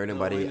 I ain't heard Lil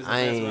nobody. Wayne is the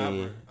I best ain't.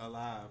 rapper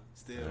alive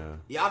still.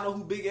 Y'all know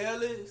who Big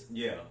L is?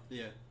 Yeah,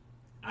 Yeah.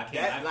 I can't.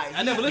 That, like,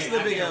 I never listened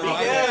to Big L. Big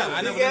I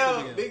L, never Big L,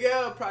 listened to Big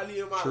L probably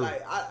in my True.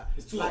 like.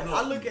 It's too Like up I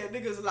north. look at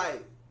niggas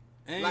like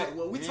Ain't-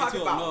 when we ain't talk too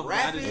up about north, but I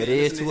rapping, just It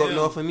is listen too to up him.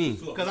 north for me.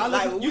 Cause I like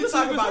listen, when you we listen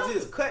talk to about his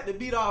just cut the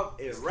beat off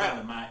and rap,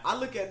 kinda my- I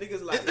look at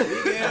niggas like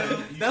Big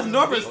L, That's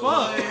north as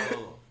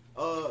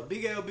fuck.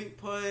 Big L, Big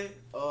Pun,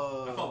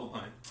 I fuck with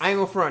Pine. I ain't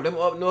gonna front. Them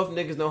up north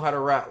niggas know how to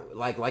rap.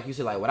 Like you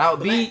said, like without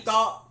Black beats.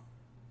 Thought,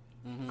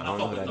 I don't know fuck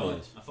who with that Thought.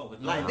 is. I fuck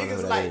with like I don't know niggas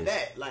who that like is.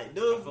 that, like I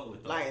them, fuck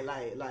with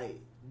like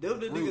them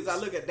the niggas I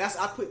look at. That's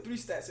I put 3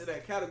 Stacks in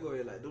that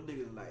category. Like them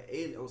niggas like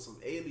alien on some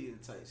alien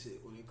type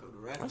shit when it come to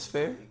rapping. That's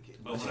fair.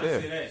 But That's when fair.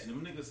 I say that,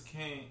 them niggas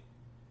can't.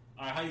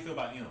 All right, how you feel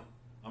about M?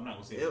 I'm not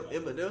gonna say it.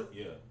 Eminem,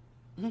 Yeah.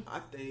 I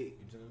think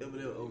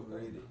Eminem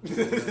overrated.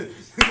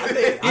 I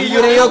think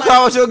You in your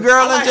car with your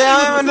girl I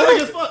in like town?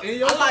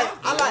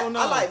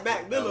 I like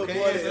Mac Miller more than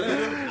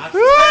Eminem. I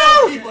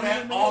tell people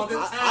that all the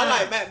time. I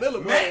like Mac Miller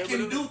more Mac than can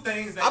Eminem. do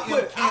things that I M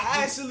put can't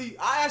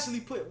I actually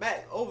put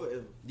Mac over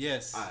him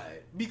Yes.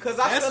 because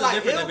I That's feel a like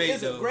different M debate,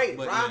 is a though, great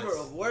but rhymer yes.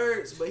 of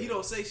words, but he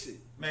don't say shit. do.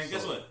 Man,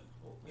 guess what?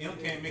 M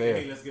can't make Fair. a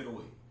hey, let's get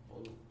away.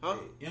 Huh?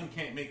 M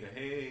can't make a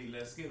hey,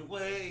 let's get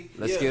away.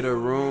 Let's Yeah. get a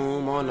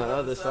room on the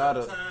other side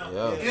of. town.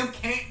 Yeah. M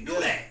can't do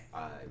that.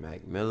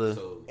 Mac Miller.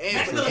 So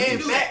And Miller can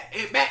do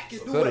Mac can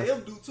do what Could've.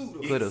 M do too.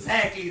 Though. Could've.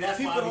 Exactly. That's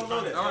People why I don't be know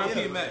trying to that. tell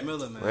R.I.P. you. Mac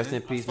Miller, man. Rest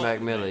in peace, fuck Mac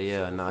with Miller. Mac.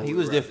 Yeah, nah, he before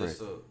was we wrap different.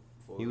 this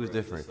up, He was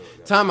different.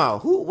 guys. Time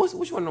out.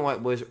 Which one of the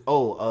white boys?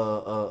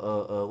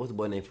 Oh, what's the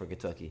boy named from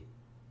Kentucky?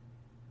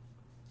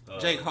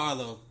 Jake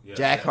Harlow. Yeah,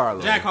 Jack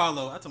Harlow. Jack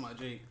Harlow. I'm talking about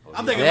Jake.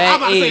 I'm thinking. Jack, I'm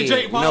about to say hey,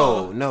 Jake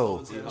Paul.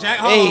 No. Jack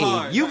Harlow. Hey,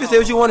 hard. you can say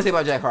what you want to say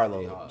about Jack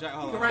Harlow. Jack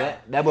Harlow.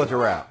 That boy can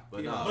rap.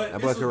 But nah, But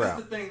That this boy can is rap.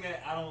 the thing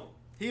that I don't.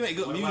 He make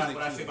good What music.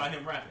 I say too. about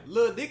him rapping.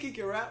 Lil Dicky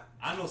can rap.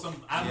 I know some.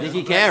 I know Dicky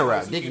some can rappers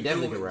rap. who Dicky do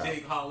definitely what can rap.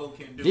 Jake Harlow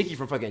can do. Dicky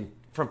from fucking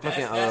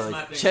That's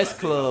my thing chess about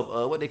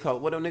club. What they call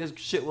what them niggas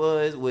shit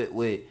was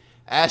with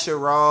Asher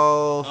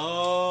Roth,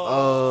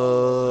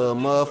 Oh.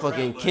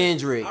 motherfucking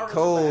Kendrick I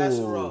remember Asher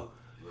Cole,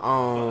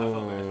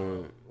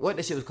 Roth. what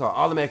that shit was called,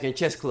 All American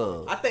Chess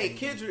Club. I think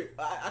Kendrick.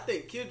 I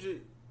think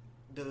Kendrick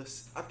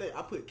does. I think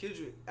I put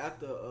Kendrick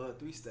after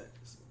 3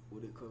 Stacks.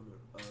 Would it come?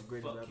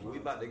 Great fuck rapper. you. We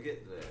about to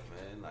get to that,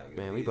 man. Like,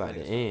 Man, if we these about to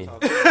niggas end.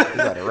 talking- We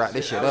got to wrap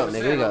this shit up,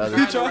 nigga. We got I'm other.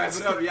 trying to wrap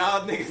it up.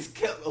 Y'all niggas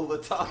kept over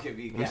talking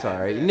me. I'm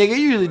sorry, nigga. You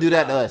usually do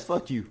that to us.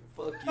 Fuck you.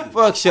 Fuck you.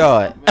 Fuck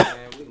Shard. Man,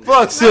 we gonna-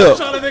 Fuck Sip.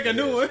 Trying to make a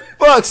new one.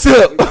 Fuck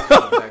Sip. We gonna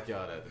come back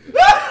y'all after this.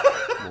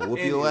 Well, whoop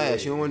your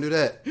ass. You don't want to do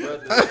that.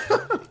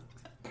 Brother,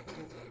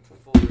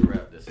 before we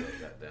wrap this up,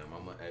 goddamn,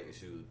 I'm gonna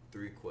ask you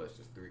 3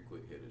 questions, 3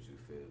 quick hitters. You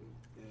feel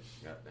me?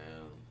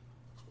 Goddamn.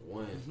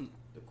 One,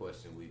 the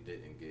question we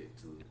didn't get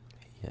to.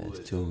 Yeah, Who it's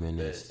is 2 your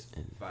minutes best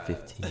and 5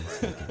 15 right now?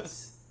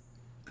 seconds.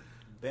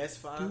 Best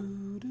 5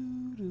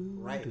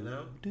 right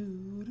now.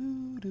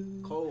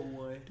 Cold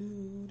one.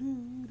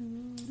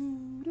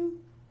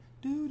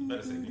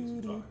 gotta say niggas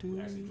who drop, who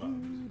actually drop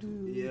music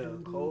too.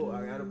 Yeah, Cole.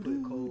 I gotta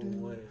put Cole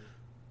on one.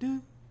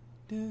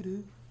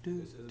 This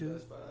is the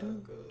best five.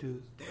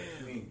 You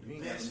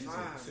ain't got Best music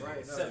five in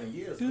right now. 7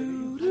 years, baby.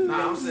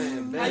 Nah, I'm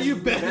saying best. How you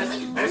best?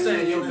 I'm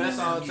saying your best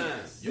all time.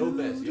 Your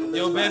best.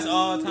 Your best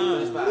all Best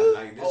time. five.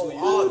 Like this. Oh,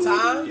 all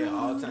time? Yeah,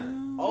 all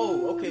time.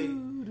 Oh, okay.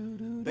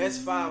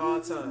 Best 5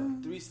 all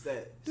time. 3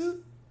 stats.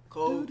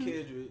 Cole,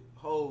 Kendrick,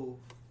 Hove.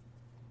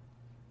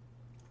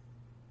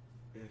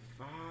 And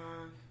 5.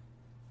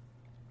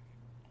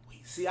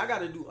 See, I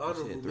gotta do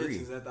honorable said 3.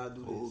 mentions after I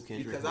do Cole, this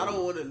Kendrick, because I don't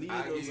Hove. want to leave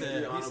I those. give you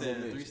He honorable said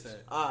 3 mentions. stats.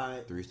 All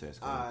right, 3 stats,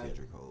 Cole, Alright.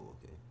 Kendrick, Cole.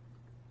 Okay.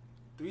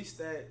 3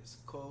 stats.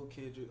 Cole,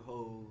 Kendrick,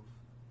 Hove.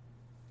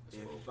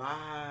 And Let's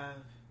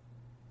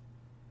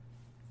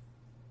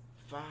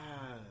 5.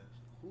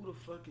 Who the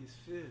fuck is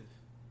 5th?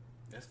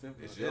 That's 5th.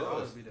 It's That'll yours.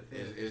 always be the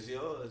 5th. It's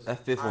yours.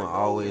 That 5th one I know,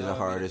 always the yeah.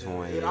 hardest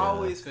one. It yeah.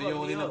 always Cause you don't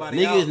fuck leave me up. nobody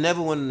Niggas out.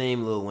 never want to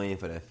name Lil Wayne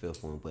for that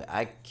 5th one, but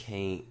I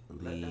can't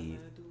Let that leave. man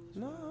do his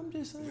No, job. I'm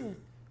just saying.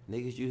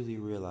 Niggas usually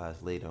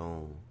realize later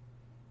on.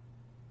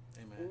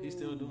 Hey man, he's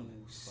still doing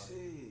it. But Shit.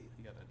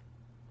 he gotta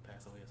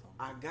pass away or something.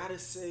 I gotta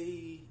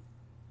say,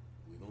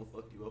 We gonna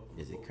fuck you up. on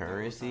Is the it boat.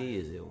 Currency?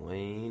 Is it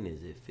Wayne?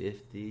 Is it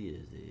 50?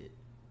 Is it?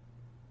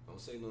 Don't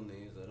say no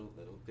names. Let him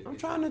pick. I'm it.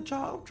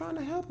 trying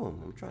to help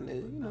him. I'm trying to,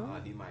 you know. Nah,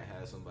 he might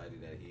have somebody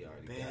that he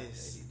already got. That he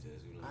Best.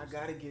 just, I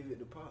gotta give it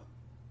to Pop.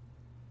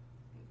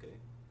 Okay.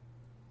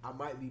 I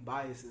might be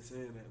biased in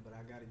saying that, but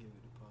I gotta give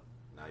it to Pop.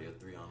 Now your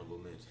 3 honorable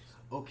mentions.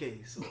 Okay,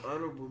 so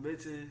honorable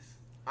mentions.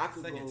 I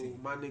could Second go team.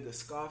 my nigga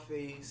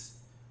Scarface.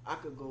 I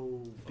could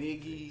go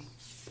Biggie,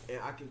 and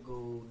I could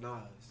go Nas.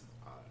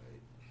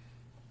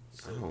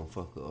 Alright. I don't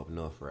fuck with up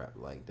north rap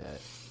like that.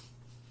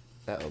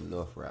 That up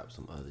north rap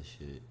some other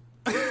shit.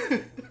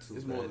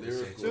 It's more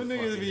lyrical. Them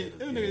niggas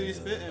be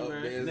spitting, Up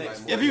man. there is Next.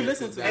 like If more you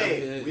listen to down it,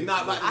 here. we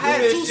not about to I do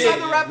had this 2 shit.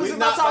 Southern rappers We in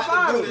not my top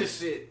about to 5. do this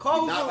shit.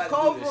 Cole We not from about to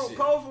Cole do this from shit.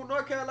 Cole from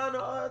North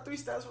Carolina. 3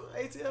 stats from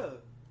ATL.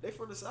 They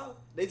from the South.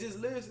 They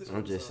just lyricists. from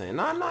I'm the just South. saying.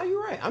 Nah,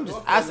 you're right. I'm just.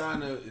 North I'm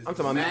Carolina is talking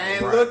about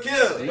Man, right. look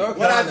here. North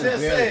What I Carolina's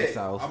just barely the said.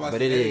 South, I'm about but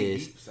to it say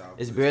is. deep South.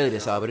 It's barely the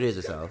South, but it is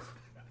the South.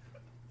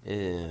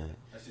 Yeah.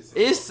 That shit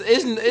say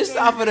It's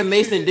south of the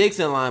Mason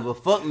Dixon line, but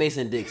fuck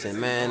Mason Dixon,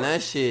 man.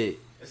 That shit.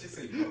 That shit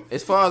say no.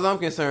 As far as I'm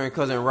concerned,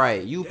 cousin,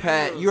 right? You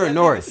Damn, you're that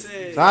north. nigga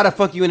said So how the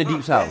fuck you in the my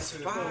deep best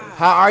south? 5.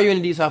 How are you in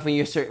the deep south when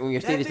your state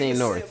That is nigga named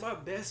north? said my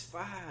best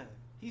 5.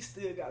 He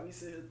still got me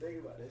sitting here thinking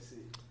about that shit.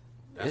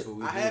 That's what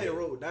we I do. had it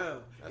wrote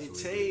down. That's It what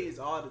we changed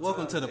all the time.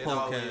 Welcome to the It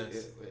always-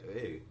 podcast.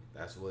 Hey,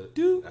 that's what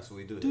Do,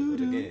 we do. do, But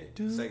do, again,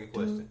 do, second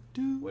question: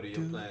 do, what are your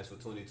do. plans for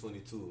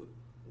 2022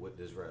 with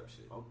this rap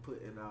shit? I'm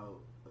putting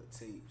out a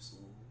tape soon.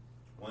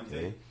 One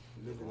Okay. day.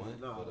 One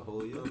No, for the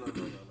whole year. No.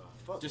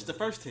 Fuck Just that. the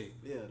first tape.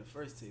 Yeah, the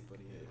first tape of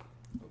the year.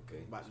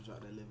 Okay. About to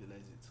drop that Living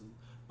Legend too.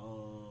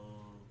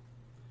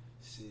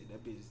 Shit,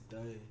 that bitch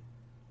done.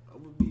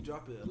 I'm gonna be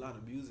dropping a lot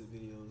of music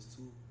videos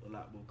too. A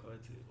lot more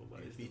content on my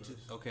Instagram. Features.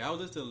 Okay, I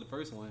was listening to the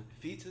first one.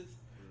 Features?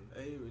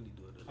 I ain't really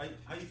doing that.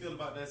 How you feel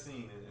about that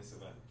scene in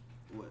Savannah?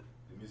 What?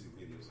 The music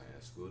videos. Man,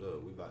 screwed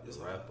up. We about to It's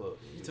wrap hard. up.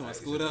 You talking about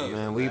screwed up?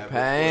 Man, we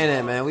paying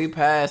it, man. We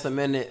passed a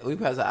minute. We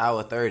passed an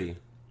hour 30.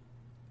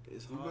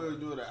 It's We hard. better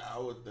do it an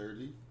hour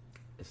 30.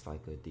 It's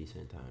like a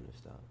decent time to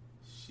stop.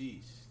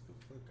 Sheesh. The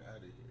fuck out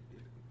of here,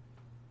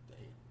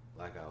 dude.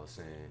 Like I was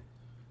saying,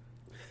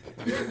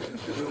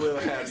 we will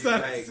have you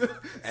back.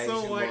 Ask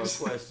so you more white.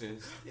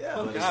 questions. Yeah,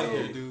 Fuck for out of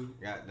sure. here,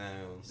 dude.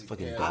 Goddamn. It's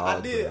fucking Yeah. dog.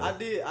 I did bro.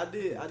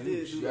 do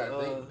You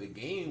gotta think the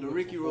game the went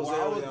Ricky for 4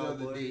 Roselle hours y'all the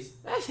other boys. day.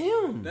 That's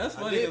him. That's I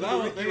funny did because I do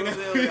was Ricky thinking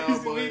Roselle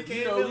y'all boys. we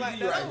can't know, be we like be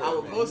that. right I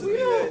was man. supposed to be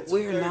at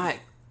We're 2:30. not.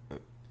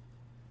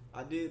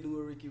 I did do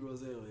a Ricky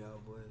Roselle, y'all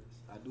boys.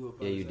 I do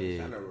Yeah, you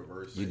did. Kind of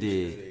reverse. You it,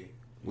 did. say.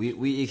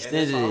 We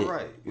extended all it.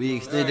 right. We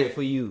extended it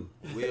for you.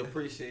 We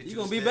appreciate You you.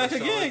 gonna be still back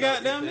showing again, up,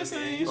 goddamn, you this feel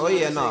me? ain't- Oh,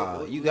 yeah, We nah,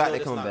 know you this got to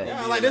not come gonna back. be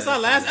Yeah, the like this our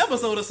last time.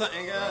 episode or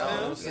something, You know what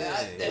goddamn. I'm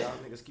saying? Y'all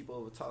niggas keep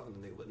over talking to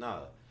niggas, but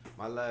nah.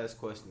 My last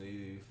question to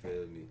you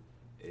feel me,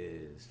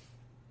 is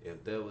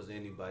if there was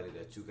anybody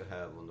that you could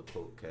have on the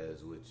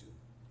podcast with you,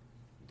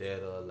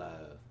 dead or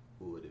alive,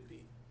 who would it be?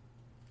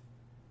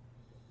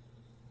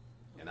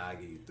 And I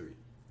give you 3.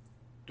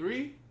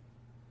 3.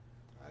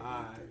 I give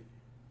Alright. you 3.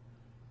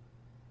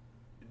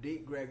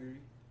 Dick Gregory.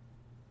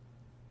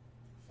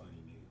 Funny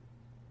nigga.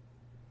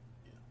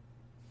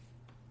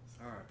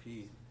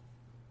 R.I.P.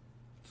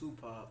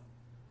 Tupac.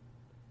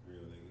 Real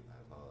nigga.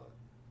 That's hard.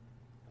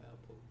 I'll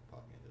put Pac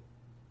in it.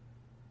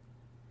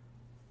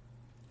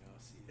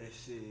 Y'all see That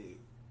shit.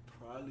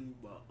 Probably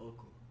my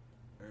uncle,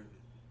 Irvin.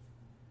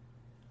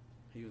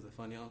 he was a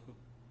funny uncle.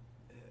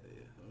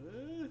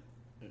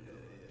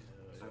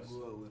 I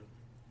grew up with him.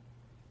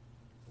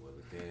 Well,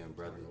 again,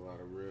 brother, A lot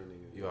of real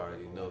niggas. you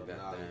already know, Knowledge.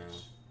 goddamn.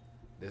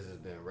 This has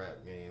been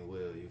Rap Game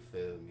Will, you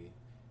feel me?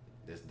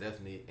 This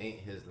definitely ain't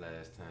his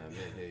last time in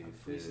here, I you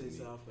feel appreciate me?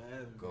 y'all for having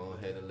me. Go man.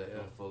 ahead and let Yeah.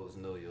 them folks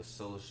know your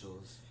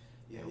socials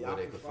and y'all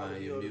where they can follow find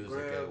me your on the music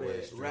gram at, where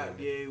it's Rap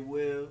streaming. Game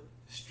Will.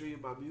 Stream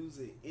my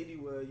music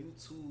anywhere,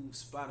 YouTube,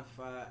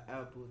 Spotify,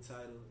 Apple,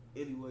 Tidal,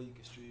 anywhere you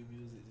can stream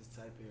music. Just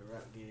type in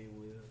Rap Game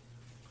Will.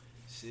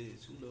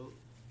 Shit, you know,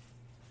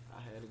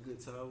 I had a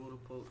good time on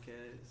the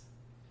podcast.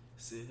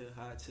 Sit here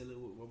high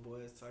chilling with my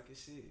boys talking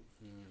shit.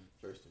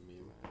 First to me,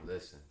 man.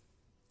 Listen,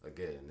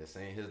 again, this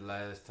ain't his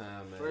last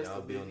time, man. First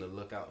Y'all be on the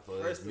lookout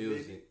for his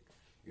music.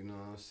 You know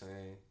what I'm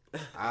saying?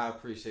 I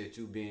appreciate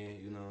you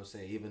being, you know what I'm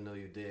saying, even though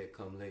you did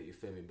come late, you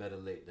feel me, better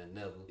late than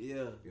never.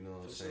 Yeah. You know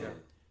what I'm saying? Sure.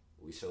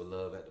 We show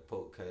love at the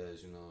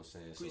podcast, you know what I'm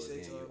saying?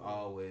 Appreciate so again, you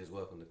always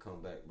welcome to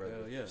come back, brother.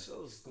 Hell yeah.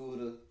 So,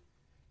 Scooter,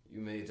 you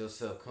made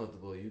yourself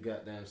comfortable. You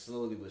goddamn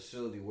slowly but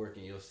surely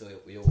working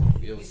yourself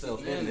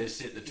in this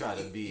shit to try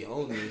to be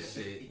on this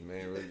shit.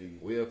 Man, really.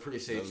 We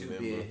appreciate you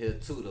being here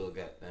too, though,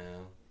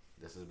 goddamn.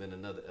 This has been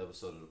another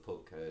episode of the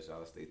podcast.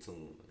 Y'all stay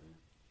tuned, man.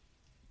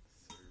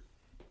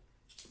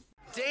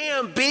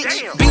 Damn,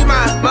 bitch, be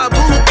my boo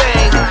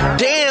thing.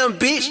 Damn,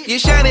 bitch, you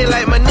shining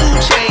like my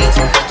new chains.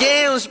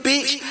 Yams,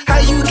 bitch, how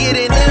you get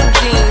in them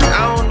jeans?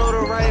 I don't know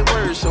the right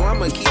words, so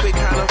I'ma keep it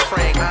kinda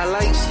frank. I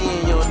like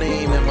seeing your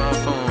name in my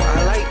phone.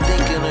 I like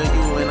thinking of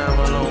you when I'm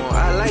alone.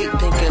 I like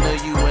thinking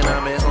of you when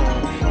I'm at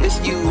home.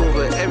 It's you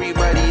over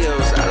everybody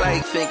else. I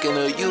like thinking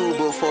of you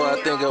before I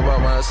think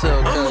about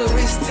myself. I'm a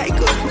risk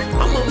taker,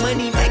 I'm a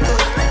money maker,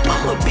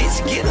 I'm a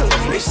bitch getter,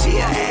 if she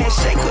a ass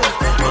shaker.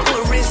 I'm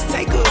a risk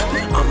taker,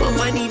 I'm a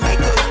money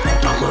maker,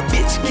 I'm a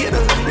bitch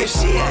getter, if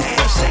she a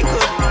ass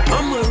shaker.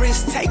 I'm a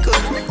risk taker,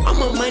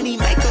 I'm a money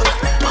maker,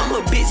 I'm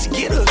a bitch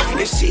getter,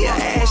 if she a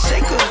ass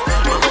shaker.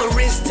 I'm a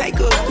risk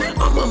taker,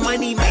 I'm a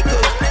money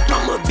maker,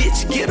 I'm a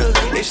bitch getter,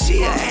 if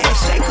she a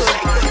ass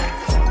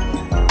shaker.